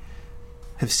 I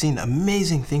have seen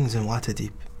amazing things in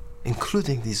Waterdeep,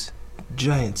 including these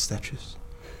giant statues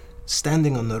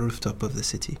standing on the rooftop of the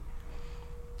city.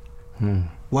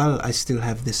 While I still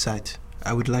have this sight,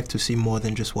 I would like to see more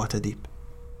than just Waterdeep.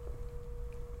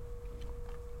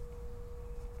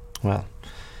 Well,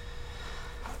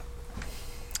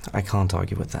 I can't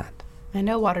argue with that. I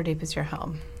know Waterdeep is your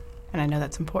home, and I know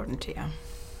that's important to you.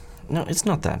 No, it's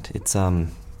not that. It's, I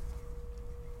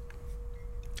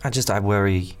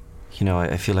worry,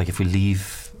 I feel like if we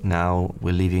leave now,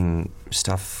 we're leaving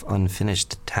stuff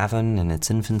unfinished. Tavern in its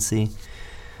infancy.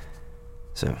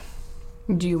 So.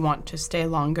 Do you want to stay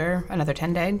longer, another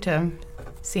 10 days, to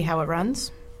see how it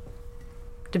runs?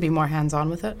 To be more hands-on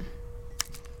with it?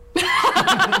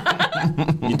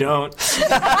 You don't.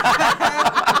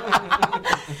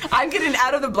 I'm getting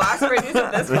out of the blast radius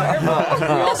of this fireball. We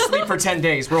all sleep for 10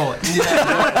 days. Roll it.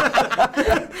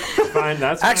 Fine,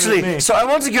 that's fine Actually, with me. so I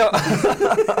want to go.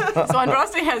 So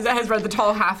Andraste has read the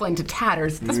tall halfling to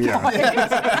tatters at this point.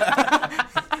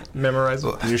 Memorize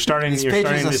it. You're starting These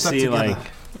pages to are stuck see together.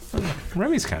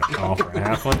 Remy's kind of tall for a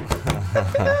halfling.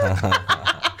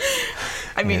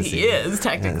 I mean, Yes, he is,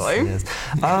 technically. Yes.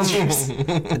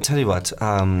 I tell you what,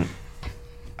 I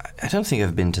don't think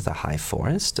I've been to the High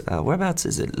Forest. Whereabouts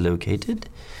is it located?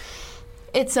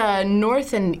 It's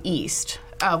north and east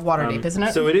of Waterdeep, isn't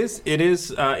it? So it is.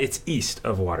 It's east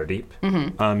of Waterdeep.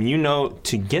 Mm-hmm.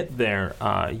 To get there,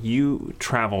 you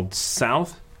traveled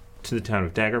south to the town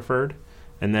of Daggerford,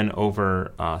 and then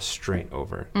over straight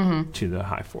over to the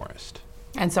High Forest.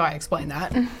 And so I explained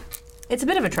that. It's a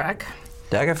bit of a trek.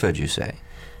 Daggerford, you say?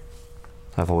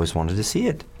 I've always wanted to see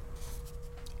it.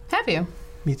 Have you?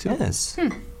 Me too. Yes.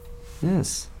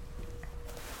 Yes.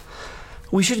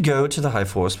 We should go to the High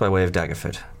Forest by way of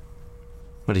Daggerford.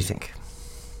 What do you think?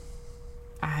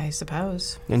 I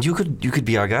suppose. And you could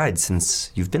be our guide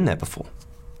since you've been there before.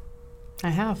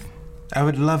 I have. I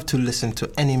would love to listen to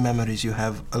any memories you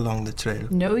have along the trail.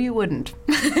 No, you wouldn't.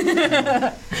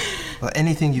 or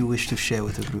anything you wish to share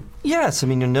with the group? Yes, I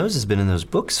mean, your nose has been in those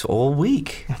books all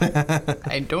week.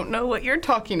 I don't know what you're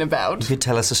talking about. You could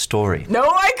tell us a story. No,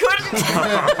 I couldn't.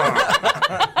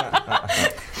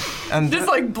 And Just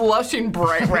like blushing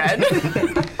bright red.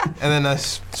 and then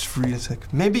Sri's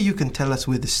like, maybe you can tell us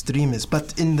where the stream is.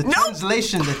 But in the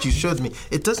translation that you showed me,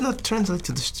 it does not translate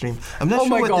to the stream. I'm not Oh sure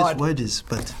my what God. this word is,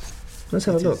 but Let's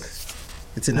have a look.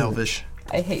 it's in Elvish.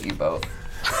 I hate you both.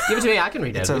 Give it to me. I can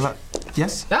read It's a it. lot.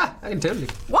 Yes? Yeah, I can totally.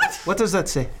 What? What does that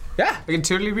say? Yeah, I can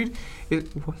totally read it.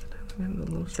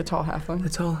 It's a tall halfling.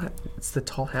 It's the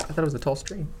tall hat. I thought it was the tall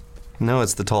stream. No,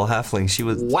 it's the tall halfling. She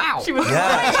was. Wow. She was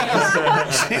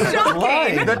Yeah,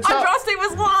 lying. Andraste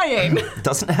was lying.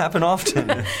 doesn't happen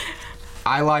often.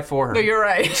 I lie for her. No, you're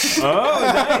right. Oh,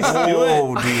 nice.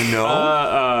 Oh, do you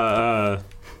know?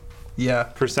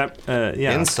 Yeah,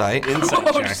 Yeah. Insight. Insight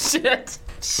Oh check. shit.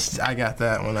 I got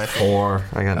that one, I think. 4.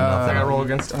 I got I nothing. gotta roll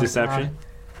against Deception.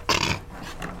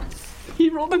 He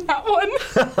rolled in that one.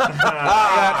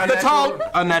 The tall,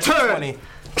 a natural 20.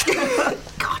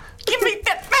 Give me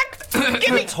that fact.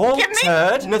 Give me. Tall Give me.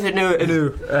 turd? Nothing new.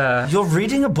 You're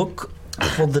reading a book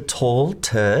called The Tall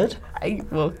Turd? I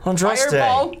will Andraste.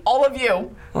 fireball all of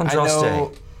you. I know.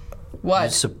 Andraste, you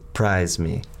What? surprise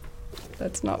me.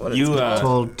 That's not what it's You, called.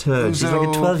 Tall turd. She's like a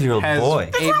Uzo 12-year-old has boy.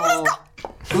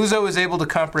 Uzo is able to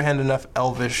comprehend enough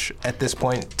Elvish at this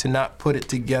point to not put it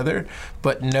together,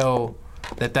 but know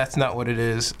that that's not what it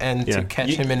is, and Yeah. to catch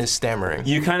You- him in his stammering.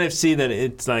 You kind of see that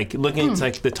it's like it's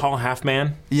like the tall half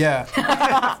man. Yeah,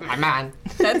 My man.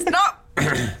 That's not.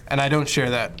 and I don't share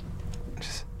that.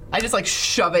 I just like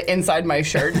shove it inside my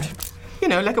shirt. You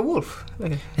know, like a wolf.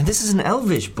 Like a... And this is an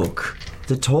Elvish book.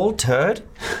 The Tall Turd?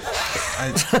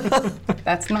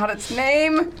 That's not its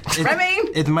name. Remy.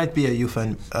 It might be a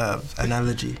Euphan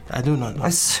analogy. I do not know. I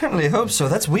certainly hope so.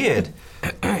 That's weird.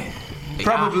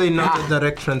 Probably not a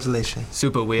direct translation.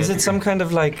 Super weird. Is it some kind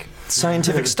of like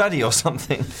scientific study or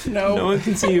something? No No. one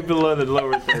can see you below the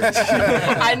lower third.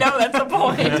 I know that's the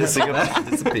point.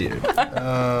 Disappeared.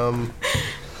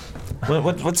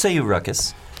 What say you,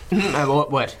 Ruckus?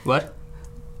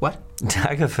 What?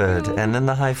 Daggerford and then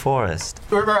the High Forest.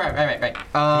 Right.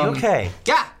 You okay?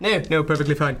 Yeah, no,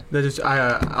 perfectly fine. That is,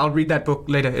 I'll read that book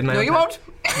later in my. No, own you time. won't.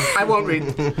 I won't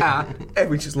read.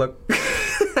 We just look.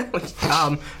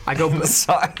 I go.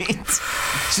 Sight.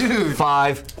 Dude,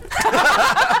 5.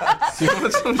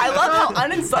 I love how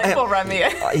uninsightful Remy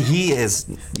is.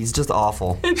 He's just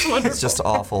awful. It's just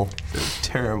awful.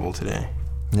 terrible today.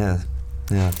 Yeah.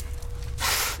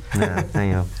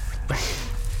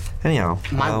 Anyhow,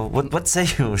 what say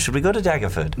you? Should we go to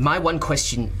Daggerford? My one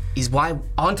question is why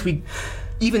aren't we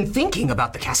even thinking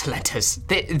about the Castellantas?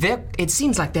 It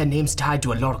seems like their name's tied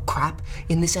to a lot of crap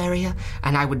in this area,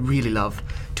 and I would really love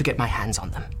to get my hands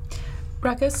on them.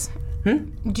 Ruckus,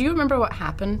 do you remember what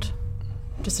happened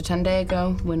just a 10-day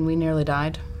ago when we nearly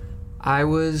died? I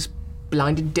was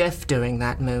blinded deaf during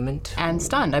that moment. And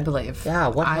stunned, I believe. Yeah,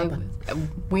 what happened?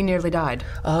 We nearly died.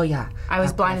 Oh yeah. I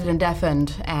was blinded and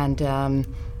deafened, and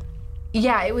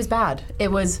yeah, it was bad.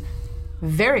 It was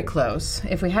very close.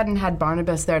 If we hadn't had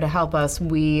Barnabas there to help us,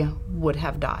 we would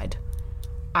have died.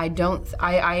 I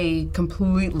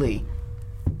completely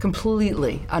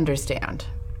understand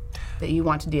that you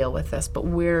want to deal with this, but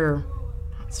we're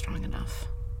not strong enough.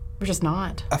 We're just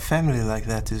not. A family like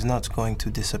that is not going to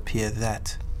disappear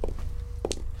that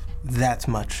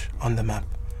much on the map.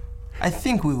 I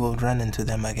think we will run into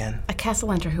them again. A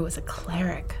Castellanter who was a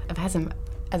cleric of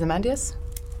Asmodeus?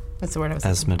 That's the word I was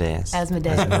Asmodeus.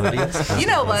 Asmodeus. You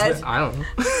know what? I don't know.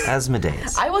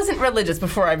 Asmodeus. I wasn't religious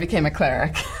before I became a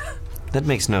cleric. That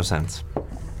makes no sense.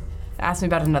 Ask me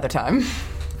about it another time.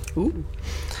 Ooh.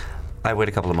 I wait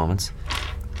a couple of moments.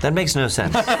 That makes no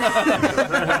sense.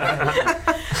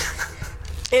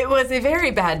 It was a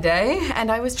very bad day, and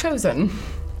I was chosen.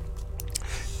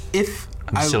 If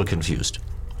I'm still confused.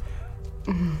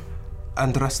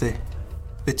 Andraste,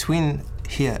 between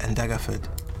here and Daggerford,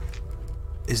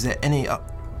 is there any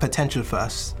potential for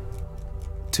us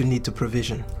to need to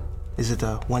provision? Is it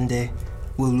a one day?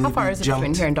 Will we How far be is it jumped?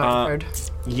 between here and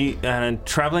Dogford?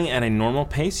 Traveling at a normal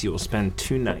pace, you will spend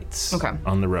 2 nights Okay.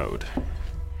 on the road.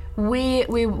 We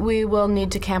will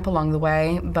need to camp along the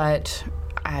way, but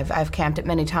I've camped it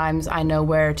many times. I know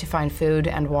where to find food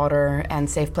and water and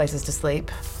safe places to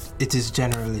sleep. It is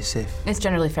generally safe. It's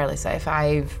generally fairly safe.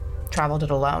 I've traveled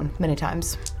it alone many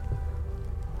times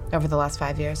over the last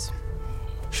 5 years.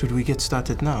 Should we get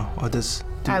started now, or do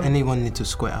I- anyone need to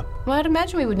square up? Well, I'd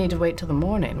imagine we would need to wait till the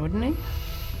morning, wouldn't we?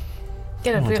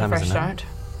 Get a time fresh is it now? start.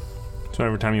 So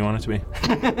whatever time you want it to be.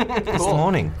 It's the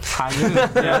morning.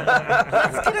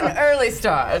 Get an early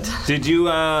start. Did you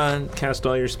cast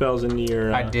all your spells into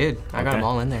your? I did. I got okay. them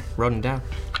all in there. Wrote them down.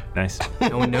 Nice.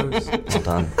 No one knows. Well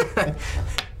done.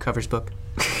 Covers book.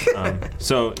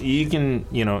 So you can,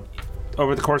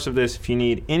 over the course of this, if you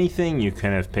need anything, you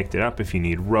kind of picked it up. If you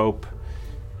need rope,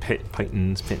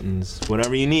 pittons,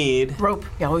 whatever you need. Rope.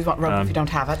 You always want rope if you don't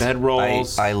have it. Bed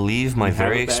rolls. I leave my You have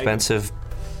very a bag? expensive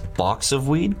box of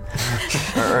weed,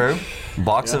 or herb,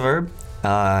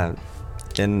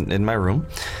 in my room,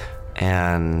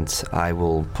 and I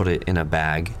will put it in a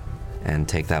bag and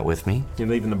take that with me. You're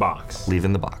leaving the box. Leave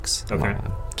in the box. Okay.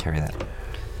 Carry that.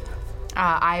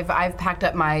 I've packed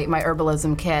up my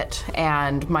herbalism kit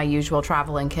and my usual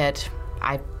traveling kit.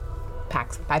 I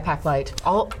pack light.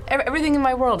 Everything in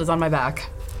my world is on my back.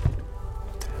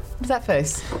 What's that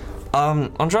face?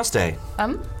 Andraste.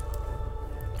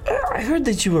 I heard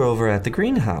that you were over at the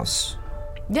greenhouse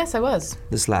Yes, I was.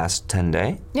 this last 10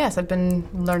 day. Yes, I've been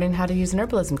learning how to use an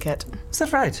herbalism kit. Is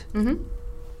that right? Mm-hmm.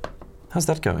 How's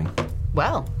that going?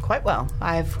 Well, quite well.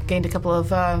 I've gained a couple of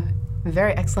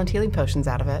very excellent healing potions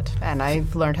out of it, and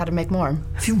I've learned how to make more.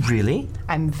 Have you really?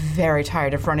 I'm very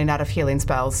tired of running out of healing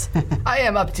spells. I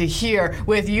am up to here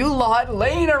with you lot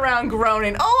laying around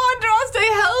groaning, "Oh, Andraste,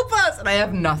 help us!" and I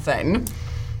have nothing.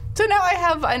 So now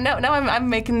I'm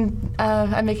making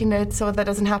it so that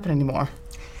doesn't happen anymore.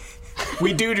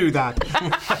 We do that.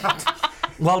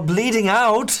 While bleeding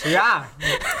out? Yeah.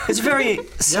 It's a very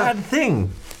sad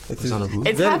thing. It's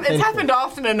happened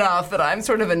often enough that I'm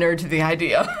sort of inured to the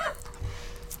idea.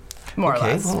 More or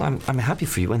Okay, less. well, I'm happy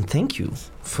for you, and thank you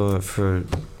for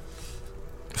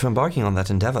embarking on that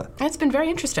endeavor. It's been very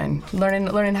interesting,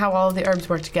 learning how all of the herbs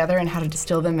work together and how to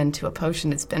distill them into a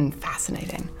potion. It's been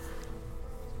fascinating.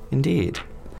 Indeed.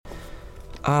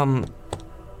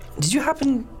 Did you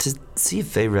happen to see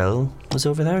if Vayrel was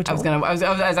over there at all? I was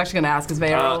actually gonna ask, is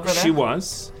Vayra over there? She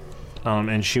was.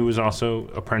 And she was also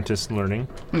apprentice learning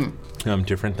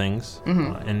different things.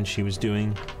 And she was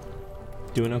doing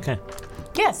okay.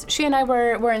 Yes, she and I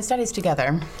were in studies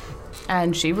together,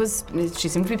 and she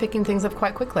seemed to be picking things up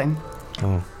quite quickly.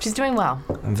 Oh, She's doing well.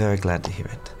 I'm very glad to hear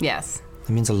it. Yes. It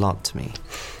means a lot to me.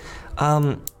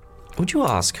 Would you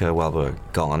ask her while we're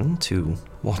gone to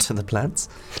water the plants?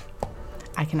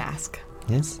 I can ask.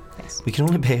 Yes? Yes. We can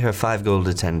only pay her 5 gold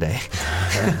a 10 day.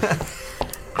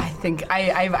 I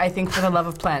think for the love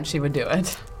of plants she would do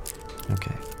it.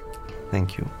 Okay.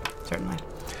 Thank you. Certainly.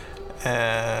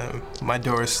 My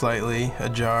door is slightly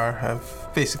ajar.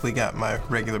 I've basically got my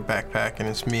regular backpack, and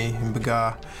it's me and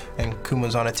Baga, and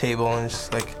Kuma's on a table, and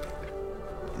it's like,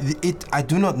 I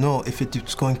do not know if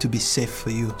it's going to be safe for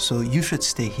you, so you should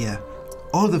stay here.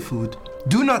 All the food.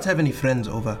 Do not have any friends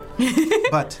over.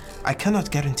 But I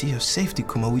cannot guarantee your safety,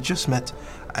 Kuma. We just met.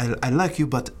 I like you,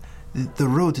 but the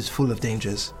road is full of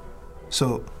dangers.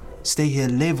 So stay here.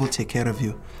 Lev will take care of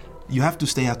you. You have to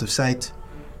stay out of sight,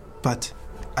 but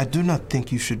I do not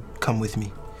think you should come with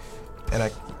me. And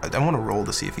I want to roll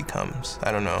to see if he comes.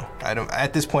 I don't know.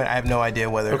 At this point, I have no idea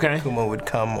whether Kuma would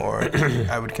come or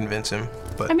I would convince him.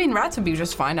 But I mean, rats would be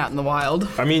just fine out in the wild.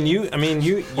 You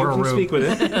can speak with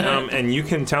it, and you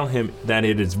can tell him that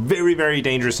it is very, very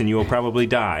dangerous, and you will probably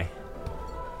die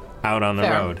out on the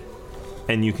Fair. road.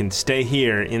 And you can stay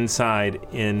here inside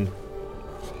in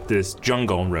this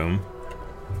jungle room,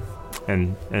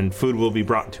 and food will be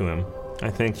brought to him. I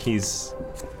think you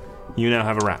now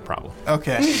have a rat problem.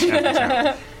 okay.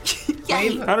 I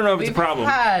don't know if it's a problem.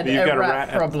 had but you've a got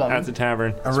rat problem. at the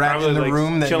tavern. A It's rat probably in the like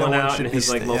room that chilling no one out should in be his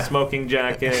like little yeah. smoking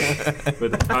jacket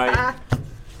with a pipe.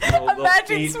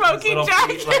 Imagine smoking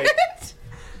jacket.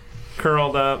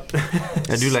 Curled up.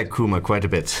 I do like Kuma quite a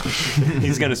bit.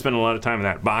 He's going to spend a lot of time in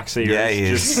that box of yours. Yeah, he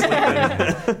just is.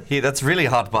 sleeping. That's really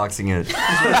hotboxing it.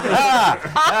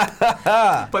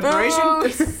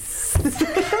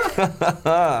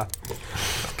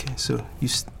 Okay, so you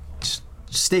just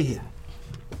stay here.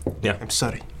 Yeah. I'm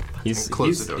sorry.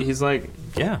 He's like,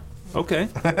 yeah, okay.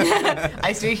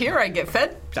 I stay here, I get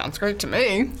fed. Sounds great to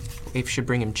me. Abe should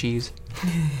bring him cheese.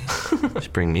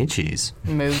 Just bring me cheese.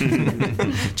 Move.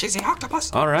 Cheesy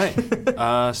octopus. All right.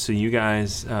 So you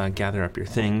guys gather up your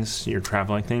things, your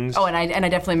traveling things. Oh, and I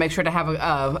definitely make sure to have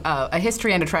a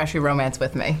history and a trashy romance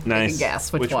with me. Nice. I can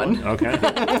guess which one. Okay.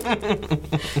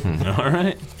 All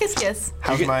right. Kiss, kiss.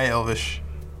 How's my Elvish?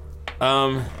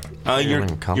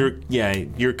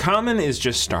 Your common is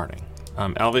just starting.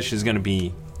 Elvish is going to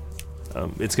be.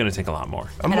 It's going to take a lot more.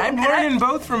 I'm learning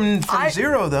both from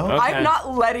zero, though. Okay. I'm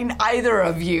not letting either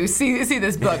of you see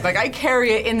this book. Like, I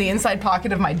carry it in the inside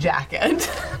pocket of my jacket.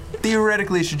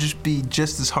 Theoretically, it should just be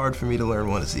just as hard for me to learn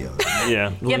one as the other.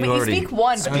 Yeah. Yeah, but you speak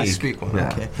one. I speak one. Yeah.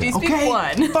 Okay. You speak Okay,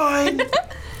 one. Fine.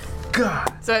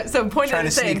 God. So point Trying at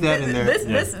to sneak saying that in there.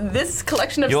 this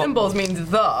collection of You're- symbols means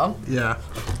the. Yeah.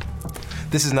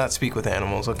 This is not speak with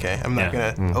animals, okay? I'm not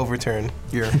gonna overturn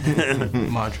your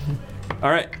mantra. All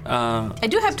right. I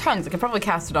do have tongues. I could probably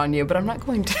cast it on you, but I'm not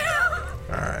going to.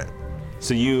 All right.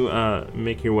 So you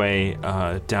make your way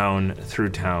down through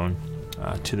town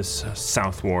to the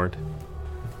south ward,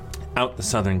 out the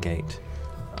southern gate,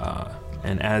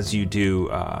 and as you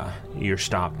do, you're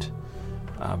stopped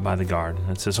by the guard.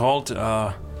 It says, "Halt!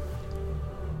 Where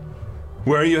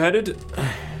are you headed?"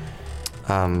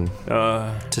 To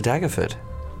Daggerford.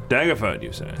 Daggerford,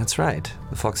 you say? That's right.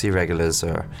 The Foxy Regulars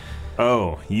are.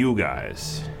 Oh, you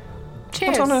guys.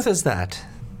 Cheers. What on earth is that?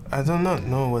 I do not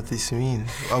know what this means.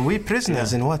 Are we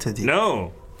prisoners in Waterdeep?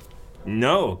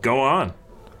 No. Go on.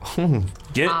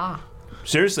 Get.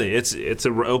 Seriously, it's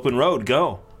an open road.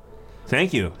 Go.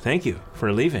 Thank you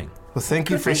for leaving. Well, thank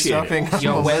you for Appreciate it. stopping. our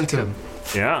You're momentum. welcome.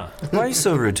 Yeah. Why are you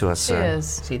so rude to us, sir? Cheers.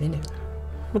 See, they knew.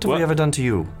 What have What? we ever done to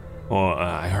you? Well,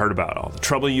 I heard about all the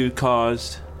trouble you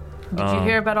caused. Did you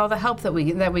hear about all the help that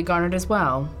we garnered as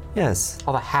well? Yes.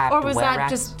 All the hat, Or the was were that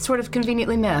rats. just sort of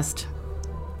conveniently missed?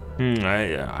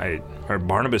 I heard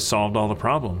Barnabas solved all the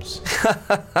problems.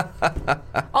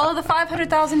 All of the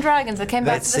 500,000 dragons that came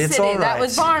back to the It's city, all that right.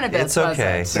 was Barnabas, It's was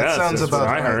okay. it? That Yes, sounds that's about what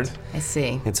I right. heard. I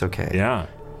see. It's okay. Yeah.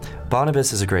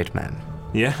 Barnabas is a great man.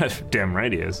 Yeah, damn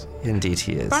right he is. Indeed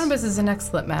he is. Barnabas is an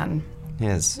excellent man.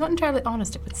 Yes. Not entirely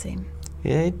honest, it would seem.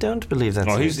 Yeah, I don't believe that's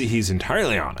Well, it. he's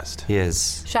entirely honest. He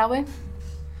is. Shall we?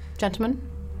 Gentlemen?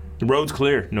 The road's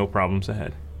clear. No problems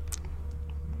ahead.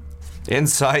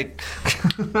 Insight.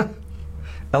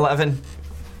 11.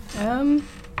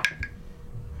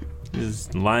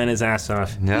 He's lying his ass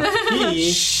off. Yeah.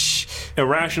 He,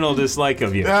 irrational dislike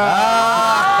of you.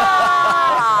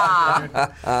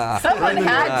 Someone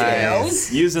had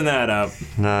to. Using that up.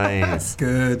 Nice.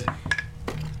 Good.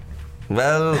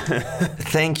 Well,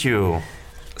 thank you,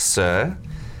 sir,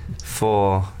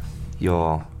 for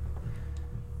your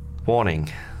warning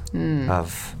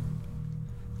of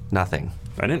nothing.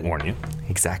 I didn't warn you.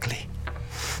 Exactly.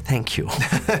 Thank you.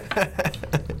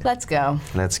 Let's go.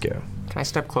 Let's go. Can I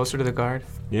step closer to the guard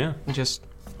Yeah. and just...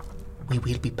 We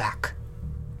will be back.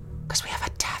 Because we have a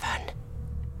tavern.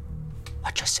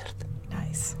 Watch yourself.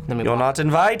 Nice. Then we You're walk. not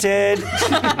invited.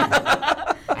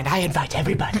 And I invite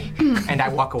everybody. And I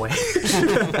walk away.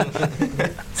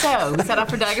 So, we set up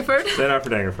for Daggerford? Set out for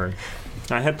Daggerford.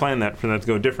 I had planned that for that to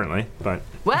go differently, but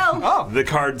Well, the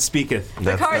card speaketh.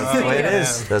 the cards That's the way it speak.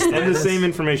 is. That's the way And it the is. same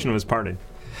information was parted.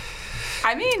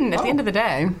 I mean, at the end of the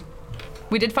day,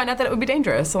 we did find out that it would be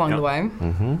dangerous along the way.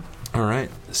 All right.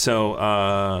 So,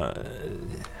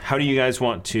 how do you guys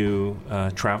want to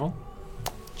travel?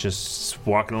 Just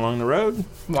walking along the road?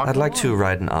 I'd like to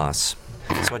ride an ass.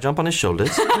 So I jump on his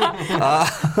shoulders. I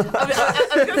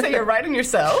was going to say you're riding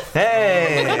yourself.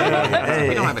 Hey!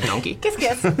 We don't have a donkey. Kiss,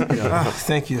 kiss. Oh,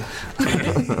 thank you.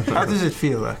 How does it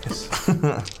feel, Ruckus?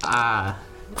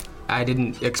 I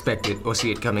didn't expect it or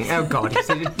see it coming. Oh God, he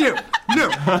said it. No. Do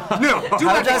How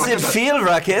not does get it feel,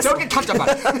 Ruckus? Don't get comfortable.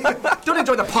 Don't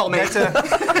enjoy the pomade.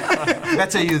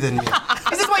 Better you than me.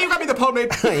 Is this why you got me the pomade?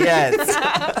 Yes.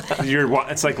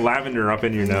 It's like lavender up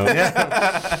in your nose.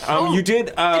 You did.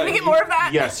 Did we get more of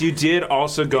that? Yes, you did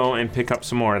also go and pick up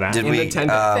some more of that. Did In we? the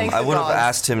tender. Thanks I to would have God.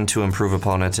 asked him to improve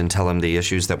upon it and tell him the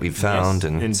issues that we've found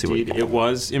and see what. Indeed, it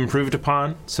was improved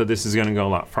upon, so this is going to go a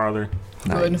lot farther.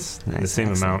 Good. The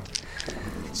same amount.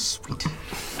 Sweet.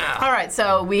 All right,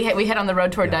 so we head on the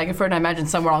road toward Daggerford, and I imagine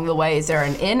somewhere along the way, is there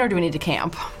an inn or do we need to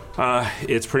camp?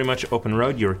 It's pretty much open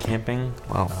road. You're camping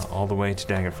Wow. all the way to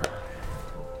Daggerford.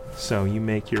 So you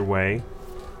make your way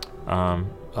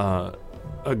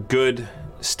a good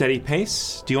steady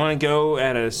pace. Do you want to go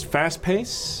at a fast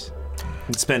pace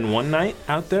and spend one night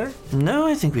out there? No,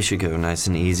 I think we should go nice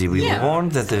and easy. We Yeah. were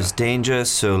warned that there's danger,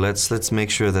 so let's make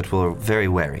sure that we're very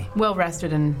wary. Well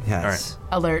rested and Yes.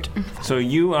 alert. So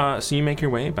you make your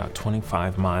way about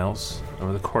 25 miles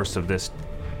over the course of this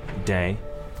day,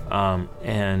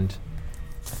 and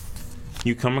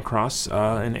you come across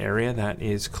an area that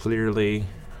is clearly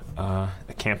a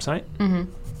campsite.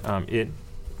 It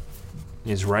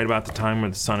is right about the time where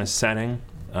the sun is setting,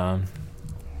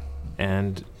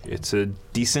 and it's a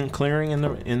decent clearing in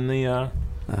the in the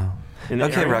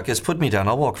Okay, area. Ruckus, put me down.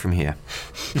 I'll walk from here.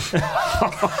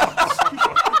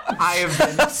 I have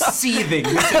been seething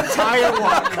this entire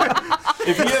walk.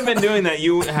 If you have been doing that,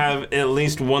 you have at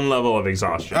least one level of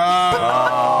exhaustion. All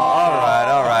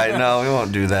right. No, we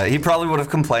won't do that. He probably would have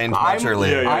complained much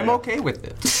earlier. yeah. I'm okay with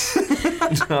it.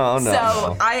 Oh, no.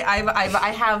 So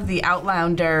I have the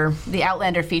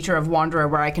Outlander feature of Wanderer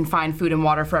where I can find food and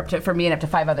water for me and up to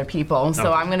 5 other people.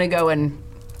 So I'm gonna go and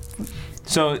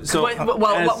So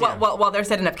While they're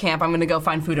setting up camp, I'm going to go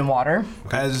find food and water.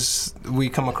 As we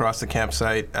come across the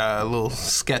campsite, a little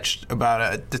sketch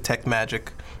about detect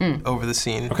magic over the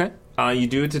scene. Okay. You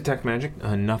do detect magic.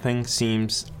 Nothing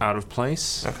seems out of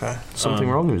place. Okay. Something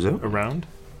wrong, Uzo? Around?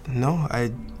 No,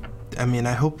 I mean,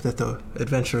 I hope that the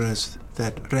adventurers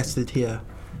that rested here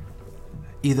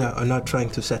either are not trying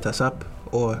to set us up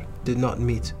or did not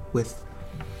meet with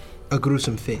a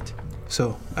gruesome fate.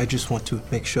 So I just want to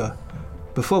make sure,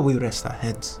 before we rest our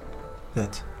heads,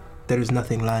 that there is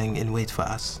nothing lying in wait for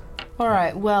us. All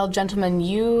right. Well, gentlemen,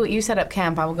 you set up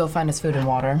camp. I will go find us food and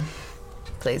water.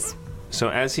 Please. So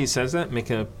as he says that, make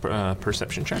a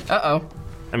perception check. Uh-oh.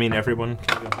 I mean, everyone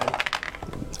can go ahead.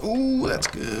 Ooh, that's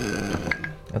good.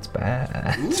 That's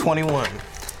bad. 21.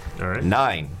 All right.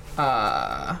 9.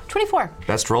 24.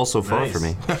 Best roll so far Nice. for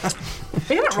me.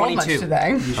 We haven't rolled much 22.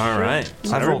 today. All right.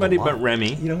 So I've rolled a everybody lot. but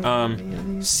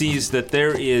Remy sees that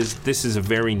this is a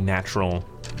very natural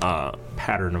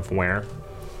pattern of wear.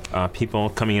 People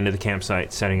coming into the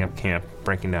campsite, setting up camp,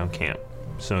 breaking down camp.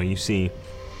 So you see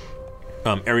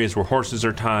areas where horses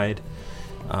are tied.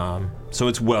 So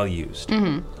it's well used.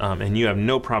 Mm-hmm. And you have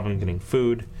no problem getting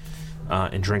food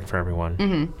and drink for everyone.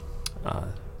 Mm-hmm.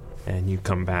 And you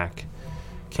come back,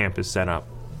 camp is set up,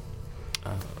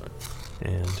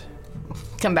 and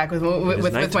Come back with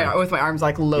nighttime. my arms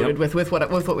like loaded Yep. with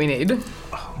what we need.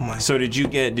 Oh my. so did you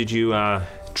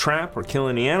trap or kill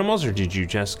any animals, or did you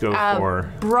just go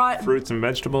for Brought fruits and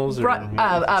vegetables? Or brought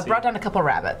what? brought down a couple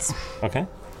rabbits. Okay.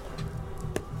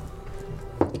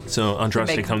 So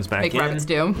Andraste comes back make in rabbits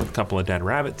do. with a couple of dead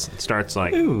rabbits and starts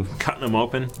like Ooh. cutting them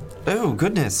open. Oh,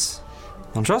 goodness.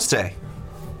 Andraste.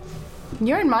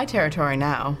 You're in my territory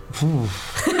now.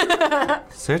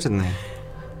 Certainly.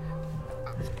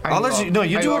 Are I'll let you. No,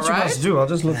 you are do what you alright? must do. I'll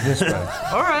just look this way.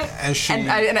 All right. As she, And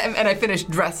I finished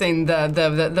dressing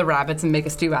the rabbits and make a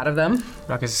stew out of them.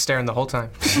 Ruckus is staring the whole time.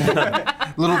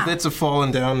 little bits have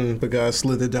fallen down and Baga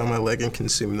slithered down my leg and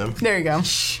consumed them. There you go.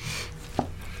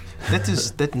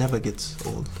 That never gets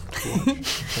old.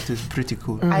 That is pretty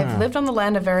cool. I've lived on the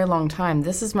land a very long time.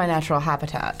 This is my natural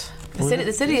habitat.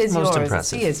 The city is most yours.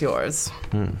 impressive. The sea is yours.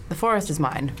 The forest is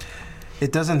mine.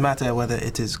 It doesn't matter whether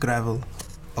it is gravel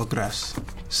or grass.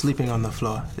 Sleeping on the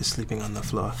floor is sleeping on the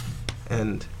floor.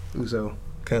 And Uzo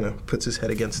kind of puts his head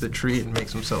against the tree and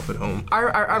makes himself at home.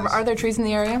 Are there trees in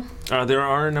the area? There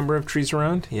are a number of trees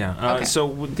around, yeah. Okay.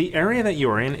 So the area that you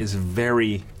are in is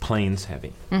very plains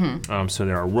heavy. Mm-hmm. So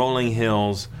there are rolling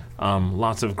hills,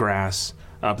 lots of grass.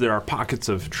 There are pockets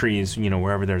of trees,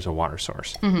 wherever there's a water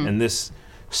source. Mm-hmm. And this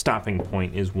stopping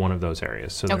point is one of those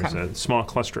areas. So there's Okay. a small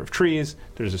cluster of trees.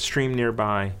 There's a stream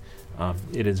nearby.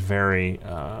 It is very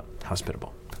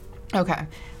hospitable. Okay.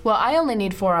 Well, I only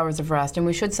need 4 hours of rest, and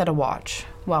we should set a watch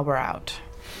while we're out.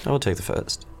 I will take the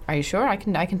first. Are you sure? I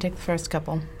can take the first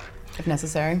couple, if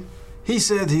necessary. He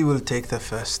said he will take the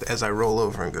first as I roll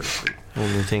over and go to sleep.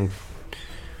 Only think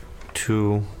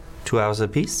 2 hours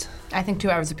apiece. I think 2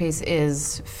 hours apiece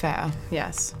is fair.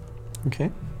 Yes. Okay.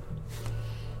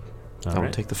 All I will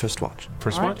right. take the first watch.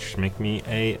 First All right. watch, make me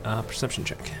a perception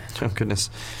check. Oh goodness.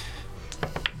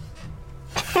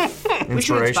 We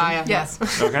should inspire. Yes.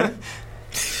 Okay.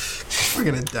 We're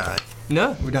gonna die.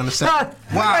 No. We're down to 7.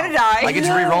 Wow. die. I get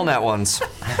to re-roll that once.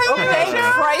 Thank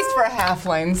Christ for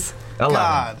halflings. 11.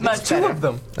 God. Much better. Of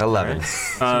them. 11.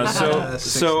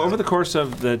 So over the course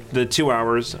of the 2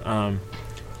 hours,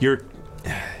 your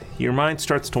mind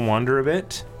starts to wander a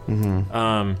bit,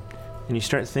 and you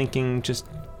start thinking just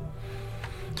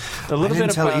a I little didn't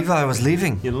bit tell about Eva I was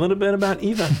leaving. a little bit about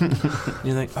Eva.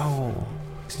 You're like, oh,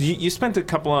 you spent a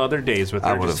couple of other days with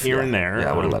her, just here and there.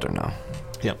 Yeah, I would have let her know.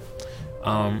 Yep.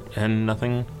 And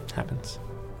nothing happens.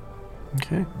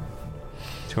 Okay.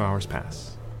 2 hours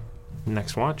pass.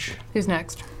 Next watch. Who's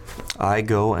next? I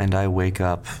go and I wake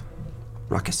up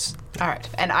Ruckus. All right.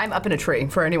 And I'm up in a tree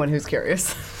for anyone who's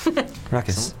curious.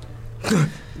 Ruckus.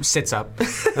 Sits up.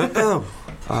 Butter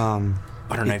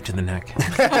knife to the neck.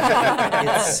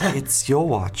 It's your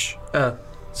watch.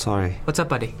 Sorry. What's up,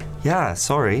 buddy? Yeah,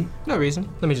 sorry. No reason.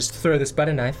 Let me just throw this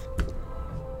butter knife.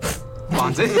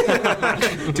 Bonds it.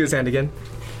 To his hand again.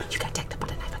 You gotta take the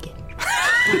butter knife again.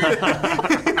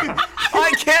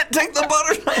 I can't take the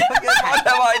butter knife again. What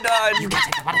have I done? You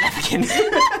gotta take the butter knife again.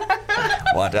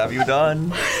 What have you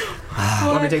done?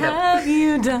 Let me take that. Have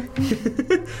you done?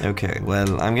 Okay,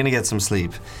 well, I'm gonna get some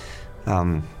sleep.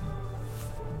 Yeah?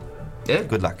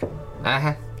 Good luck.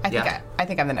 Uh-huh. I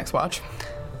think I'm the next watch.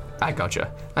 I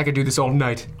gotcha. I could do this all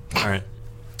night. All right.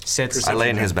 Sits. I lay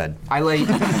in his bed. I lay.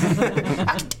 Damn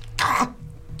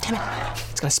it.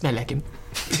 It's gonna smell like him.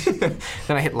 Then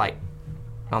I hit light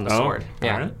on the sword.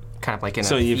 Yeah. All right. kind of like in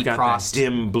So a you've feet got crossed. that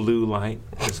dim blue light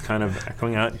just kind of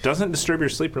echoing out. Doesn't disturb your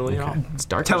sleep really at all. It's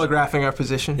dark vision. Telegraphing our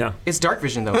position. Yeah. It's dark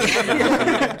vision, though.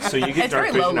 So you get It's dark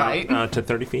very low vision light. out to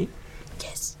 30 feet.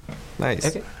 Yes. Nice.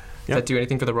 Okay. Does that do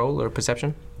anything for the roll or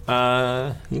perception? You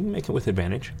can make it with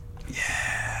advantage.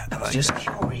 Just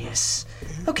curious.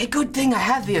 Okay, good thing I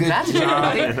have the advantage.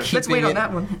 job. Let's wait Keeping on it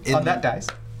that one. in- On that dice.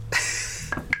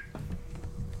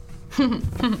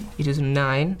 It is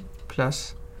 9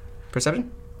 plus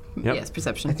perception? Yep. Yes, I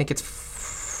perception. think it's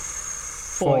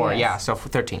 4. yes. Yeah, so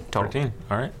 13 total. 13.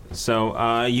 All right.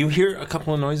 So you hear a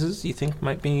couple of noises you think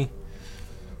might be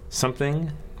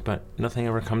something, but nothing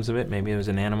ever comes of it. Maybe it was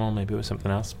an animal, maybe it was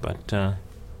something else, but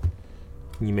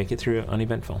you make it through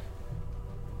uneventful.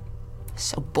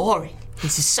 So boring.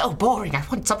 This is so boring. I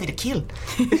want something to kill.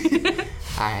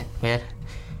 Alright, well.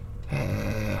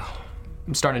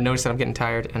 I'm starting to notice that I'm getting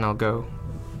tired, and I'll go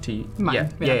to. Mine, Yeah.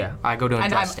 yeah. I go to And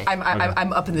investigate.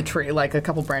 I'm up in the tree, like a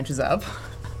couple branches up.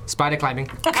 Spider climbing.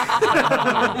 Thank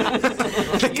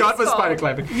God for spider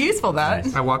climbing. Useful, that.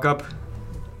 I walk up.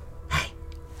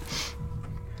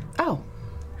 Oh,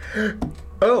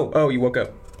 Oh, you woke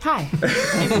up. hi.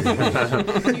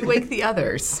 You wake the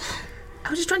others. I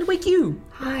was just trying to wake you.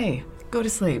 Hi. Go to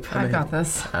sleep. I've got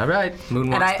this. All right.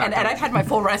 Moonwalk. And I've had my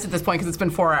full rest at this point because it's been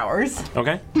 4 hours.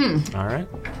 Okay. All right.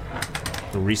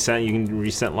 Reset. You can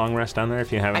reset long rest down there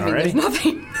if you haven't I mean, already. there's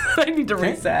nothing I need to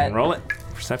reset. Roll it.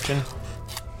 Perception.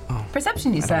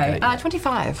 Perception, you say?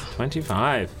 25.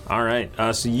 25. All right.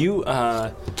 So you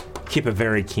keep a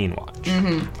very keen watch,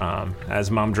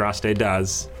 as Mom Droste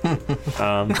does.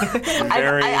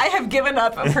 Very. I have given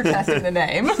up for testing the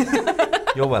name.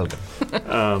 You're welcome.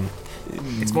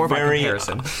 It's more of a very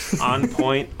comparison. on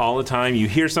point all the time. You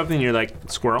hear something, you're like,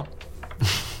 squirrel.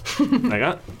 Like,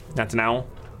 oh, that's an owl.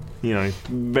 You know,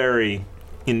 very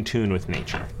in tune with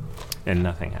nature. And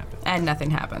nothing happens. And nothing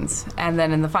happens. And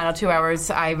then in the final 2 hours,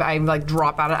 I like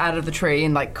drop out of the tree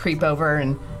and like creep over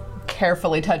and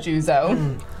carefully touch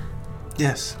Uzo.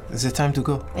 Yes. Is it time to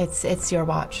go? It's your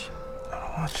watch.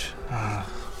 Watch.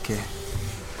 Okay.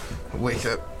 Wake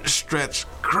up. Stretch.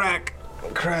 Crack.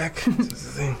 This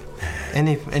is the thing.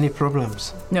 Any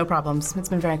problems? No problems. It's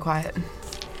been very quiet.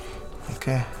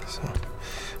 Okay. So.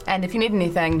 And if you need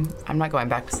anything, I'm not going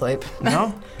back to sleep. No.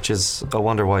 Which is a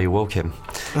wonder why you woke him.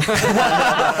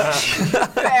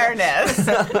 Fairness.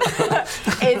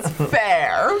 It's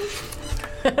fair.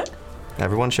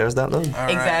 Everyone shares that load. All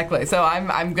right. Exactly. So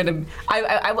I'm gonna.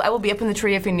 I will be up in the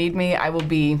tree if you need me. I will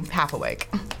be half awake.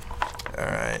 All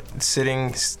right.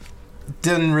 Sitting.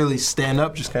 Doesn't really stand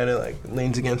up. Just kind of like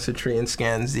leans against the tree and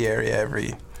scans the area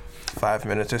every 5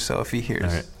 minutes or so if he hears All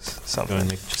right. Go something. ahead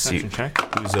and make a perception check.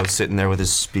 Uzo sitting there with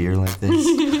his spear like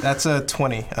this. That's a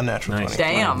 20, a natural Nice.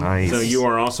 20. Damn. Nice. So you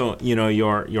are also, you know,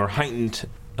 your heightened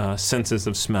senses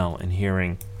of smell and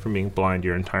hearing from being blind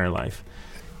your entire life.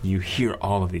 You hear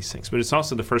all of these things, but it's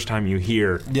also the first time you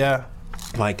hear Yeah.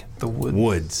 like The woods.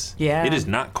 woods. Yeah. It is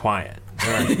not quiet.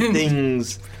 There are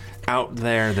things out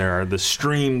there. There are the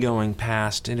stream going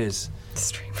past. It is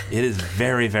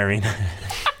very, very nice.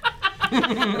 You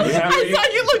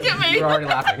look at me. You're already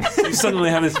laughing. You suddenly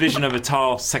have this vision of a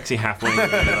tall, sexy halfling.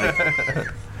 And you're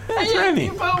like, that's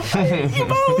Remy.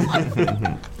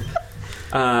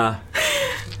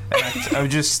 I'm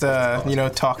just,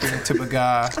 talking to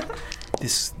Baga.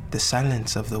 The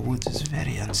silence of the woods is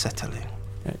very unsettling.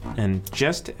 And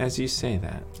just as you say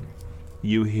that,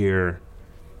 you hear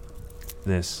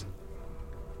this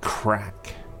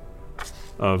crack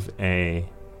of a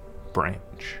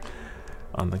branch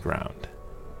on the ground.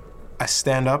 I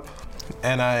stand up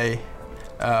and I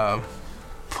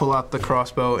pull out the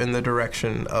crossbow in the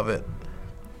direction of it,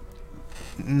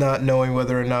 not knowing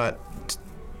whether or not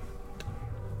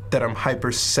that I'm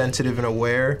hypersensitive and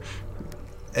aware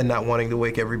and not wanting to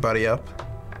wake everybody up,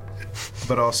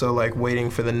 but also like waiting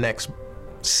for the next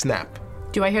snap.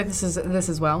 Do I hear this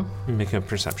as well? Make a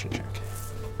perception check.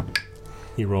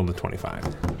 He rolled a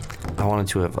 25. I wanted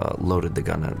to have loaded the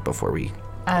gun before we.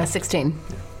 16.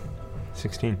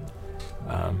 16.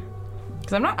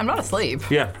 Because I'm not asleep.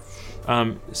 Yeah.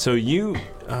 So you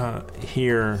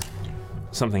hear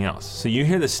something else. So you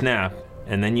hear the snap,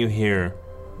 and then you hear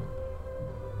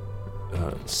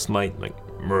a slight, like,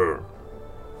 murr.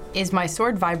 Is my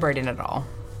sword vibrating at all?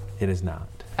 It is not.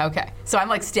 Okay. So I'm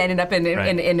like standing up in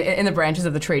the branches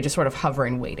of the tree, just sort of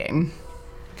hovering, waiting.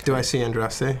 Do I see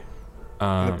Andraste in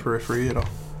the periphery at all?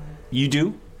 You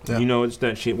do. Yeah. You know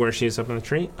where she is up in the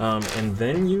tree. And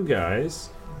then you guys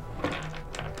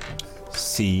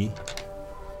see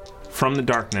from the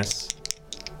darkness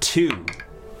 2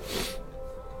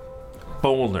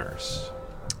 boulders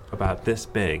about this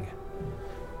big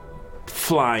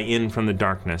fly in from the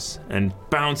darkness and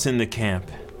bounce in the camp,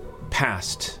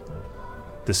 past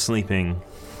the sleeping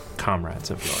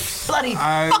comrades of yours. Bloody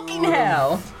fucking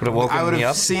hell! Would have woken I would me have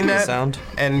up seen to the that sound.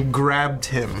 and grabbed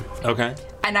him. Okay.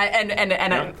 And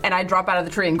I drop out of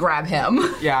the tree and grab him.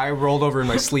 Yeah, I rolled over in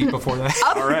my sleep before that.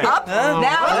 All right. Up,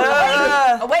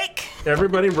 now, awake!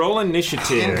 Everybody roll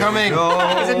initiative. Incoming.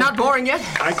 Is it not boring yet?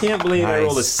 I can't believe I Nice.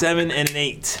 rolled a 7 and an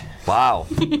 8. Wow.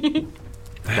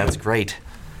 That's great.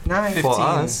 Nice. For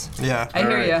us. Yeah. I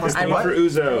hear you. What's the I one for rolled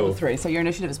Uzo? 3, so your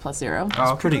initiative is +0.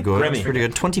 That's pretty good. Remy. Pretty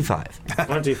good. 25.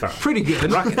 25. Pretty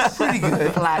good. Ruckus. Pretty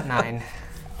good. Flat 9.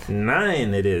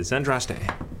 9 it is. Andraste.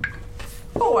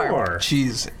 4.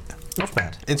 Jeez. Not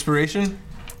bad. Inspiration?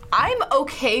 I'm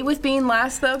okay with being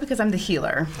last though because I'm the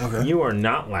healer. You are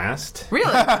not last.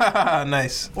 Really?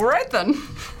 Nice. All right then.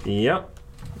 Yep.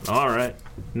 All right.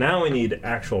 Now we need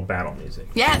actual battle music.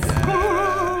 Yes.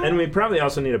 And we probably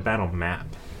also need a battle map.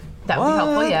 That would be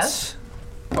helpful. Yes.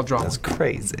 I'll draw That's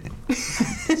crazy.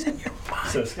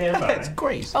 So stand by.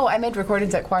 Great. Oh, I made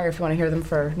recordings at choir if you want to hear them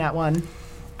for Nat 1.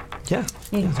 Yeah.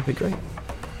 That'd be great.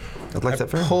 I'd like that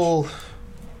very much. Pull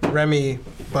Remy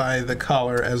by the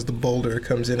collar as the boulder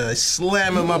comes in. I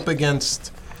slam him up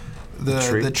against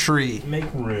Tree? the tree. Make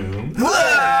room.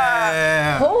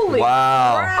 Yeah. Holy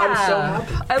Wow. crap! I'm so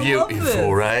happy. I love this.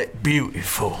 Beautiful, right?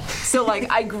 Beautiful. So like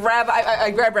I grab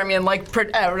Remy and like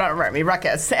not Remy,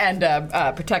 Ruckus, and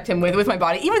protect him with my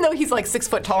body, even though he's like 6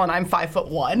 foot tall and I'm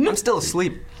 5'1". I'm still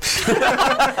asleep.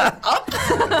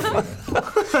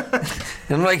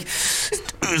 I'm like,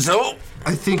 Uzo.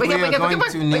 I think Wake we up, are wake up, going wake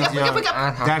up, to wake need up, wake up, wake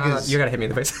up. daggers. You gotta hit me in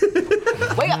the face.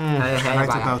 Wake up! Right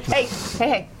about Hey,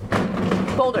 hey,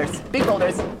 boulders, big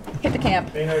boulders, hit the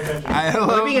camp. I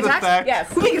love Being the attacked? fact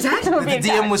Yes. Being attacked? the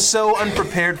DM was so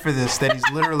unprepared for this that he's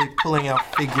literally pulling out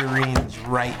figurines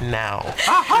right now.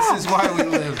 This is why we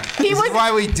live. This was- is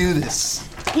why we do this.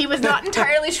 He was not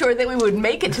entirely sure that we would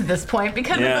make it to this point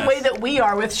because of Yes. the way that we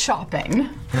are with shopping.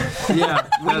 Yeah.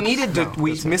 We needed to.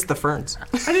 We missed the ferns.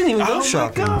 I didn't even go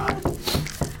shopping.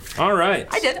 All right.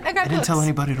 I did. I got I didn't tell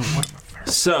anybody to work.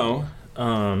 So,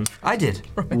 I did.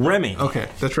 Remy. Okay,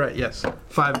 that's right. Yes,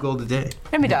 5 gold a day.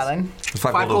 Remy, darling.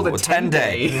 5 gold a 10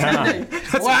 day.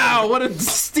 Wow, what a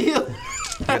steal!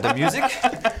 You got the music?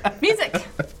 Music.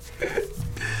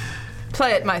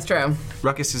 Play it, Maestro.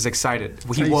 Ruckus is excited.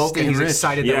 He how you woke stay and he's rich.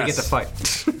 excited that we get Yes. to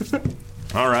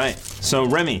fight. All right. So,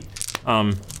 Remy,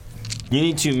 you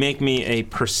need to make me a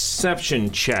perception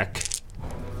check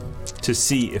to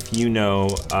see if you know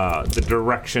the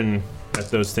direction that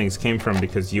those things came from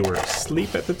because you were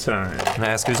asleep at the time. Can I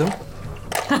ask Uzo?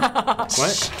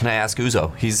 What? Can I ask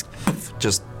Uzo? He's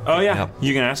just. Oh, yeah. Yep.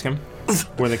 You can ask him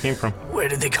where they came from. Where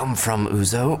did they come from,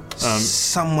 Uzo?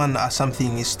 Someone or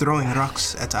something is throwing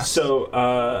rocks at us So,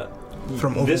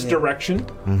 from over this there. direction,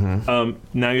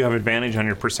 now you have advantage on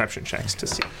your perception checks to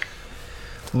see.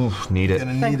 Ooh, need it.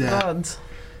 Gonna need Thank that. God.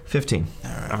 15.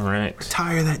 All right.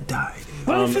 Tire that died.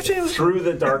 Through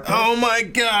the darkness, Oh my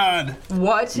God!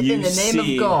 What You in the name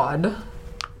see- of God?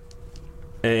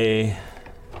 a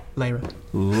Lyra.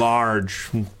 large,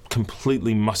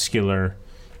 completely muscular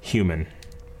human,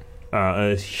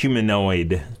 a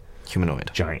humanoid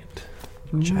Humanoid. giant.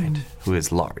 Giant. Who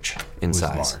is large in Who's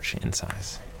size. large in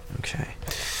size. Okay.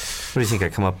 What do you think? I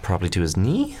come up probably to his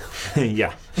knee?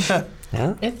 Yeah.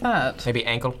 Yeah? If that. Maybe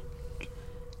ankle.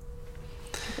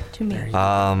 To me.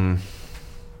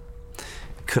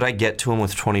 Could I get to him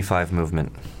with 25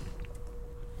 movement?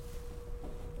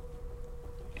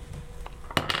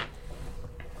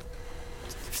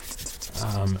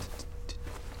 Um,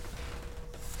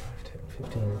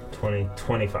 15, 20,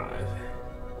 25.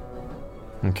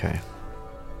 Okay.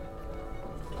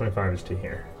 25 is to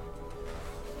here.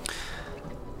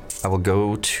 I will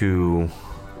go to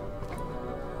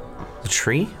the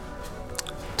tree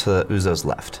to Uzo's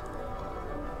left.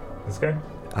 This guy?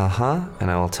 Uh-huh. And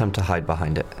I will attempt to hide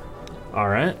behind it. All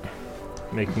right.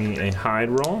 Make me a hide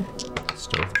roll.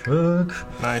 Stealth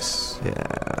check. Nice.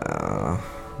 Yeah.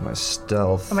 My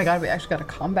stealth Oh my God, we actually got to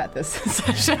combat this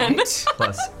session.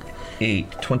 plus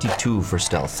 8. 22 for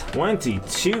stealth.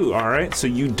 22. All right. So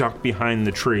you duck behind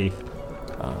the tree.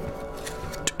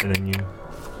 And then you.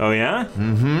 Oh, yeah?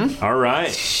 Mm-hmm. All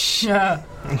right. Yeah.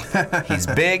 He's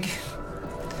big.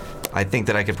 I think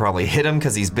that I could probably hit him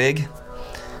because he's big.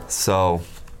 So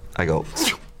I go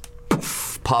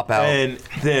pop out. And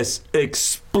this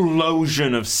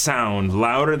explosion of sound,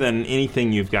 louder than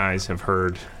anything you guys have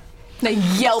heard. And I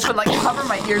yelp and like cover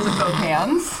my ears with both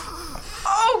hands.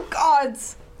 Oh God!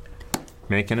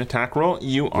 Make an attack roll.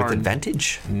 You With are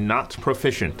advantage? not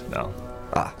proficient, though.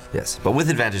 Ah, yes. But with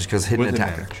advantage because hidden With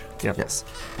attacker. advantage. Yep. Yes.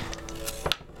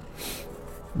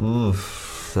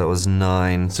 Oof, that was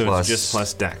 9 So plus, it's just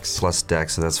plus dex. plus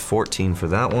dex, so that's 14 for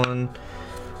that one.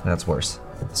 That's worse.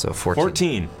 So 14.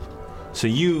 14. So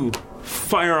you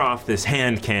fire off this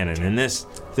hand cannon, and this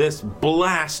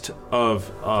blast of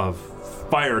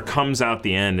fire comes out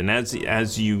the end. And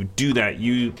as you do that,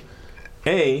 you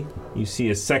see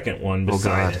a second one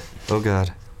beside it. Oh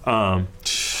god.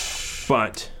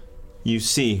 But you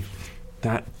see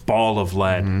that ball of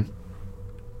lead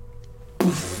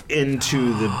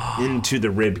into the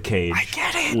rib cage. I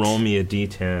get it. Roll me a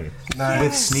d10. Nice.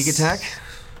 With sneak attack?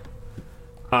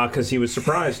 Because he was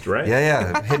surprised, right?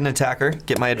 Yeah. Hidden attacker.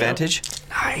 Get my advantage.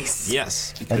 Nice.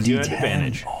 Yes, because you had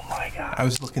advantage. Oh my god. I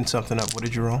was looking something up. What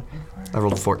did you roll? I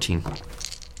rolled a 14.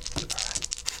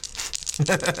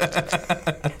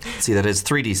 See, that is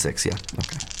 3d6, yeah.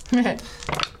 Okay.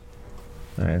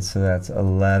 All right, so that's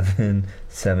 11,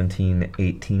 17,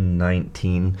 18,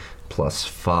 19, plus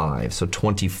 5. So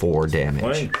 24 damage.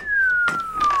 Wait.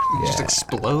 Just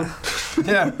explode.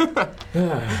 Yeah.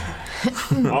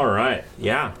 All right.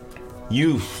 Yeah.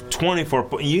 You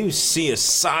 24. You see a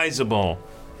sizable.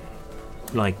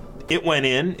 Like it went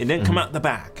in. It didn't come out the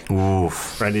back.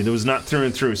 Oof. Right. It was not through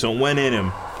and through. So it went in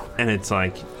him, and it's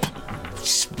like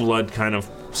blood kind of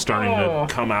starting to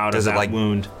come out of that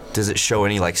wound. Does it show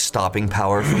any like stopping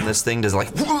power from this thing? Does it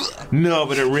like? No,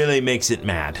 but it really makes it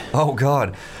mad. Oh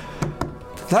god.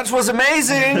 That was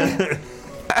amazing.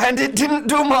 And it didn't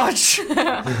do much.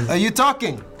 Are you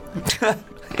talking?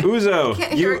 Uzo,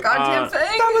 Can't hear a goddamn thing.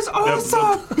 That was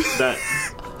awesome.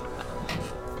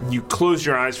 You closed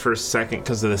your eyes for a second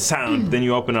because of the sound. Then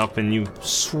you open up and you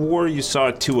swore you saw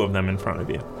 2 of them in front of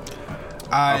you.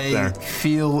 I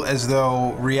feel as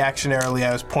though reactionarily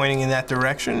I was pointing in that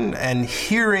direction, and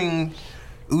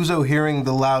Uzo hearing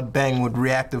the loud bang would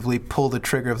reactively pull the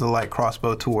trigger of the light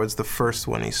crossbow towards the first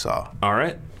one he saw. All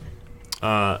right.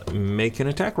 Make an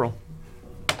attack roll.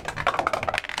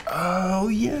 Oh,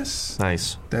 yes.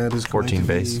 Nice. That is 14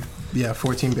 base.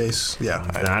 14 base. Yeah.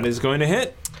 That is going to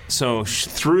hit. So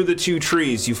through the 2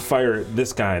 trees, you fire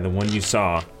this guy, the one you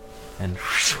saw, and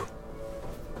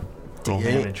roll D8.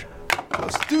 damage.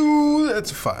 Plus 2,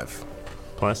 that's a 5.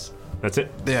 Plus, that's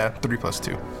it. Yeah, 3 plus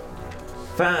 2.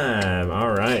 5.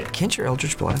 All right. Can't your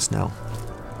Eldritch Blast now?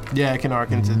 Yeah, I can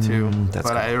arc into 2, that's but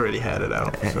good. I already had it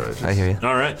out. So I hear you.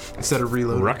 All right. Instead of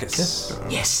reloading. Ruckus.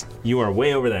 Yes. You are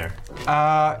way over there.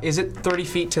 Is it 30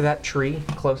 feet to that tree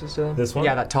closest to them? This one?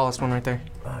 Yeah, that tallest one right there.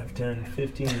 5, 10,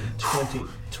 15, 20,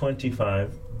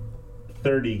 25.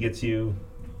 30 gets you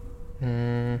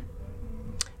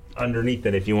underneath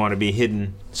it if you want to be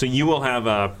hidden. So you will have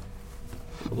a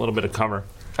little bit of cover.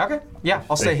 Okay. Yeah,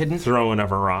 I'll stay hidden. Throw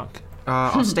another rock.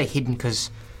 I'll stay hidden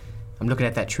because I'm looking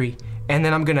at that tree. And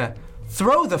then I'm going to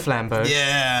throw the flambeau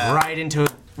right into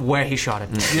where he shot it.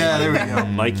 Yeah, there we go.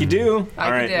 Like you do. Like All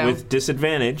you right, do. with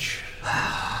disadvantage.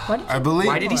 I believe.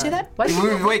 Why did he say that? Wait,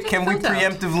 can we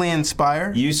preemptively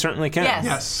inspire? You certainly can. Yes.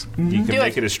 Yes. You can Do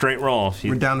make it. it a straight roll. If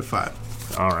We're you, down to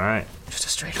 5. all right. Just a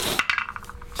straight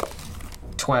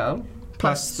 12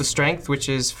 plus the strength, which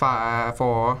is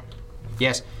 4.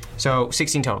 Yes. So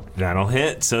 16 total. That'll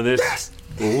hit. So this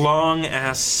long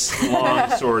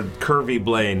sword, curvy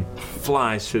blade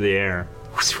flies through the air.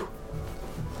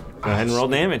 Go ahead and roll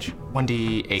damage.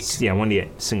 1d8. Yeah,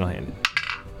 1d8, single-handed.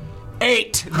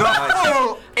 8. The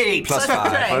full 8. Plus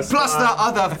 5. Plus the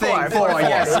other thing. 4,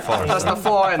 yes. Plus the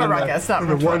 4 and For then Ruckus, not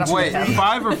for one. Wait,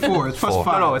 5 or 4? It's plus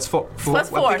 5. No, it's 4. Plus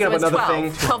 4, I'm thinking so of it's another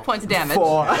 12. thing. 12 points of damage.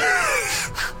 4.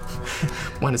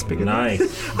 One is bigger.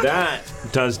 Nice. That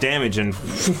does damage and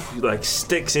like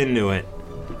sticks into it,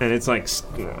 and it's like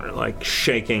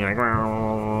shaking, like.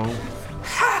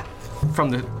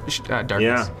 From the darkness.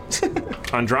 Yeah.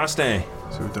 Andraste.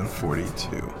 So we've done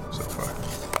 42 so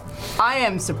far. I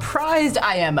am surprised.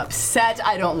 I am upset.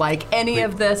 I don't like any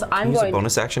of this. I'm Use a going.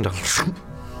 bonus action to.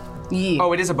 Yeah.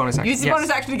 Oh, it is a bonus action. Use the bonus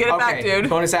action to get it back, dude.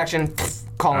 Bonus action.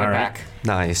 Calling All it right. back.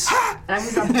 Nice. And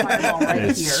I'm going to fireball right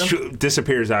It here.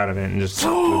 disappears out of it and just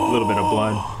a little bit of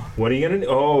blood. What are you gonna do?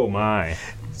 Oh my.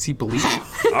 Does he believe?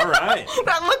 All right.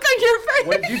 That look on your face.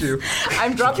 What did you do?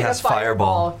 I'm dropping a Cast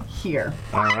fireball here,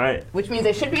 All right. which means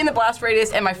they should be in the blast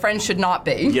radius, and my friends should not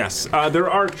be. Yes. There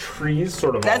are trees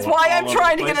sort of. That's all- why all I'm over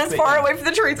trying the to get place, as but far yeah. away from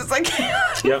the trees as I can.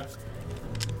 Yep.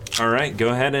 All right. Go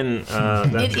ahead and.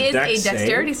 That's It is dex a save.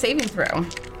 dexterity saving throw.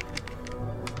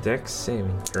 Dex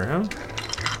saving throw.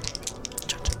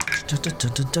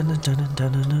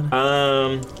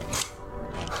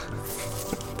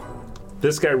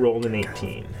 This guy rolled an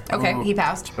 18. Okay, he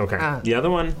passed. Okay. The other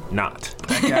one, not.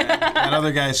 That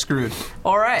other guy's screwed.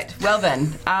 All right. Well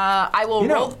then, I will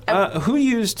You roll. know, who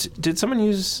used? Did someone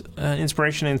use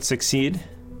inspiration and succeed?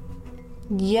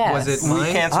 Yes. Was it We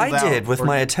mine? canceled I out. did with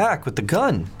my attack with the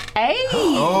gun. Hey!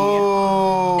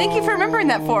 Oh. Thank you for remembering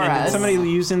that for And did us. somebody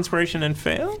use inspiration and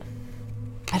fail?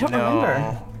 I don't remember.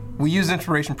 No. We use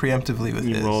inspiration preemptively with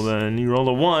You his. rolled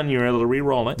a 1. You were able to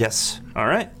re-roll it. Yes. All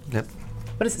right. Yep.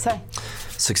 What does it say?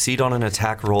 Succeed on an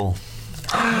attack roll.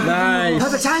 Nice.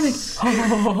 Perfect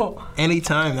timing.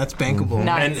 Anytime, that's bankable.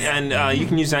 Nice. And you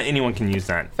can use that. Anyone can use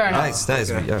that. Fair enough. Nice.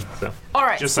 Yeah. So, All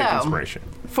right, just so like inspiration.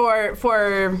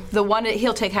 for the one,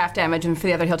 he'll take half damage, and for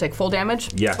the other, he'll take full damage.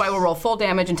 Yes. So I will roll full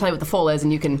damage and tell you what the full is,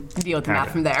 and you can deal with the math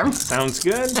Okay. from there. Sounds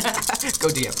good. Go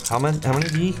DM. How many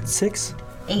D6?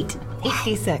 8.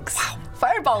 8d6. Wow.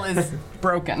 Fireball is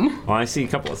broken. Well, I see a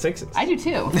couple of 6s. I do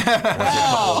too.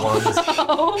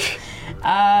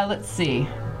 Let's see.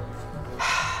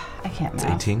 I can't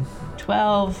math. 18.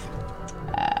 12.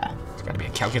 There's got to be a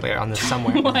calculator on this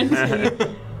somewhere. 1,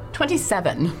 2,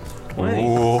 27. 20.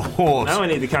 Oh, Now I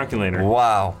need the calculator.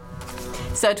 wow.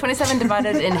 So 27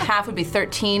 divided in half would be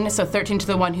 13. So 13 to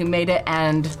the one who made it,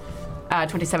 and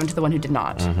 27 to the one who did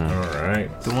not. All right.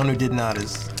 The one who did not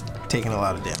is taking a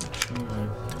lot of damage.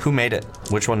 Who made it?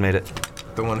 Which one made it?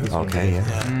 The one who's Okay,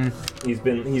 yeah.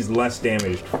 He's less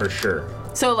damaged for sure.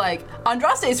 So like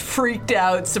Andraste is freaked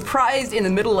out, surprised in the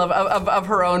middle of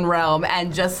her own realm,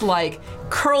 and just like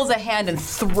curls a hand and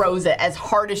throws it as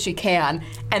hard as she can,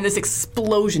 and this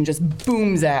explosion just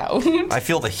booms out. I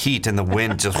feel the heat and the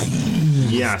wind just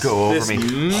Yes. go over this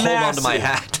me. Hold on to my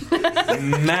hat.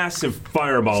 Massive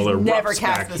fireball erupts Never back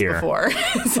cast this here. before.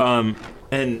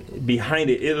 And behind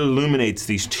it, it illuminates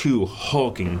these two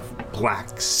hulking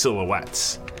black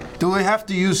silhouettes. Do we have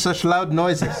to use such loud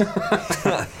noises?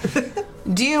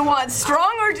 Do you want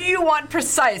strong or do you want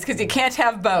precise? Because you can't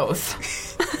have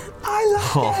both.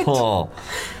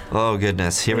 Oh,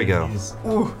 goodness. Here we go.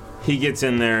 He gets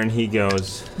in there and he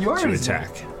goes Yours. to attack.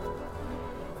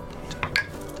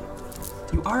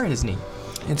 You are at his knee.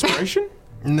 Inspiration?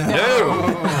 No.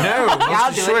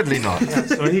 I'll do it. Assuredly not.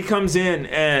 So he comes in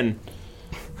and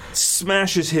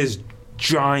smashes his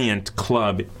giant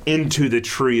club into the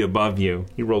tree above you.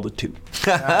 He rolled a 2.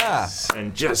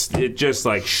 And it just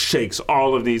like shakes.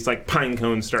 All of these like pine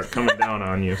cones start coming down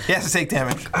on you. He has to take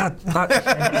damage.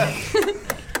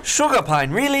 Sugar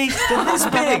pine, really? They're this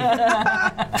big.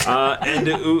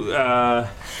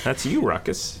 That's you,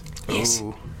 Ruckus. Yes.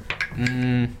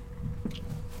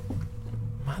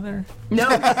 Mother. No.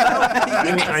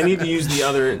 I need to use the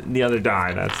other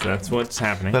die. That's what's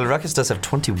happening. Well, Ruckus does have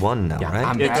 21 now,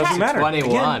 right? It doesn't matter.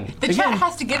 21. The chat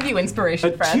has to give you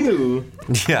inspiration, A friend. 2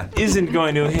 Yeah. isn't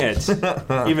going to hit,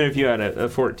 even if you had a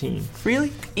 14.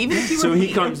 Really? Even if you So were he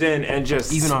mean. comes in and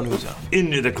just Even on Uzo.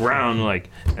 into the ground, like,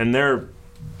 and they're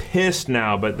pissed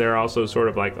now, but they're also sort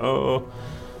of like, oh,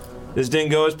 this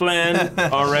didn't go as planned.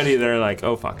 Already, they're like,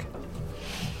 oh fuck.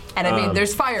 And I mean,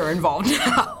 there's fire involved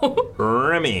now.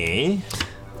 Remy,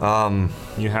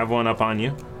 you have one up on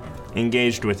you,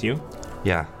 engaged with you,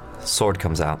 Yeah. Sword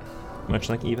comes out. much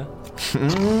like Eva.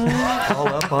 All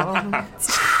up on.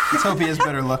 Let's hope he has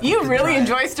better luck. You with the really dry.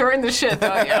 enjoy stirring the shit,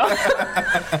 don't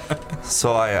you?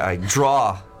 So I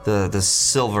draw the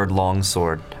silvered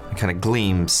longsword. It kind of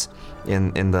gleams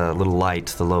in the little light,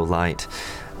 the low light.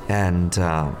 And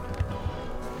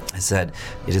I said,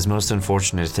 "It is most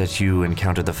unfortunate that you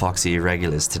encountered the Foxy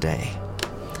Irregulars today.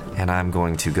 And I'm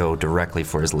going to go directly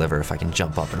for his liver if I can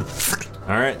jump up and...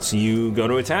 All right, so you go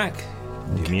to attack.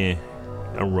 Give me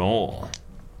a roll.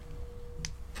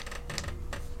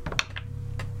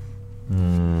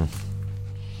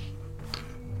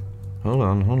 Hold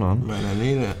on. Man, I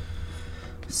need it.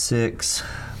 6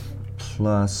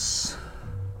 plus...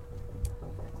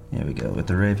 Here we go, with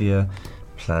the rapier,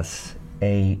 plus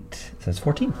 8, so it's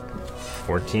 14.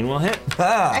 14 will hit.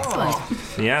 Excellent.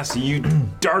 Yeah, so you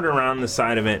dart around the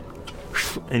side of it,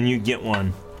 and you get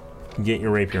one. Get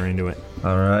your rapier into it.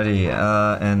 Alrighty,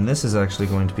 and this is actually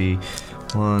going to be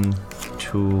 1,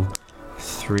 2,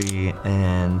 3,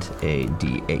 and a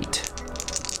D8.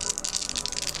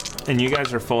 And you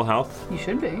guys are full health. You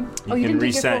should be. You Oh, you can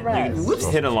didn't take your reset. full rest. You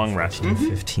can hit a long rest.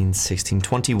 15, 16,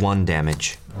 21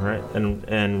 damage. All right,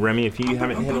 and Remy, if you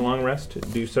haven't hit a long rest,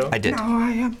 do so. I did.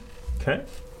 Okay.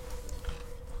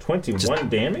 21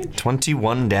 damage?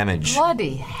 21 damage.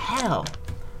 Bloody hell.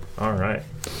 All right.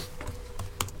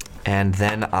 And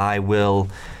then I will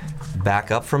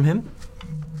back up from him.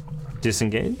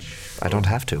 Disengage. I don't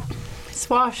have to.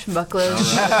 Swashbuckler.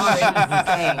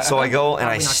 So I go and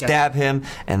I Probably not stab him,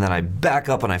 and then I back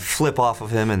up and I flip off of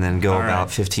him, and then go All right. about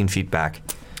 15 feet back.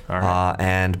 All right.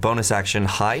 And bonus action,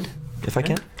 hide, if I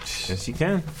can. Yes, you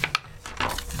can.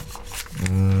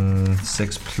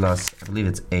 6 plus, I believe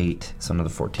it's 8, so another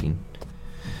 14.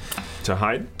 To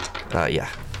hide. Yeah.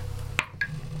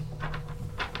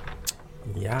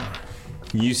 Yeah.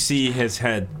 You see his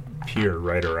head peer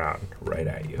right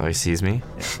at you. Oh, he sees me?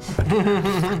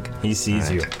 He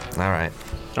sees you. All right.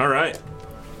 All right.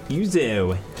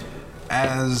 Yuzu.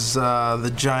 As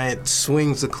the giant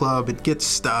swings the club, it gets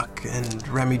stuck, and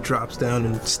Remy drops down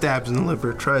and stabs in the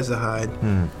liver, tries to hide.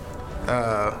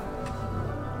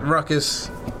 Ruckus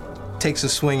takes a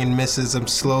swing and misses. I'm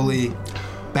slowly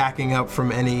backing up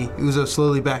from any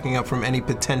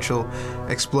potential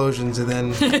explosions, and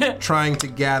then trying to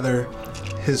gather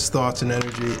his thoughts and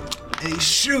energy. And he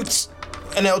shoots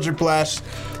an Eldritch Blast,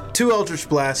 2 Eldritch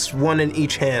Blasts, 1 in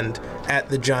each hand at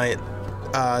the giant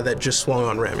that just swung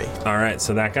on Remy. All right,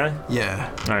 so that guy? Yeah.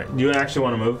 All right, you actually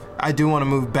want to move? I do want to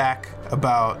move back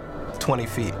about 20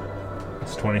 feet.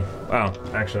 It's 20. Wow,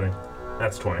 actually,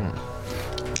 that's 20.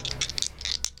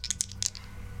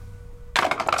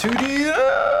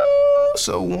 2D.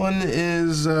 So one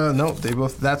is nope. They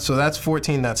both. That's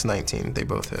 14. That's 19. They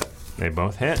both hit. They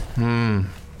both hit. All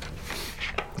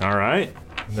right.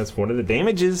 That's one of the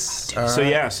damages. So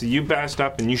yeah, so you bast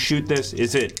up and you shoot this.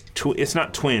 Is it? It's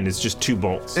not twinned. It's just 2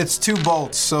 bolts. It's 2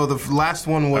 bolts. So the last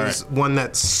one was one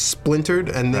that's splintered,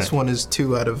 and this one is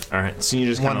 2 out of. All right. So you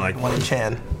just kind of like one each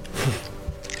hand.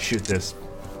 Shoot this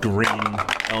green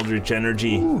eldritch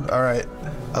energy. Ooh, all right.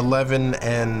 11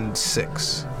 and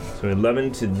 6. So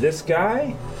 11 to this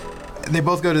guy. They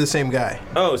both go to the same guy.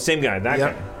 Oh, same guy. That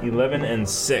Yep. guy. 11 and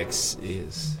 6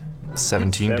 is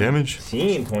 17 damage.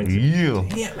 17 points. Yeah. of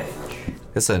damage.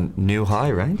 It's a new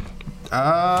high, right?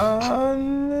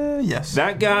 Yes.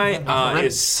 That guy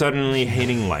is suddenly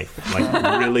hating life, like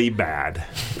really bad.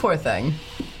 Poor thing.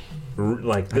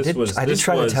 Like this I did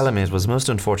try to tell him it was most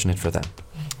unfortunate for them.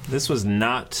 This was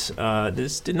not.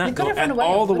 This did not They go could've run at away.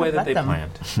 all the Would've way that let they them.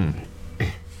 planned.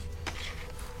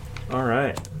 All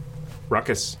right,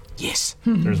 Ruckus. Yes.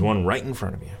 There's one right in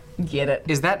front of you. Get it.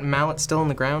 Is that mallet still on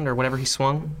the ground or whatever he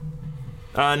swung?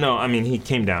 No, I mean he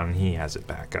came down and he has it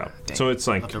back up. So it's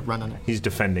like Love to run on it. he's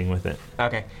defending with it.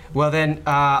 Okay. Well then,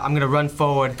 I'm gonna run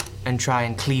forward and try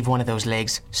and cleave one of those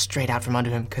legs straight out from under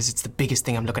him because it's the biggest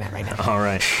thing I'm looking at right now. All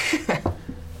right.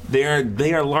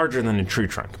 they are larger than a tree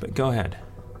trunk, but go ahead.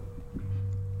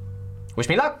 Wish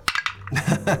me luck.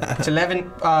 It's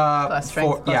 11. Plus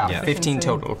strength, plus 15 proficiency.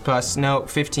 total. Plus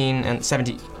 15 and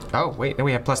 17. Oh wait, no,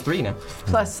 we have plus 3 now.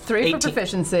 Plus 3 for 18.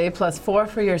 proficiency, plus 4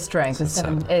 for your strength. Is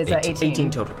 18.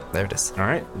 18 total. There it is. All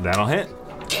right, that'll hit.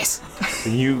 Yes.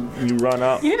 You run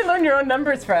up. You need to learn your own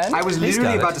numbers, friend. I was He's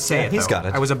literally got about it. to say Yeah, it. he's though. got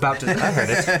it. I was about to. I heard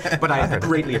it, but I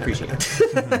greatly appreciate it.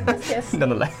 Yes.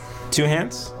 Nonetheless. 2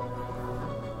 hands.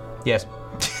 Yes.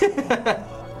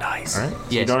 Nice. All right. So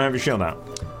you Yes. don't have your shield out.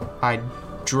 I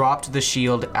dropped the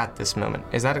shield at this moment.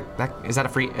 Is that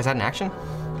an action?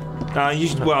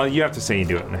 You have to say you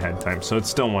do it in ahead of time, so it's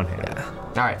still one hand.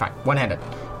 All right, fine. One-handed.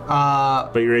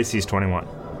 But your AC is 21.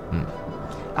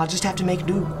 I'll just have to make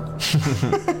do.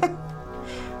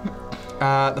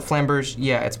 The flambers,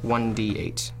 yeah, it's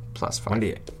 1d8 plus 5.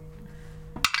 1d8.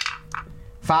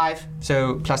 5,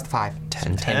 so plus the 5.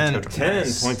 10. 10 total. 10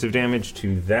 points of damage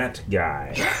to that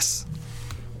guy. Yes.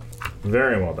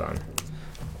 Very well done.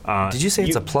 Did you say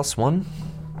it's a +1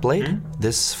 blade?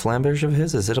 This flamberge of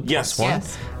his? Is it a Yes. +1?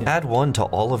 Yes. Add 1 to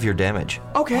all of your damage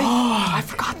Okay. I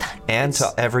forgot that. and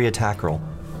to every attack roll.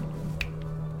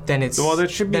 Then it's Well,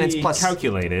 that should then it's be plus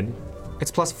calculated.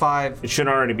 It's plus 5. It should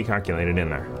already be calculated in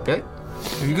there. Good.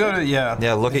 If you go to Yeah,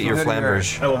 look at your go to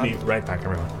flamberge. I will be right back,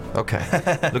 everyone. Okay.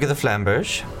 Look at the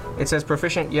flamberge. It says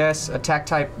proficient, yes. Attack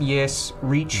type, yes.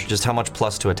 Reach. Just how much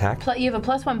plus to attack? You have a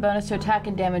 +1 bonus to attack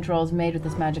and damage rolls made with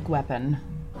this magic weapon.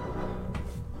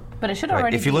 But it should Right.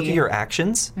 already If you look be- at your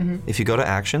actions, if you go to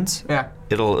actions, Yeah.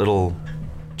 it'll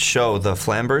show the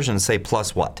flamberge and say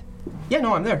plus what? Yeah,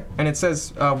 no, I'm there. And it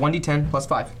says 1d10 plus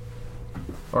 5.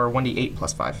 Or 1d8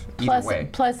 plus 5. Either way.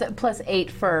 plus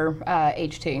 8 for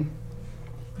HT.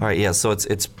 All right, yeah. So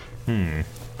it's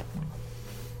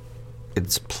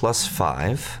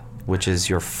 +5, which is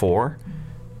your 4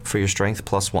 for your strength,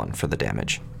 +1 for the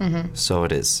damage. So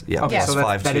it is Okay, plus so that-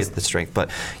 5 that to is- the strength, but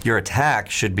your attack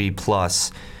should be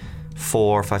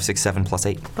 +4, 5, 6, 7,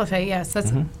 +8. Plus 8, yes.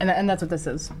 That's and that's what this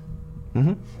is.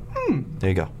 There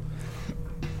you go.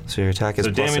 So your attack is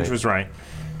So +8. damage was right.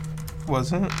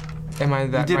 wasn't. Am I You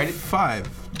that did right? 5.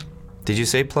 Did you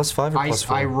say +5 or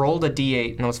 +4? I rolled a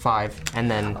d8 and it was 5, and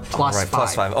then plus Right, 5.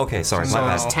 +5. Okay, sorry, So my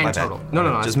bad. it's 10 my bad. total. No,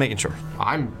 no, no. Just making sure.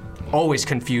 I'm always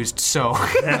confused, so.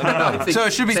 So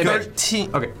it should be Same page. 13.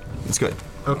 Okay. It's good.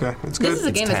 Okay, it's good. This is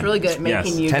a game 10. that's really good at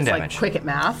making Yes. you 10 just damage. like quick at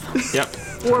math. Yep.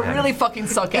 or really fucking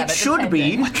suck at it. It should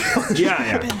be. depending.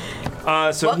 Yeah.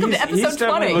 So Welcome he's, to he's episode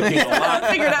definitely 20. looking a lot.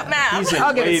 Figured out math. He's in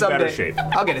I'll get way it someday. better shape.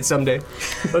 I'll get it someday.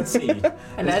 Let's see. And What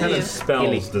that kind of is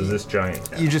spells does this giant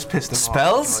have? You just pissed him off.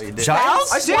 Spells? Oh, you did.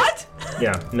 Giants? I did. What?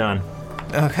 Yeah, none.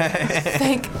 Okay.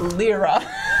 Thank Lyra.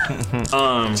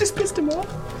 Just pissed him off.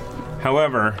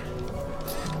 However,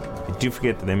 I do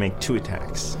forget that they make 2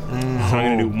 attacks. So I'm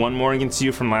gonna do one more against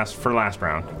you for last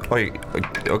round. Wait,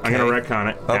 okay. I'm gonna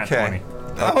retcon it at Okay. 20.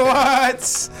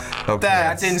 What? Okay.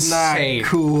 That's insane. not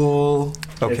cool.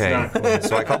 Okay. It's not cool.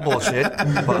 So I call bullshit,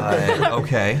 but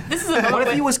okay. This is a What if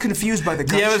moment. he was confused by the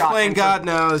gunshot? Yeah, I was playing and- God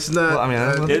now. It's not. Well, I mean,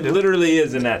 that's what they It do. literally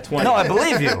is in that 20. No, I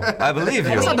believe you. I believe you.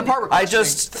 That's not the part we're I questioning.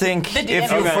 just think The if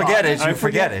DM you is forget it, I you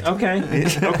forget it. Okay.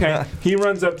 Okay. He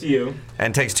runs up to you.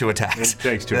 And takes 2 attacks. And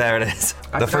takes 2 There it is.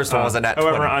 The first one was a nat 20.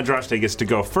 However, Andraste gets to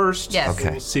go first. Yes.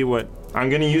 Okay. We'll see what. I'm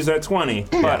gonna use that 20,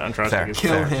 but Andraste fair. gets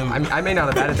Kill fair. him. I may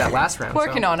not have added that last round.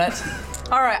 Working on it.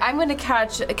 All right, I'm going to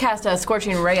cast a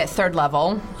Scorching Ray at 3rd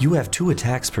level. You have 2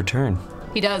 attacks per turn.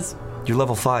 He does. You're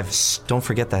level 5. Don't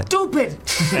forget that. Stupid.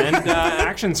 And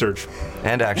action search.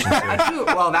 And action surge.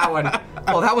 Well,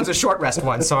 that one's a short rest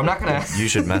one, so I'm not gonna. You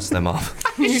should mess them up.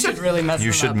 You should really mess You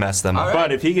him should up. mess them up.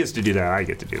 But if he gets to do that, I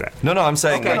get to do that. No, I'm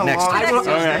saying Okay. like next Long turn. Next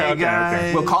Tuesday, okay,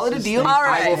 guys. We'll call it a deal. All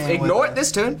right. I will ignore it this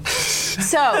turn.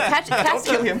 So,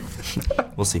 casting,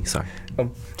 We'll see. Sorry.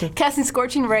 casting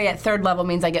Scorching Ray at 3rd level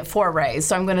means I get 4 rays,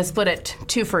 so I'm going to split it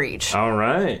 2 for each. All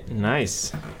right.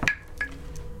 Nice.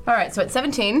 All right, so it's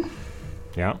 17,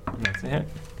 Yeah. That's a hit.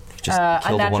 Just a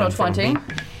kill the one natural in front 20, of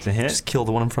me. It's a hit. Just kill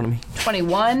the one in front of me.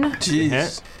 21,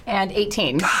 Jeez. and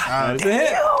 18. That is a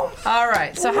hit. All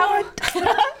right, so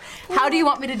how do you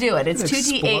want me to do it? It's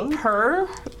 2d8 per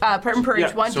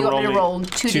each one. Do you want me to roll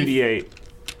 2d8? 2d8,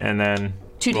 and then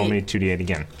 2d8. roll me 2d8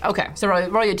 again. Okay, so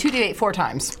roll you 2d8 4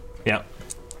 times. Yeah.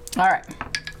 All right.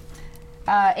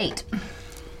 8.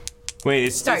 Wait,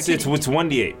 it's Sorry, it's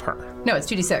 1d8 per. No, it's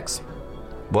 2d6.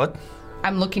 What?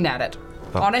 I'm looking at it.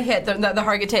 On a hit, the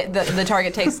target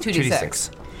takes 2d6. 2d6.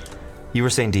 You were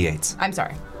saying d8s. I'm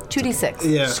sorry. 2d6.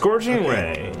 Yeah. Scorching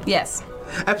Ray. Yes.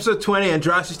 Episode 20,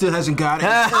 Andraste still hasn't got it.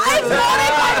 Sorry.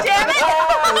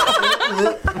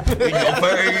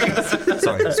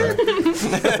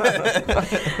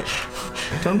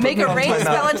 Make a ranged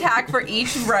spell attack for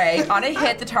each ray. On a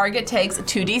hit, the target takes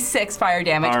 2d6 fire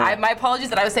damage. All right. My apologies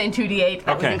that I was saying 2d8.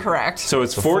 That was incorrect. So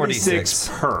it's So 46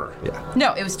 46. per.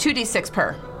 No, it was 2d6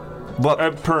 per. What?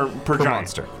 Per giant.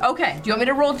 monster. Okay, do you want me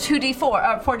to roll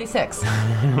 2d4, 46?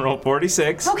 Roll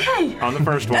 46. Okay. On the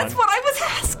first one. That's what I was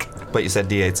asking. But you said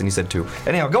d8s and you said 2.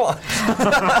 Anyhow, go on.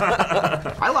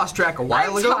 I lost track a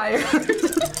while I'm ago. tired.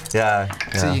 Yeah.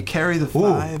 So you carry the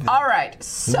 5. All right,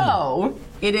 so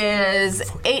it is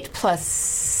 8 plus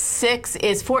 6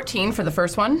 is 14 for the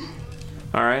first one.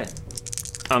 All right.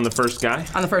 On the first guy.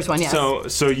 On the first one, yes.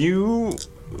 So you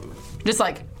Just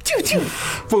like, choo choo.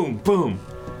 boom boom,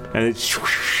 and it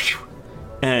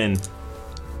and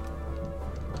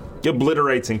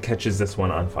obliterates and catches this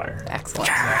one on fire. Excellent.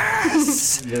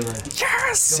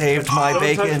 Saved my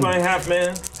Don't touch bacon. my half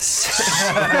man.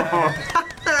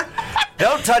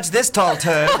 Don't touch this tall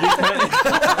turd.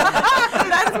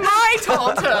 That's my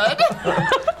tall turd.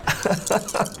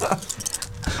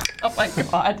 Oh my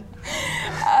god.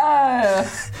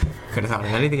 Could have thought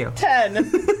of anything else.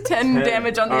 10. 10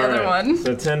 damage on the All other right, one.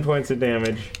 So 10 points of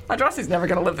damage. Andraste's never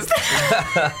gonna live this.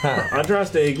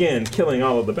 Andraste again, killing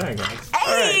all of the bad guys.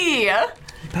 Hey!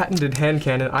 Patented hand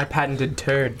cannon. I patented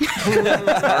turd. All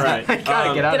right.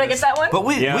 Gotta get out. Did I get that one? But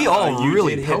we Yeah, we all you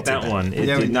really did hit pelted that one. It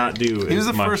Yeah, we did did. not do. He was as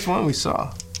the much. first one we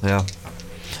saw. Yeah.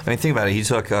 I mean, think about it. He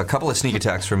took a couple of sneak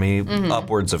attacks from me,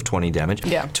 upwards of 20 damage.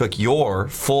 Yeah. Took your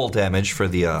full damage for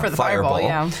the, For the fireball,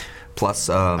 yeah. Plus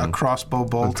A crossbow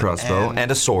bolt. a crossbow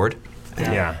and a sword.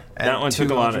 Yeah, and that one 2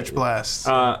 took a lot Eldritch of. blasts.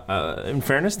 In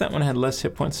fairness, that one had less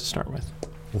hit points to start with.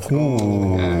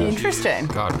 Interesting.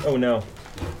 God. Oh no.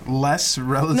 Less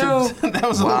relative. No. That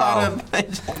was a lot of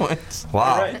hit points.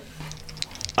 Wow.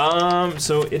 All right.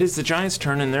 So it is the giant's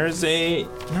turn, and there's a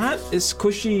not as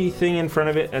squishy thing in front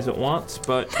of it as it wants,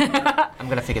 but I'm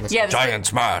gonna figure this Yeah, out. the, Giant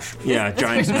smash. yeah,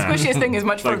 giant the smash. squishiest thing is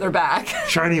much Like- further back.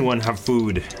 Shiny one have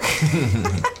food.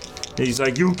 He's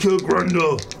like, you kill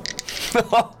Grundle.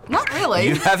 Not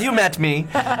really. Have you met me?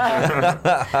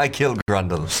 I killed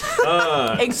Grundle.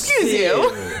 Excuse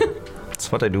you.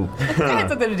 That's what I do. It had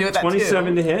something to do with that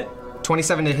 27 to hit.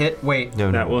 27 to hit. Wait.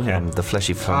 No, That will hit. The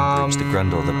fleshy front bridge, the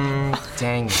Grundle.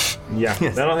 Dang. Yeah,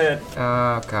 that'll hit.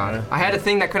 Oh god. I had a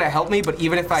thing that could have helped me, but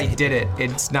even if I did it,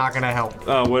 it's not gonna help.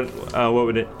 What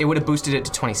would it? It would have boosted it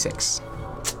to 26.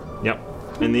 Yep.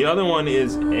 And the other one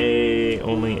is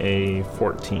only a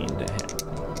 14 to hit.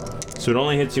 So it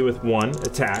only hits you with one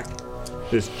attack.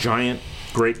 This giant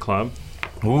Great club.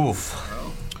 Oof.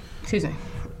 Excuse me.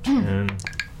 10,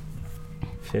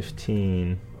 15.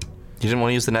 You didn't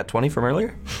want to use the net 20 from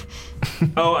earlier?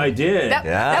 Oh, I did. That,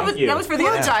 Yeah. that, was, you. that was for the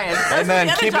other giant. That Hey, was for man,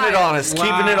 the other keeping it giant. honest.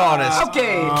 Keeping it honest.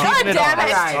 Okay. God Keeping it damn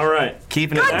honest. it. All right.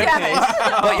 Keeping it God honest.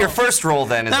 damn it. But your first roll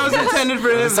then is That was intended for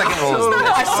him. the second roll. Is the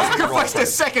I sacrificed a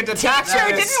second attack. Sure,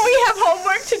 didn't we have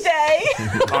homework today?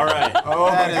 All right.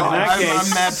 Oh my In God. that I'm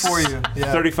case- mad for you.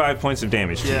 Yeah. 35 points of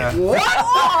damage to Yeah. you. Wow.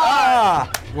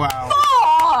 Aw,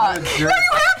 What a jerk.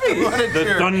 What a The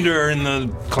jerk. thunder in the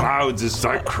clouds is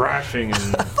like crashing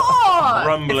and aw.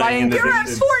 rumbling in the You're at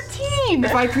distance. 14.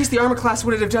 If I increased the armor class,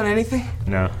 would it have done anything?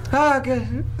 No. Ah, good.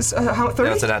 How, 30?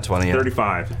 That's a nat 20. Yeah.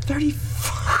 35. 30.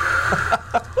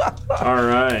 All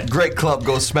right. Great club,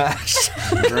 go smash.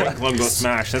 Great club go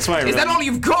smash. That's why I Is that all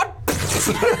you've got?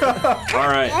 All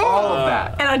right. All of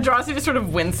that. And Andraste just sort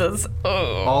of winces.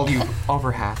 All you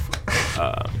over half.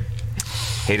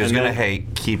 Haters And gonna then-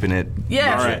 hate keeping it.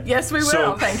 Yes, All right. yes, we will.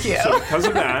 So- Thank you. So because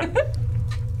of that,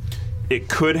 it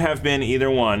could have been either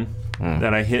one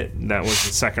that I hit. That was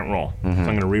the second roll. So I'm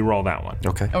going to re-roll that one.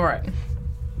 Okay. All right.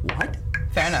 What?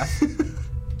 Fair enough.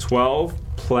 12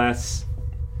 plus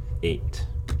 8.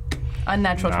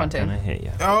 Unnatural Not 20. going to hit you.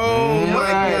 Oh my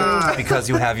God. Because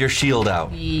you have your shield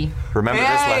out. Yee. Remember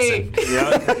Hey! this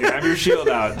lesson. Yeah, you have your shield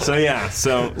out. So yeah, Less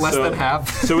than half.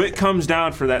 So it comes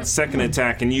down for that second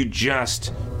attack, and you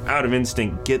just, out of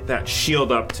instinct, get that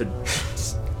shield up to,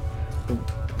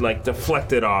 like,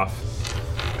 deflect it off.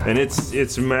 And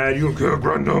it's mad. You kill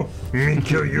Grundle. Me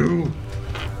kill you.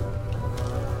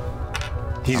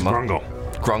 He's I'm up. Grungle.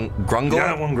 Grungle? Yeah,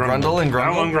 that one Grundle. Grundle and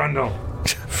That one Grungle?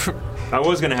 Grundle. I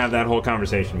was gonna have that whole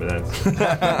conversation, but that's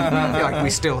I feel like we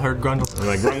still heard Grundle.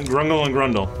 like Grungle and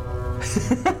Grundle.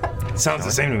 Sounds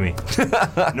the same to me.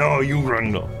 No, you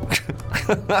Grundle.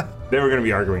 They were gonna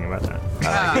be arguing about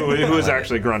that. Who was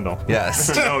actually Grundle?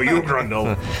 Yes. No, you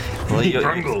Grundle. Well,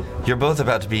 Grungle. you're both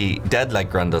about to be dead like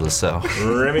Grundle, so.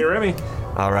 Remy.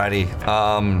 Alrighty.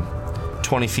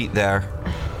 20 feet there.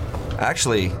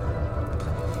 Actually.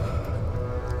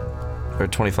 Or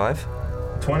 25?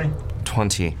 20.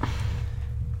 20.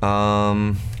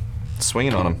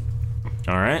 Swinging on him.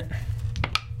 All right.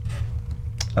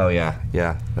 Oh, yeah.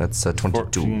 That's 22.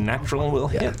 14 natural will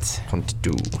hit.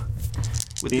 22.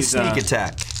 With These, the sneak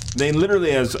attack. They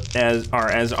literally are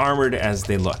as armored as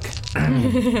they look.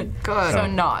 Good. So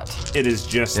not. It is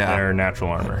just Yeah. their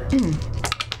natural armor.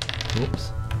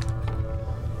 Oops.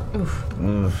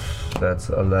 Oof. That's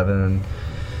 11.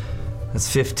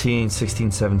 That's 15,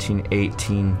 16, 17,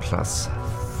 18 plus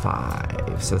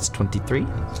 5. So that's 23.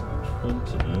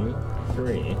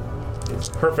 23. It's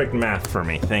perfect math for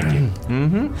me. Thank you.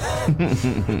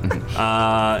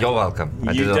 You're welcome.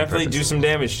 I You did it on definitely purpose. do some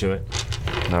damage to it.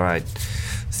 All right.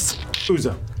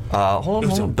 Uzo. Hold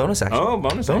on. Bonus action. Oh,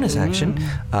 bonus action.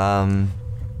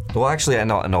 Well, actually,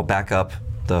 no, back up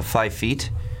the 5 feet.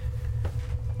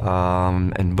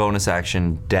 And bonus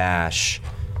action dash.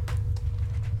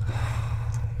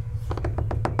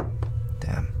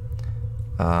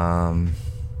 Damn.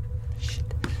 Shit.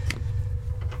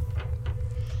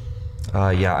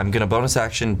 Yeah, I'm gonna bonus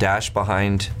action dash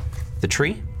behind the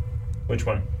tree. Which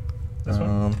one? This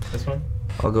one? This one?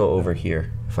 I'll go over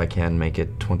here if I can make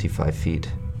it 25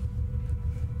 feet.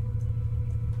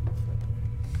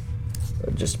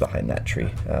 Just behind that tree.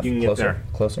 You can get closer, there.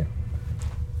 Closer.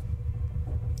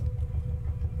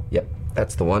 Yep,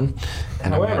 that's the one.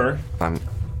 And However, I'm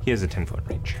he has a 10-foot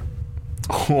range.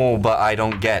 oh, but I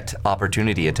don't get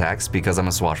opportunity attacks because I'm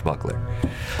a swashbuckler.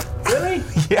 Really?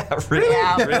 Yeah, really.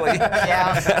 Yeah. Really.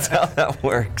 Yeah. That's how that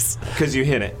works. Because you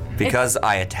hit it, Because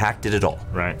I attacked it at all.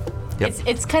 right? Yep.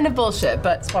 It's kind of bullshit,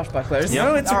 but swashbucklers.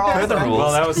 No, it's are they're the awesome. rules.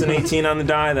 Well, that was an 18 on the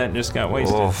die that just got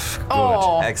wasted. Oh, good.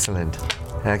 Oh. Excellent.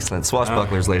 Excellent.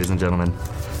 Swashbucklers, ladies and gentlemen.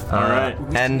 All right.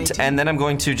 And then I'm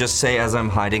going to just say as I'm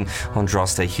hiding,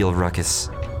 Andraste, heal Ruckus.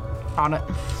 On it.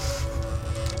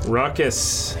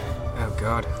 Ruckus. Oh,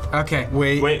 God. Okay.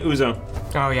 Wait. Wait, Uzo.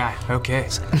 Oh, yeah. Okay.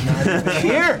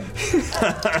 Here.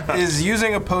 Is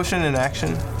using a potion an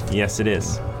action? Yes, it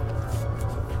is.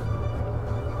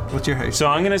 What's your height? So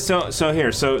I'm gonna so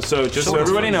here so just so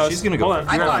everybody knows. She's gonna go Hold on.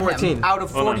 I got 14 him. out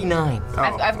of Hold on. 49.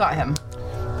 I've got him.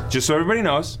 Just so everybody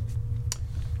knows,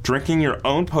 drinking your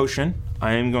own potion,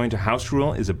 I am going to house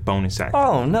rule is a bonus action.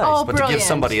 Oh, nice. Oh, but to give brilliant.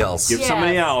 somebody else. Give Yes.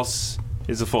 somebody else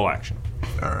is a full action.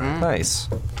 Nice.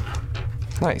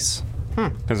 Nice.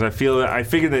 Because I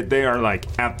figure that they are like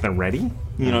at the ready.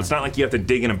 You know, it's not like you have to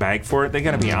dig in a bag for it. They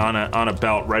gotta be on a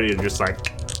belt, ready to just like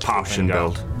pop Potion and go.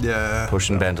 belt. Yeah.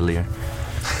 Potion bandolier.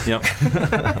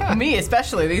 Yep. Me,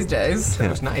 especially these days. That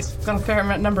was nice. Got a fair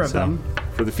number of them.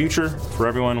 For the future, for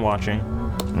everyone watching,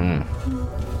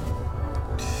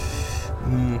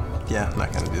 Yeah, I'm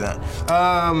not gonna do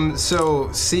that. So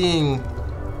seeing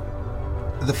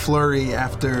the flurry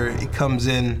after it comes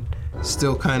in,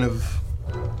 still kind of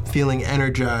feeling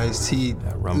energized,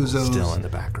 Rumble's Uzo's still in the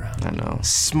background. I know.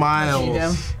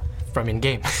 smiles. From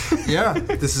in-game. Yeah,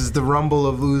 this is the rumble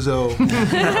of Uzo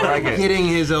hitting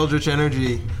his Eldritch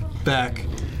energy back,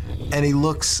 and he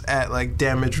looks at like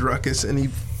damaged Ruckus, and he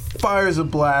fires a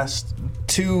blast,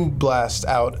 2 blasts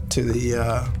out to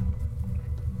the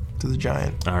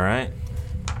giant. All right.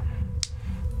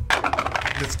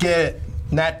 Let's get it.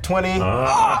 Nat 20,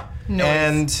 Noise.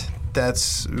 and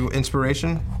that's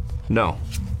inspiration. No.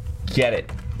 Get it.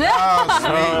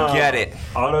 Get it.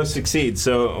 Auto succeeds.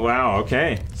 So, wow,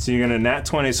 okay. So you're going to nat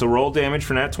 20. So roll damage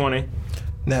for nat 20.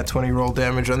 Nat 20 roll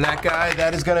damage on that guy.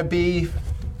 That is gonna be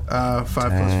 5 plus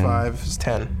 5 is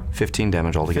 10. 15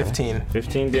 damage altogether. 15.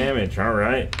 15 damage. All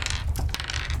right.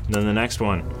 And then the next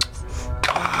one.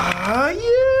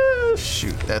 Yeah.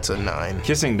 Shoot, that's a 9.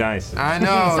 Kissing dice. I know.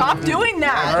 Stop doing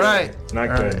that. All right. Not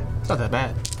All good. right. It's not that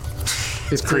bad.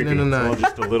 15 Creepy. and a It's all 9.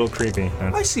 just a little creepy.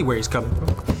 I see where he's coming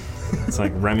from. It's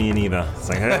like Remy and Eva. It's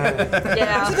like,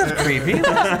 Yeah. Creepy.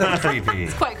 That's creepy.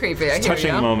 Quite creepy. I hear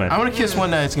touching you. moment. I'm gonna kiss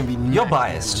one night. It's gonna be. You're 9.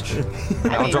 biased.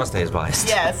 Andraste is biased.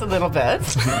 Yes, a little bit.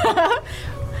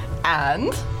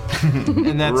 And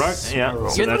And that's Yeah, my roll.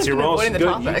 so You're the that's one your who's roll. avoiding the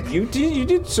Good. topic. You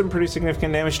did some pretty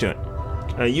significant damage to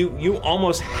it. You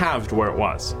almost halved where it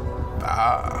was.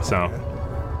 So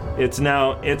it's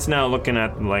now looking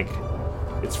at like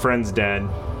its friend's dead.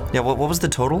 Yeah, what was the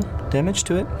total damage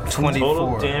to it? 24.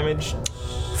 Total damage.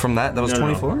 From that? That was No, no.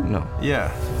 24? No. Yeah.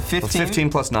 15. 15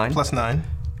 plus 9? Plus 9.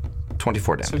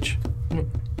 24 damage.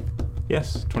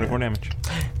 Yes, 24 damage.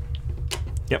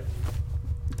 Yep.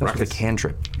 That's with a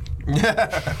cantrip.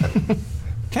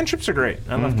 Cantrips are great.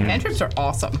 I love cantrips. cantrips are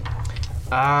awesome.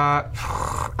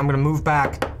 I'm gonna move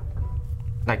back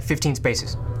like 15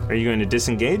 spaces. Are you going to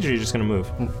disengage or are you just going to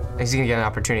move? He's gonna get an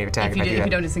opportunity of attack If if, you, I do if you that.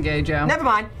 don't disengage, yeah. Never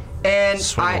mind. And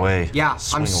Swing away. Yeah,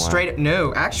 Swing I'm away. straight.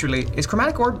 No, actually, is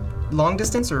chromatic orb long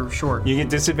distance or short? You get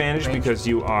disadvantage because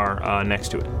you are next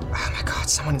to it. Oh my god,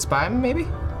 someone inspire me maybe?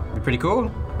 Be pretty cool,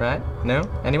 right? No?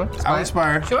 Anyone? I'll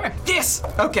inspire. Sure. Yes!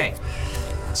 Okay.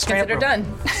 Consider done.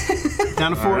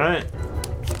 Down to 4. All right.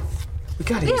 We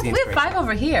gotta we use have, the we have inspiration. 5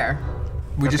 over here.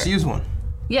 We just used one.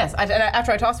 Yes,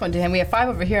 after I tossed one to him, we have 5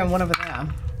 over here and 1 over there.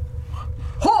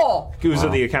 Ho!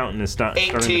 Uzo the accountant is starting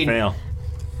to 18. fail.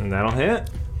 And that'll hit.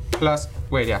 Plus,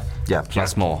 wait, yeah. Yeah,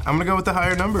 plus more. I'm gonna go with the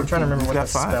higher number. I'm trying to remember what got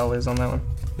the 5. spell is on that one.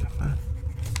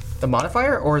 The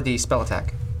modifier or the spell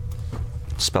attack?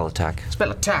 Spell attack.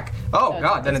 Spell attack. Oh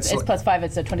god, then it's It's plus 5,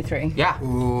 it's a 23. yeah.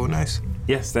 Ooh, nice.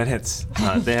 Yes, that hits.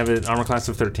 They have an armor class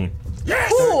of 13.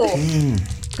 Cool.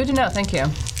 Good to know, thank you.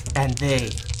 And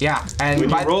they, yeah.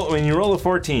 And When you roll a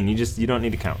 14, you don't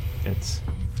need to count. It's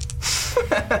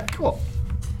cool.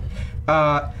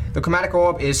 The chromatic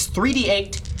orb is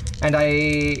 3d8, and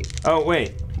I. Oh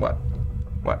wait, What?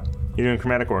 What? you're doing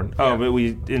chromatic orb. Oh, Yeah. but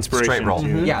we inspiration. Straight roll.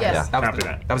 to- Yeah, Yes. that was Copy the,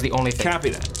 that. that was the only thing. Copy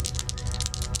that.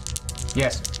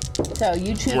 Yes. So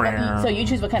you choose.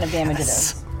 What kind of damage it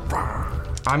is.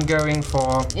 I'm going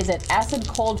for Is it acid,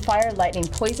 cold, fire, lightning,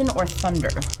 poison, or thunder?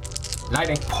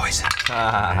 lightning. Poison.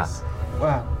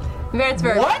 Wow. It's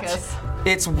very What? Ruckus.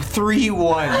 It's 3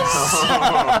 ones.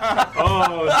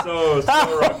 Oh,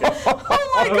 so Ruckus.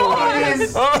 Oh my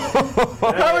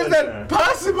god! How is that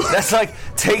possible? That's like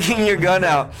taking your gun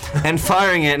out and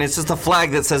firing it, and it's just a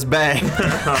flag that says bang.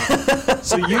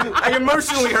 So you, I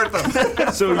emotionally hurt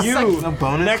them. so you, no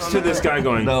bonus next on to that? this guy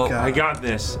going, No. I got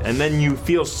this, and then you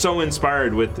feel so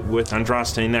inspired with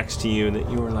Andraste next to you that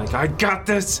you were like, I got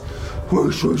this.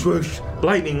 Whoosh, whoosh, whoosh.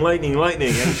 Lightning, lightning, lightning,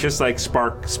 and it's just like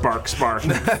spark, spark, spark.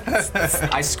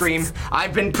 I scream,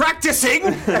 I've been practicing!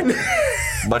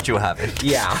 But you have it.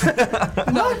 Yeah.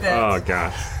 Oh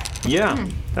gosh. Yeah,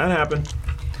 that happened.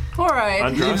 All right.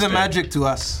 Leave the Andraste. magic to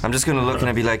us. I'm just gonna look and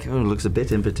I'd be like, oh, it looks a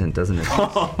bit impotent, doesn't it?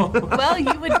 Well,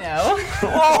 you would know.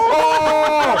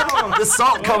 Oh! The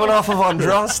salt coming off of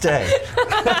Andraste.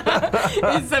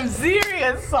 It's some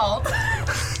serious salt.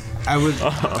 I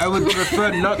would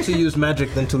prefer not to use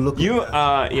magic than to look. You,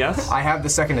 yes. I have the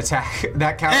second attack.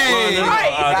 That counts. Hey!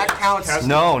 That counts.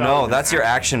 No, that's your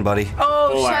action, buddy.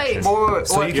 Oh, Full shite. action.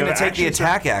 So you're you gonna have take the action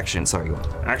attack action. Sorry, go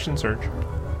on. Action surge.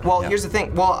 Well, here's the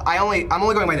thing. Well, I'm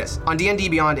only going by this. On D&D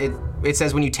Beyond, it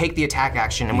says when you take the attack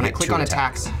action, and when I get click 2 on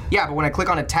attacks. attacks. Yeah, but when I click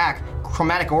on attack,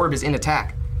 chromatic orb is in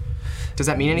attack. Does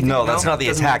that mean anything? No, that's not the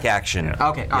Doesn't attack mean- action. Okay, all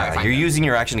right, Yeah, fine. you're using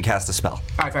your action to cast a spell.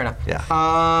 All right, fair enough. Yeah.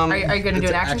 Are you going to do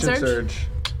an action surge? surge.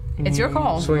 It's your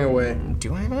call. Swing away.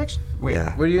 Do I have an action? Wait.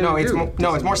 Yeah. What are you No, gonna it's do?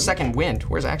 it's more second wind.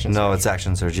 Where's action? No, it's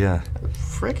action surge. Yeah.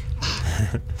 Frick.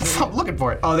 I'm looking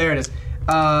for it. Oh, there it is.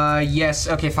 Yes.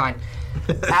 Okay, fine.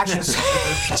 Action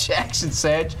surge. Action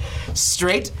surge.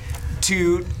 Straight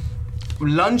to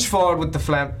lunge forward with the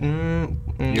flam.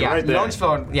 Yeah, right there. lunge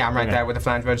forward. Yeah, I'm right Okay. there with the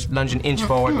flamberge. Lunge an inch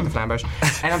forward with the flamberge,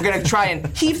 and I'm gonna try and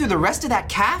heave through the rest of that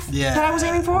calf Yeah. that I was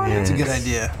aiming for. It's a good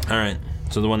idea. All right.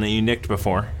 So the one that you nicked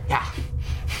before. Yeah.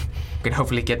 Could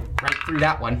hopefully get right through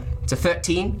that one. It's a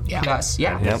 13 plus.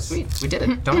 Yeah, Yep. sweet. We did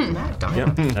it. Don't be mad. Don't be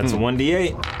Yep. mad. That's a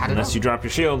 1d8. Unless know. you drop your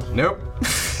shield. Nope.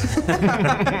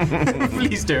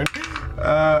 Please don't.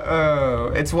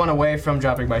 It's one away from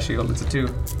dropping my shield. It's a 2.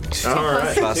 All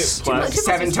right. Plus- Plus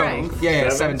 7 total. strength. Yeah,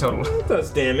 7 total. That's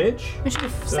damage. It should be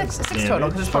six damage. total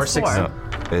because it's Or plus 6. 4. No.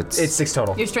 It's 6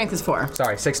 total. Your strength is 4.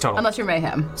 Sorry, 6 total. Unless you're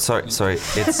mayhem. sorry.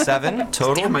 It's 7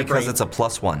 total Damn my because brain. it's a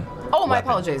 +1. Oh, my Weapon.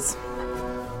 apologies.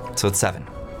 So it's 7.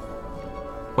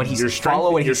 What he's Your strength.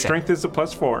 follow what Your he said. strength is a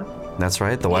 +4. That's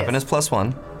right. The weapon Yes. is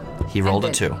 +1. He rolled a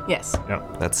And 2. Yes.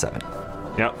 Yep. That's 7.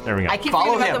 Yep. There we go. I keep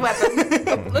Follow forgetting about the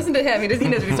weapon. Listen to him. He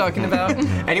knows what he's talking about.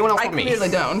 Anyone else I want me? clearly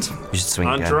don't. You should swing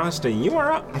again. Andraste, you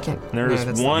are up. I can't. There's Yeah,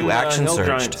 that's- one You action hill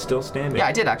giant surged. still standing. Yeah,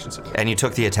 I did action surge. And you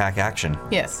took the attack action.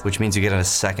 Yes. Which means you get a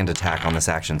second attack on this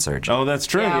action surge. Oh, that's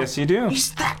true. Yeah. Yes, you do. Do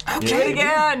it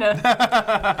again.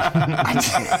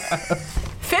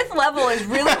 5th level is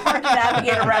really hard to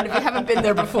navigate around if you haven't been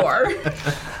there before.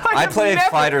 I have play never-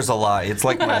 fighters a lot. It's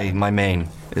like my main is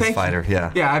Thank you. fighter.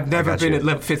 Yeah. Yeah, I've never got been you.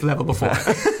 at 5th level before.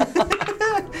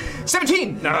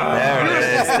 17! There it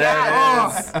is.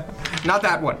 There Not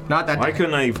that one. Not that Why one.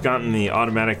 couldn't I have gotten the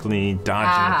automatically dodge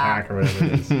and attack or whatever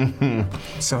it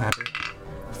is? So happy.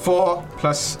 4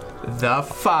 plus the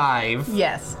 5.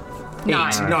 Yes. 8.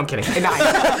 9. No, I'm kidding. 9. 9.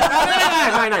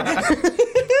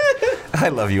 I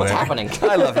love you, What's Eric. happening?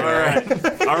 I love you,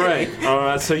 Eric. All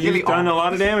right. So you've Really done a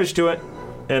lot of damage to it.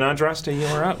 And Andraste, you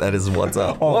are up. That is what's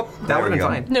up. Oh, There that we would have go.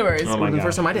 been fine. No worries. Oh my the god.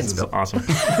 first time I didn't This is spill. awesome.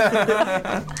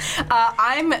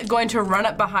 I'm going to run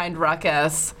up behind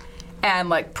Ruckus and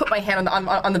like put my hand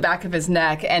on the back of his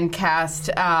neck and cast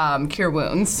Cure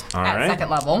Wounds All at right. 2nd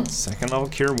level. Second level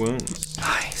cure wounds.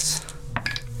 Nice.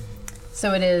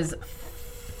 So it is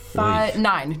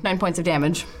 9 points of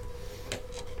damage.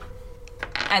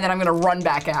 And then I'm gonna run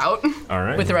back out All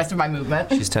right. with the rest of my movement.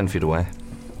 She's 10 feet away.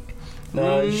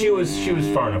 She was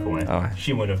far enough away. Oh.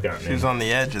 She wouldn't have gotten in. She's on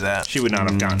the edge of that. She would not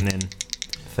have gotten in.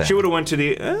 Fair. She would have went to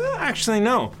the. Actually,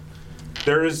 no.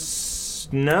 There's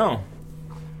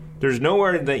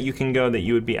nowhere that you can go that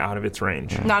you would be out of its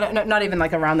range. Not even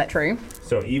like around that tree.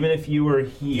 So even if you were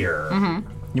here,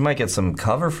 You might get some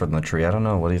cover from the tree. I don't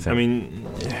know. What do you think? I mean,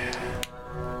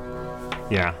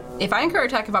 yeah. If I incur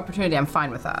attack of opportunity, I'm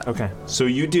fine with that. Okay. So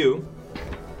you do.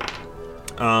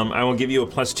 I will give you a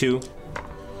 +2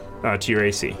 to your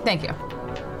AC Thank you.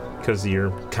 because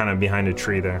you're kind of behind a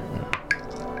tree there.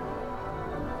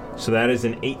 So that is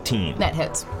an 18. That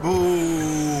hits.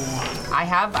 I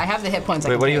have the hit points.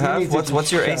 Wait, what do you have?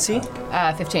 What's your AC?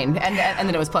 15, and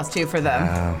then it was +2 for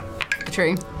the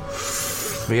tree.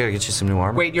 We gotta get you some new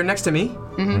armor. Wait, you're next to me?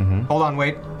 Mm-hmm. Hold on,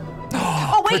 wait.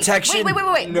 Oh wait, Protection.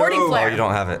 wait. No. Warding Oh, flare. you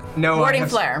don't have it. No, I Warding have-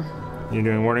 flare. You're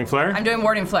doing warding flare. I'm doing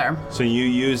warding flare. So you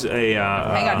use a.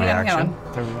 Hang on.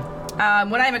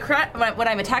 When I'm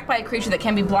attacked by a creature that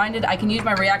can be blinded, I can use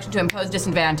my reaction to impose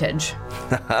disadvantage.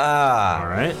 Ah. All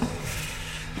right.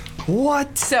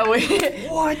 What? So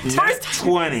What? Nat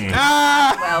 20.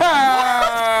 well,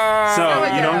 So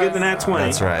it you don't goes. get the nat 20.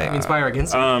 That's right. Inspire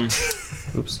against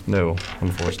Oops. No,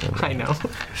 unfortunately. I know.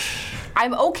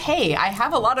 I'm okay. I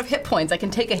have a lot of hit points. I can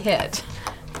take a hit.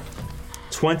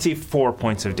 24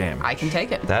 points of damage. I can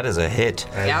take it. That is a hit.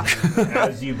 Yeah.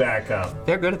 As you back up.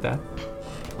 They're good at that.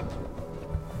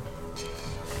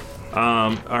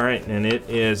 All right, and it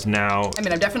is now I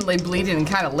mean, I'm definitely bleeding and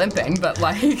kind of limping, but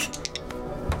like,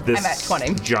 this I'm at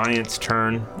 20. giant's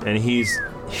turn, and he's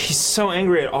so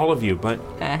angry at all of you, but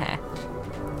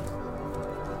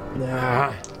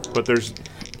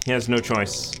he has no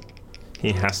choice.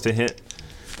 He has to hit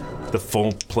the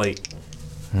full plate.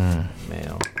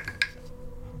 Male.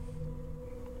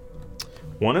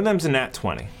 One of them's a nat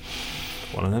 20.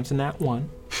 One of them's a nat 1.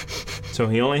 So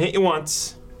he only hit you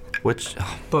once. Which?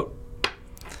 But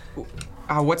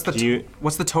what's the Do you-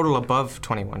 what's the total above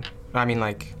 21? I mean,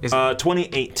 like, is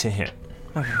 28 to hit.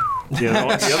 The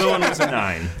other one was a 9.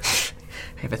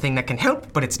 I have a thing that can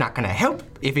help, but it's not gonna help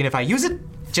even if I use it.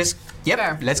 Just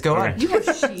Fair. let's go Okay. on. You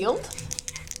have shield?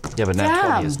 Yeah, but nat 20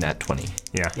 Damn. is nat 20.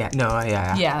 Yeah. Yeah, no,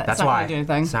 yeah. Yeah, it's That's not why. gonna do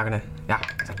anything. It's not gonna. Yeah,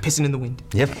 it's like pissing in the wind.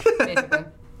 Yep. Basically.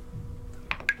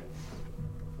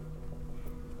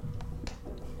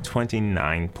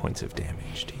 29 points of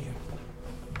damage to you.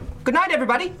 Good night,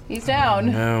 everybody. He's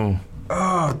down. No.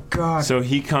 Oh God. So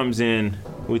he comes in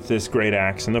with this great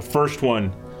axe, and the first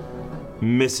one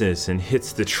misses and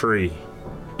hits the tree,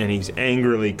 and he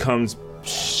angrily comes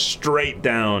straight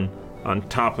down on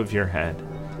top of your head.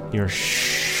 Your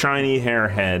shiny hair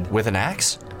head. With an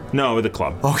axe? No, with a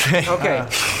club. Okay. Okay.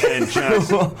 And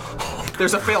just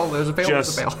There's a fail. There's a fail.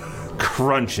 just There's a fail.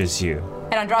 crunches you.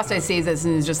 And Andraste sees this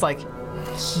and is just like,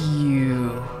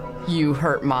 you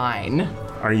hurt mine.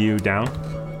 Are you down?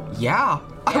 Yeah.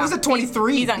 I was at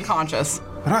 23. He's unconscious.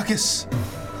 Ruckus.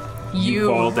 You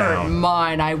fall hurt down.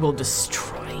 mine, I will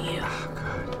destroy you.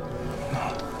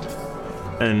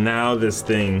 And now this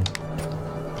thing,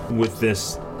 with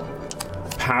this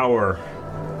power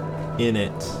in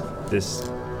it, this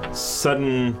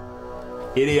sudden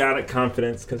idiotic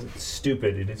confidence, because it's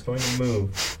stupid, it is going to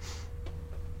move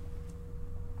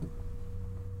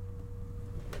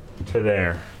to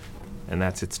there. And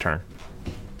that's its turn.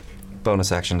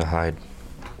 Bonus action to hide.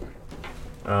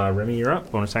 Remy, you're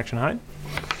up. Bonus action hide.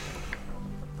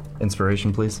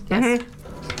 Inspiration, please. Yes.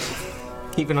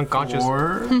 Even unconscious.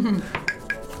 Or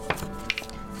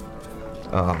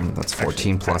That's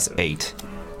 14 plus 8.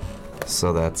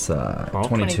 So that's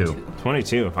 22.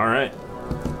 22. All right.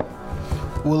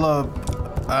 will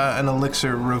an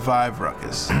elixir revive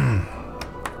Ruckus?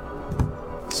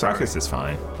 Ruckus is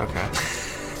fine. Okay.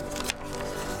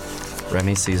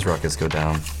 Remy sees Ruckus go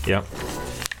down. Yep.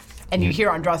 And you hear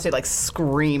Andraste like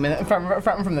scream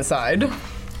from the side.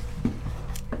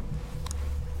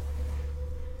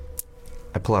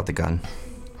 I pull out the gun.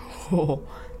 Oh.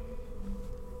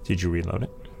 Did you reload it?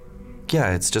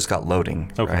 Yeah, it's just got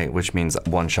loading, Okay. right? Which means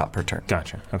 1 shot per turn.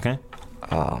 Gotcha. Okay.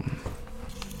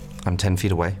 I'm 10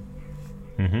 feet away.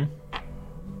 Mm-hmm.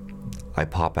 I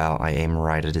pop out. I aim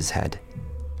right at his head.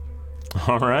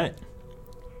 All right.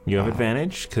 You have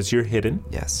advantage because you're hidden.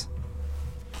 Yes.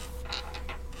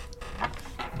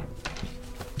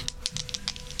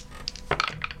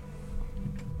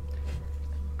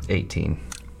 $18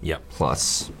 Yep.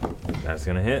 plus. That's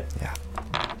gonna hit. Yeah.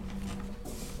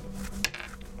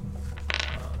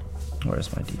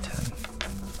 Where's my D10?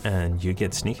 And you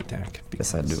get sneak attack.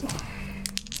 Yes, I do.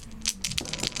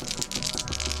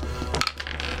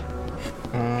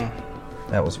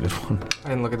 That was a good one. I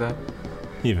didn't look at that.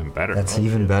 Even better. That's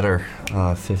even better.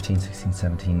 15, 16,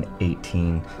 17,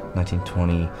 18, 19,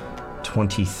 20,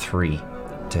 23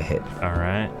 to hit. All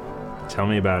right. Tell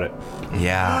me about it.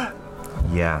 Yeah.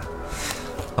 Yeah.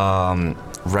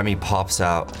 Remy pops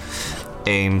out,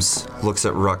 aims, looks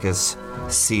at Ruckus,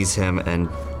 sees him, and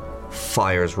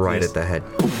fires right at the head.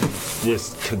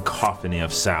 This cacophony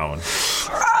of sound.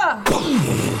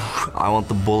 I want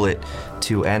the bullet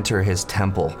to enter his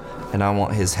temple, and I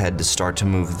want his head to start to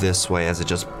move this way as it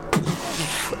just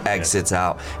exits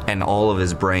out, and all of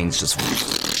his brains just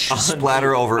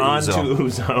splatter over Onto Uzo.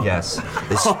 Uzo. Yes,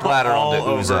 they splatter All onto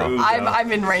over Uzo.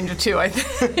 I'm in range of 2, I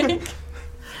think.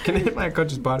 Can it hit my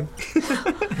unconscious body?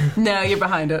 No, you're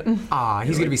behind it. Ah,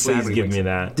 he's gonna be sad. Please when he give wakes me up.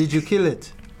 that. Did you kill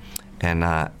it? And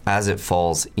as it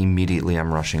falls, immediately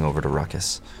I'm rushing over to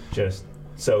Ruckus. Just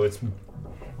so it's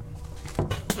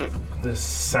the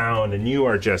sound, and you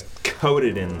are just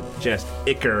coated in just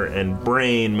ichor and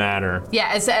brain matter.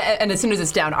 Yeah, and as soon as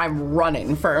it's down, I'm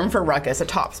running for Ruckus at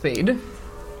top speed.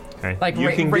 Okay. Like you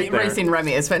can get there. racing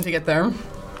Remy is meant to get there.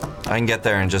 I can get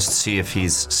there and just see if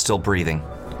he's still breathing.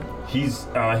 He's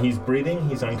breathing.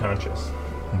 He's unconscious.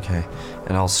 Okay,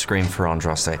 and I'll scream for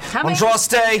Andraste. Coming.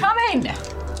 Andraste! Coming!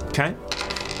 Okay.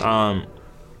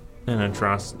 And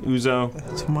Atras Uzo,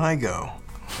 It's my go.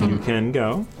 you can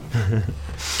go.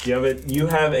 You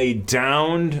have a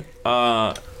downed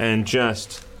and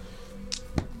just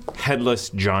headless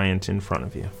giant in front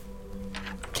of you.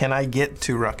 Can I get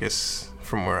to Ruckus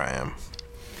from where I am?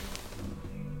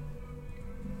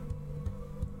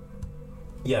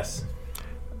 Yes.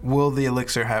 Will the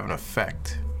elixir have an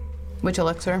effect? Which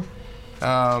elixir?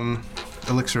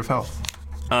 Elixir of health.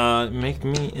 Make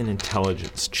me an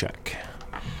intelligence check.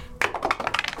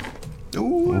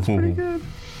 Ooh, that's pretty good.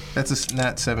 That's a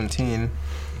nat 17.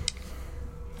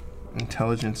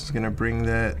 Intelligence is gonna bring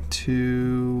that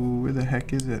to, where the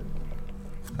heck is it?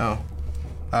 Oh,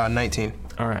 19.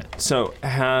 All right. So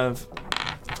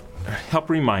help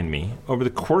remind me, over the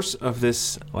course of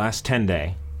this last 10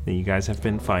 day that you guys have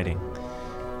been fighting,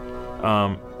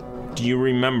 do you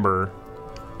remember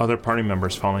other party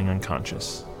members falling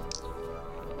unconscious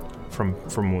from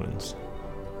wounds?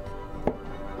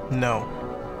 No,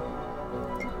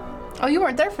 Oh, you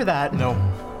weren't there for that. no.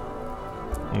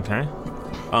 Okay.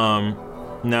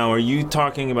 Now, are you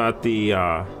talking about the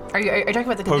Are you talking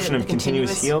about the potion the of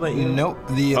continuous heal that you? Nope.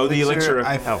 the elixir of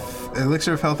health.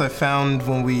 Elixir of health I found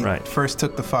when we Right. first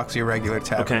took the Foxy Irregular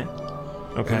tab. Okay.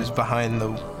 It Okay. was behind the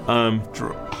Um,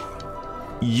 drawer.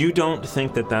 you don't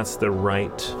think that that's the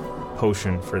right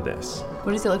potion for this.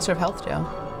 What does the elixir of health do?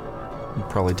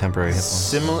 Probably temporary hit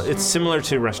points. It's similar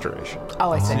to restoration.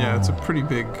 Oh, I see. Yeah, it's a pretty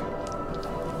big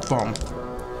bump.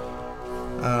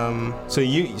 So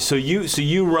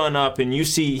you run up and you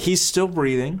see he's still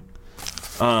breathing,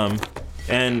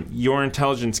 and your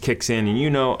intelligence kicks in, and you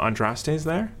know Andraste's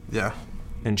there, Yeah.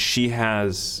 and she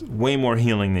has way more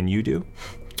healing than you do,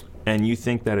 and you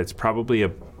think that it's probably a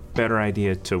better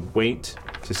idea to wait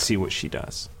to see what she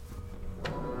does.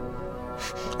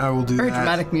 I will do Very that.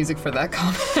 dramatic music for that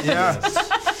comment. Yeah.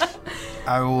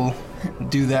 I will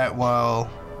do that while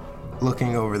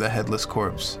looking over the headless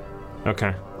corpse.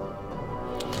 Okay.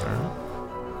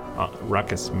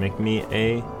 Ruckus, make me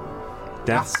a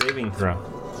death saving throw.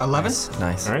 11?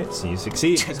 Nice. All right, so you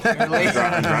succeed. Barely.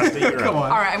 Andraste, you're up. All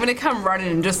right, I'm gonna come running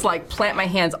and just like plant my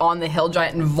hands on the hill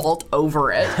giant and vault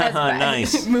over it.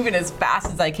 Nice. Moving as fast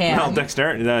as I can. Well,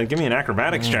 dexterity. Give me an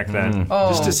acrobatics check then,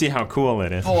 just to see how cool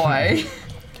it is. Boy.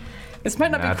 This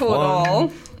might not Nat be cool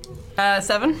one. at all.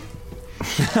 7?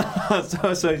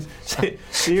 so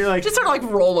you're like, Just sort of like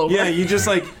roll over. yeah, you just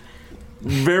like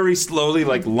very slowly,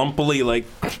 like lumpily, like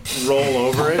roll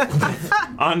over it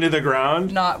onto the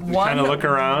ground. Not one Kind of look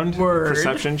around. word.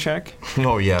 Perception check.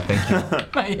 Oh yeah, thank you.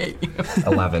 I hate you.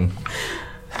 11.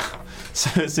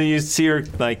 So you see her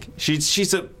like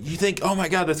she's a. You think, oh my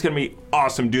god, that's gonna be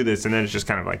awesome. Do this, and then it's just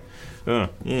kind of like, oh,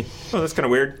 that's kind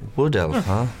of weird. Wood elf,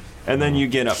 huh? And then you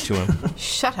get up to him.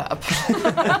 Shut up.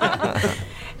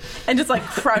 And just like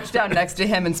crouch down next to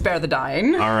him and spare the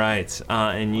dying. All right,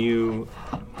 and you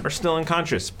are still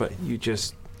unconscious, but your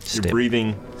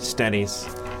breathing steadies.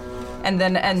 And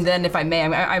then if I may,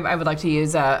 I would like to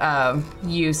use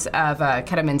use of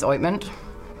Ketamine's ointment.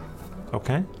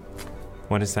 Okay.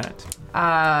 What is that?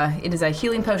 It is a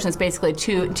healing potion. It's basically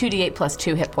 2d8 plus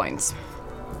 2 hit points.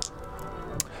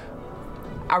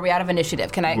 Are we out of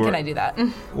initiative? Can I do that?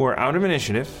 We're out of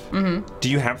initiative. Mm-hmm. Do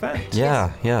you have that?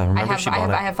 Yeah. Remember she bought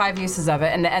it. I have 5 uses of it,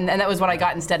 and that was what I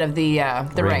got instead of the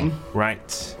ring.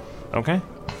 Right. Okay.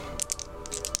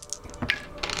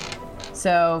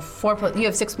 So 4 plus, you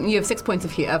have 6 points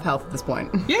of health at this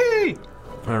point. And Yay!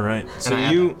 All right. So I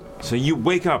have you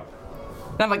wake up.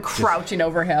 I'm like crouching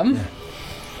over him.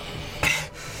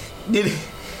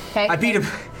 Hey, I beat him.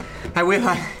 I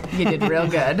will. You did real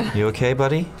good. You okay,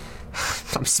 buddy?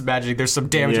 I'm just imagining there's some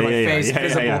damage on my face.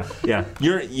 visible. Yeah.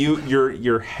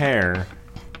 Your hair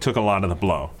took a lot of the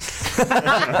blow.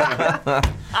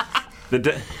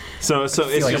 So it's like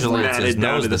just usually it's his matted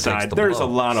down nose to the that takes side. the There's blow. a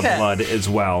lot of blood as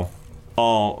well,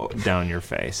 all down your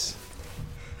face.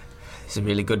 It's a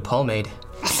really good pomade.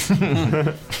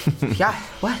 Yeah,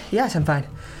 what? Yes, I'm fine.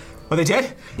 Are they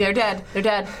dead? They're dead. They're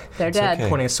dead. They're dead. okay.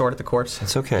 Pointing a sword at the corpse.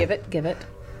 It's okay. Give it.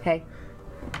 Hey,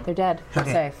 they're dead. They're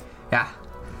Okay. safe. Yeah.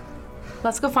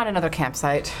 Let's go find another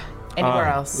campsite. Anywhere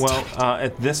else. Well,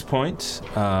 at this point,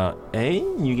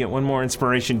 you get one more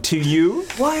inspiration to you.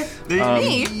 What?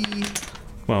 Me?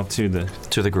 Well, to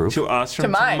group. us from To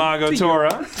mine. Mago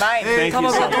Tora. Mine. Thank you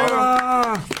so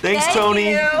much. Thanks, Thank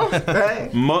Tony.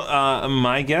 you.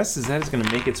 My guess is that it's going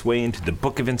to make its way into the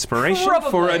Book of Inspiration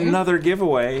for Probably. another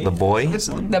giveaway. The boy.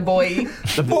 The boy.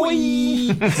 The boy.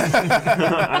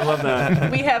 I love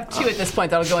that. We have 2 at this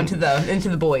point that'll go into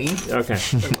the boy. Okay.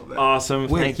 Awesome.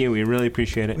 Wait. Thank you. We really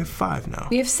appreciate it. We have 5 now.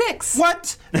 We have 6.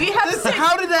 What? We have 6.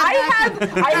 How did that happen?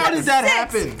 I How have did that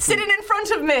 6 happen? sitting in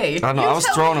front of me. I don't know. You I was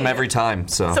tell throwing me. him every time,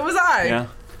 so. So was I.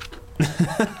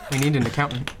 Yeah. We need an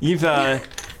accountant. You've,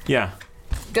 yeah.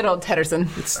 Good old Tedderson.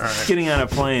 It's getting on a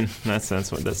plane. That's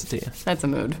what does it to you. That's a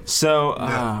mood. So,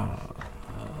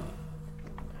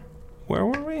 where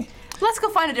were we? Let's go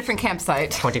find a different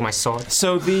campsite. Pointing my sword.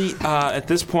 So at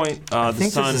this point, I the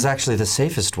think sun this is actually the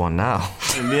safest one now.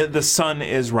 the sun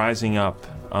is rising up,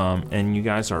 and you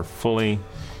guys are fully.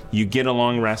 You get a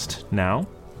long rest now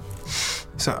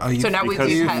So are you? So now we because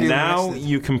do have- now rested?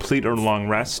 you complete a long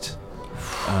rest.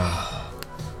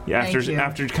 Yeah, Thank you.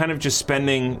 after kind of just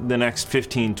spending the next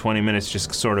 15, 20 minutes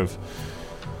just sort of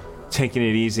taking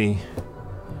it easy,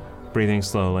 breathing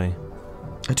slowly.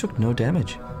 I took no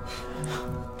damage.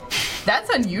 That's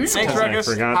unusual. Thanks, I Ruckus.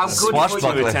 forgot How to good was to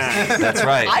Swashbuckling. attack. That's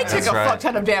right. I took That's a right. fuck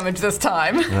ton of damage this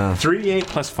time. 3d8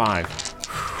 plus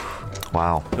 5.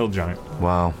 Wow. Hill giant.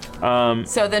 Wow.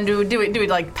 So then do we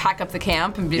like pack up the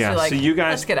camp and be Yeah, like, so you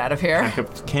guys let's get out of here. Pack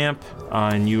up the camp,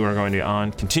 and you are going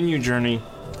to continue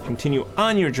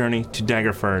on your journey to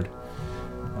Daggerford,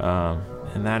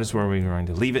 and that is where we're going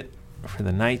to leave it for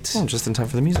the night. Oh, just in time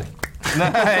for the music.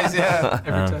 Nice,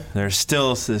 yeah. There's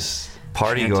still this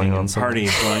Party chanting going on and somewhere. party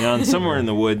going on somewhere in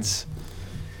the woods.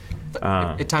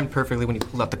 It timed perfectly when you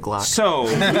pulled out the Glock. So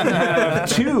we have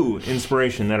 2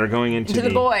 inspiration that are going into the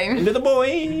boy. Into the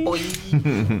boy.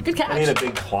 Good catch. I need a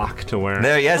big clock to wear.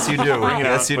 There, yes, you do.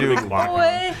 Yes, you Put a do. big clock on.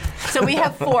 Boy. So we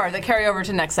have 4 that carry over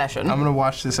to next session. I'm gonna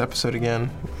watch this episode again.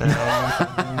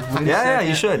 Yeah,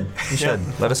 you should. You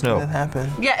should. Let us That know.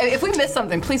 happened. Yeah, if we missed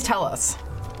something, please tell us.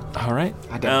 All right.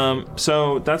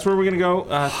 So that's where we're going to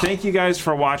go. Thank you guys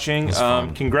for watching.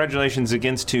 Congratulations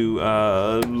again to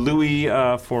Louis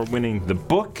for winning the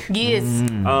book. Yes.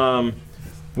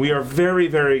 We are very,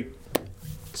 very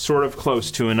sort of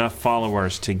close to enough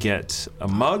followers to get a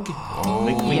mug. I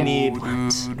think we need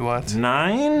Dude, what?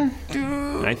 9,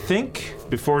 I think,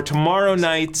 before tomorrow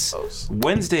night's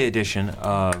Wednesday edition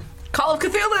of Call of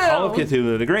Cthulhu. Call of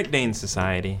Cthulhu, the Great Dane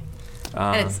Society.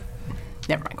 And it's,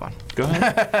 never mind, go on. Go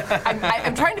ahead.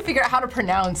 I'm trying to figure out how to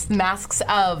pronounce Masks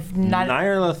of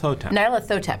Nyarlathotep.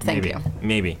 Nyarlathotep. Thank you.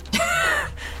 Maybe.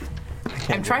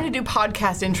 I'm trying to do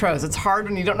podcast intros. It's hard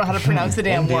when you don't know how to pronounce the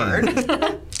damn word.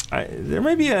 There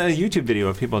may be a YouTube video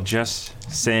of people just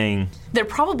saying, There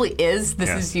probably is. This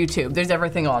Yes. is YouTube. There's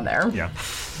everything on there. yeah.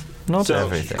 Not So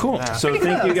everything. cool. So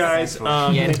thank you guys.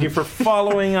 Thank you for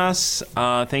following us.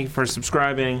 Thank you for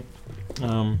subscribing.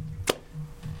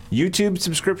 YouTube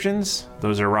subscriptions,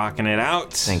 those are rocking it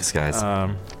out. Thanks, guys.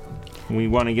 We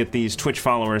want to get these Twitch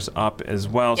followers up as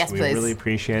well, Yes, so we please. really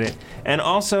appreciate it. And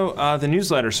also the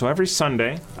newsletter. So every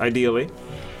Sunday, ideally,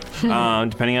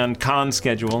 depending on con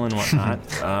schedule and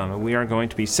whatnot, we are going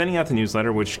to be sending out the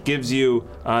newsletter, which gives you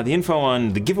the info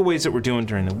on the giveaways that we're doing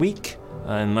during the week.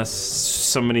 Unless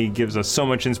somebody gives us so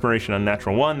much inspiration on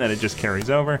Natural One that it just carries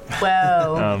over.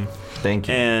 Whoa. Thank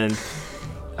you. And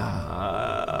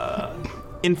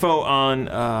info on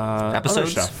other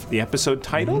Episodes? stuff. The episode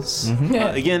titles.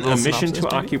 Again, Little A Mission to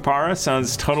synopsis, maybe? Akupara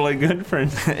sounds totally good for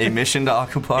A mission to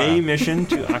Akupara. A Mission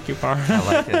to Akupara. I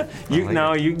like it. I You like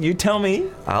now it. you tell me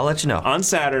I'll let you know. on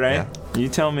Saturday. Yeah. You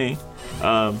tell me.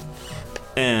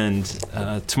 And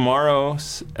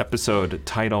tomorrow's episode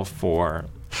title for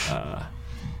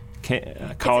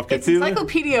Call of It's Cthulhu.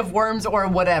 Encyclopedia of Worms or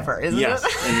whatever, isn't Yes,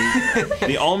 it?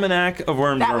 and the Almanac of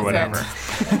Worms That or was whatever.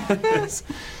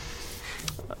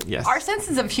 Yes. Our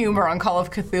senses of humor on Call of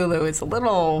Cthulhu is a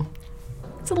little.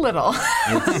 It's a little.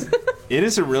 It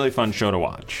is a really fun show to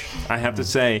watch. I have to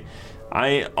say,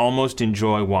 I almost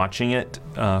enjoy watching it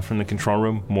from the control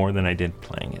room more than I did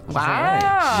playing it.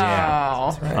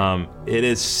 Wow. It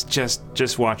is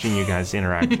just watching you guys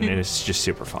interact, and it is just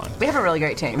super fun. We have a really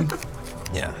great team.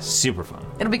 Yeah, super fun.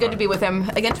 It'll be good to be with him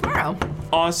again tomorrow.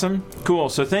 Awesome. Cool.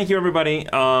 So thank you, everybody.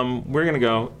 We're going to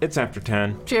go. It's after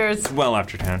 10. Cheers. Well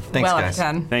after 10. Thanks, well, guys.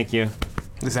 after 10. Thank you.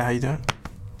 Is that how you do it?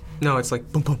 No, it's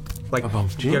like boom, boom. Like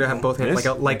you gotta have both hands,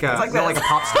 This? like a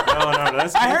pop star. No,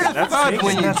 that's I heard a that's thud Taken.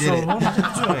 when you did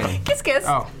it. Kiss, kiss.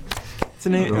 Oh, It's the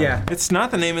name. Yeah. It's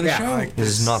not the name of the show. This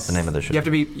is not the name of the show. You have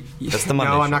to be. That's the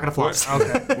Monday No, I'm show. not gonna floss.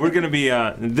 okay. We're going to be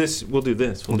this. We'll do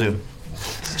this. We'll do.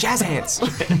 Jazz hands.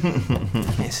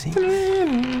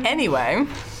 Anyway.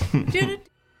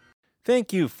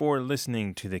 Thank you for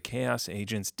listening to the Chaos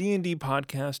Agents D&D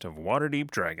podcast of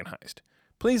Waterdeep Dragon Heist.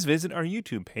 Please visit our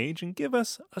YouTube page and give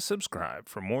us a subscribe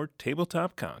for more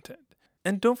tabletop content.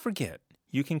 And don't forget,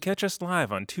 you can catch us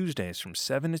live on Tuesdays from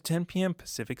 7 to 10 p.m.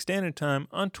 Pacific Standard Time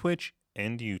on Twitch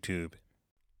and YouTube.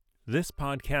 This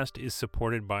podcast is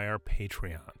supported by our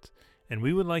Patreons, and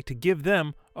we would like to give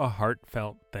them a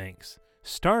heartfelt thanks,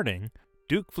 starting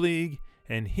Duke Fleeg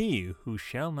and He Who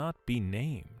Shall Not Be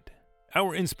Named.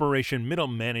 Our inspiration middle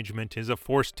management is a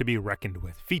force to be reckoned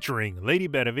with, featuring Lady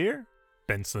Bedivere,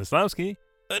 Ben Slislawski,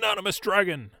 Anonymous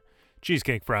Dragon,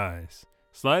 Cheesecake Fries,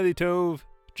 Slyly Tove,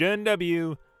 Jen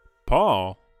W.,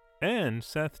 Paul, and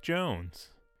Seth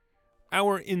Jones.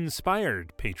 Our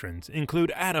inspired patrons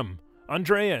include Adam,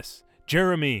 Andreas,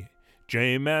 Jeremy,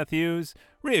 Jay Matthews,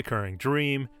 Reoccurring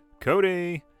Dream,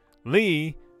 Cody,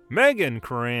 Lee, Megan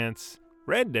Krantz,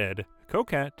 Red Dead,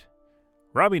 Coquette,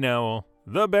 Robbie Nowell,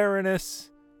 The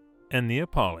Baroness, and the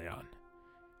Apollyon.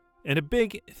 And a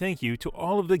big thank you to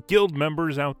all of the guild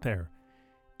members out there.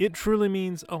 It truly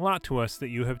means a lot to us that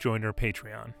you have joined our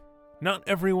Patreon. Not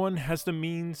everyone has the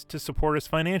means to support us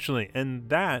financially, and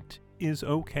that is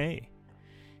okay.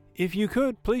 If you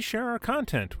could, please share our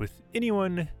content with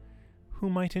anyone who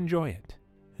might enjoy it.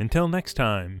 Until next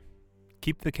time,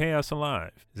 keep the chaos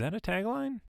alive. Is that a tagline?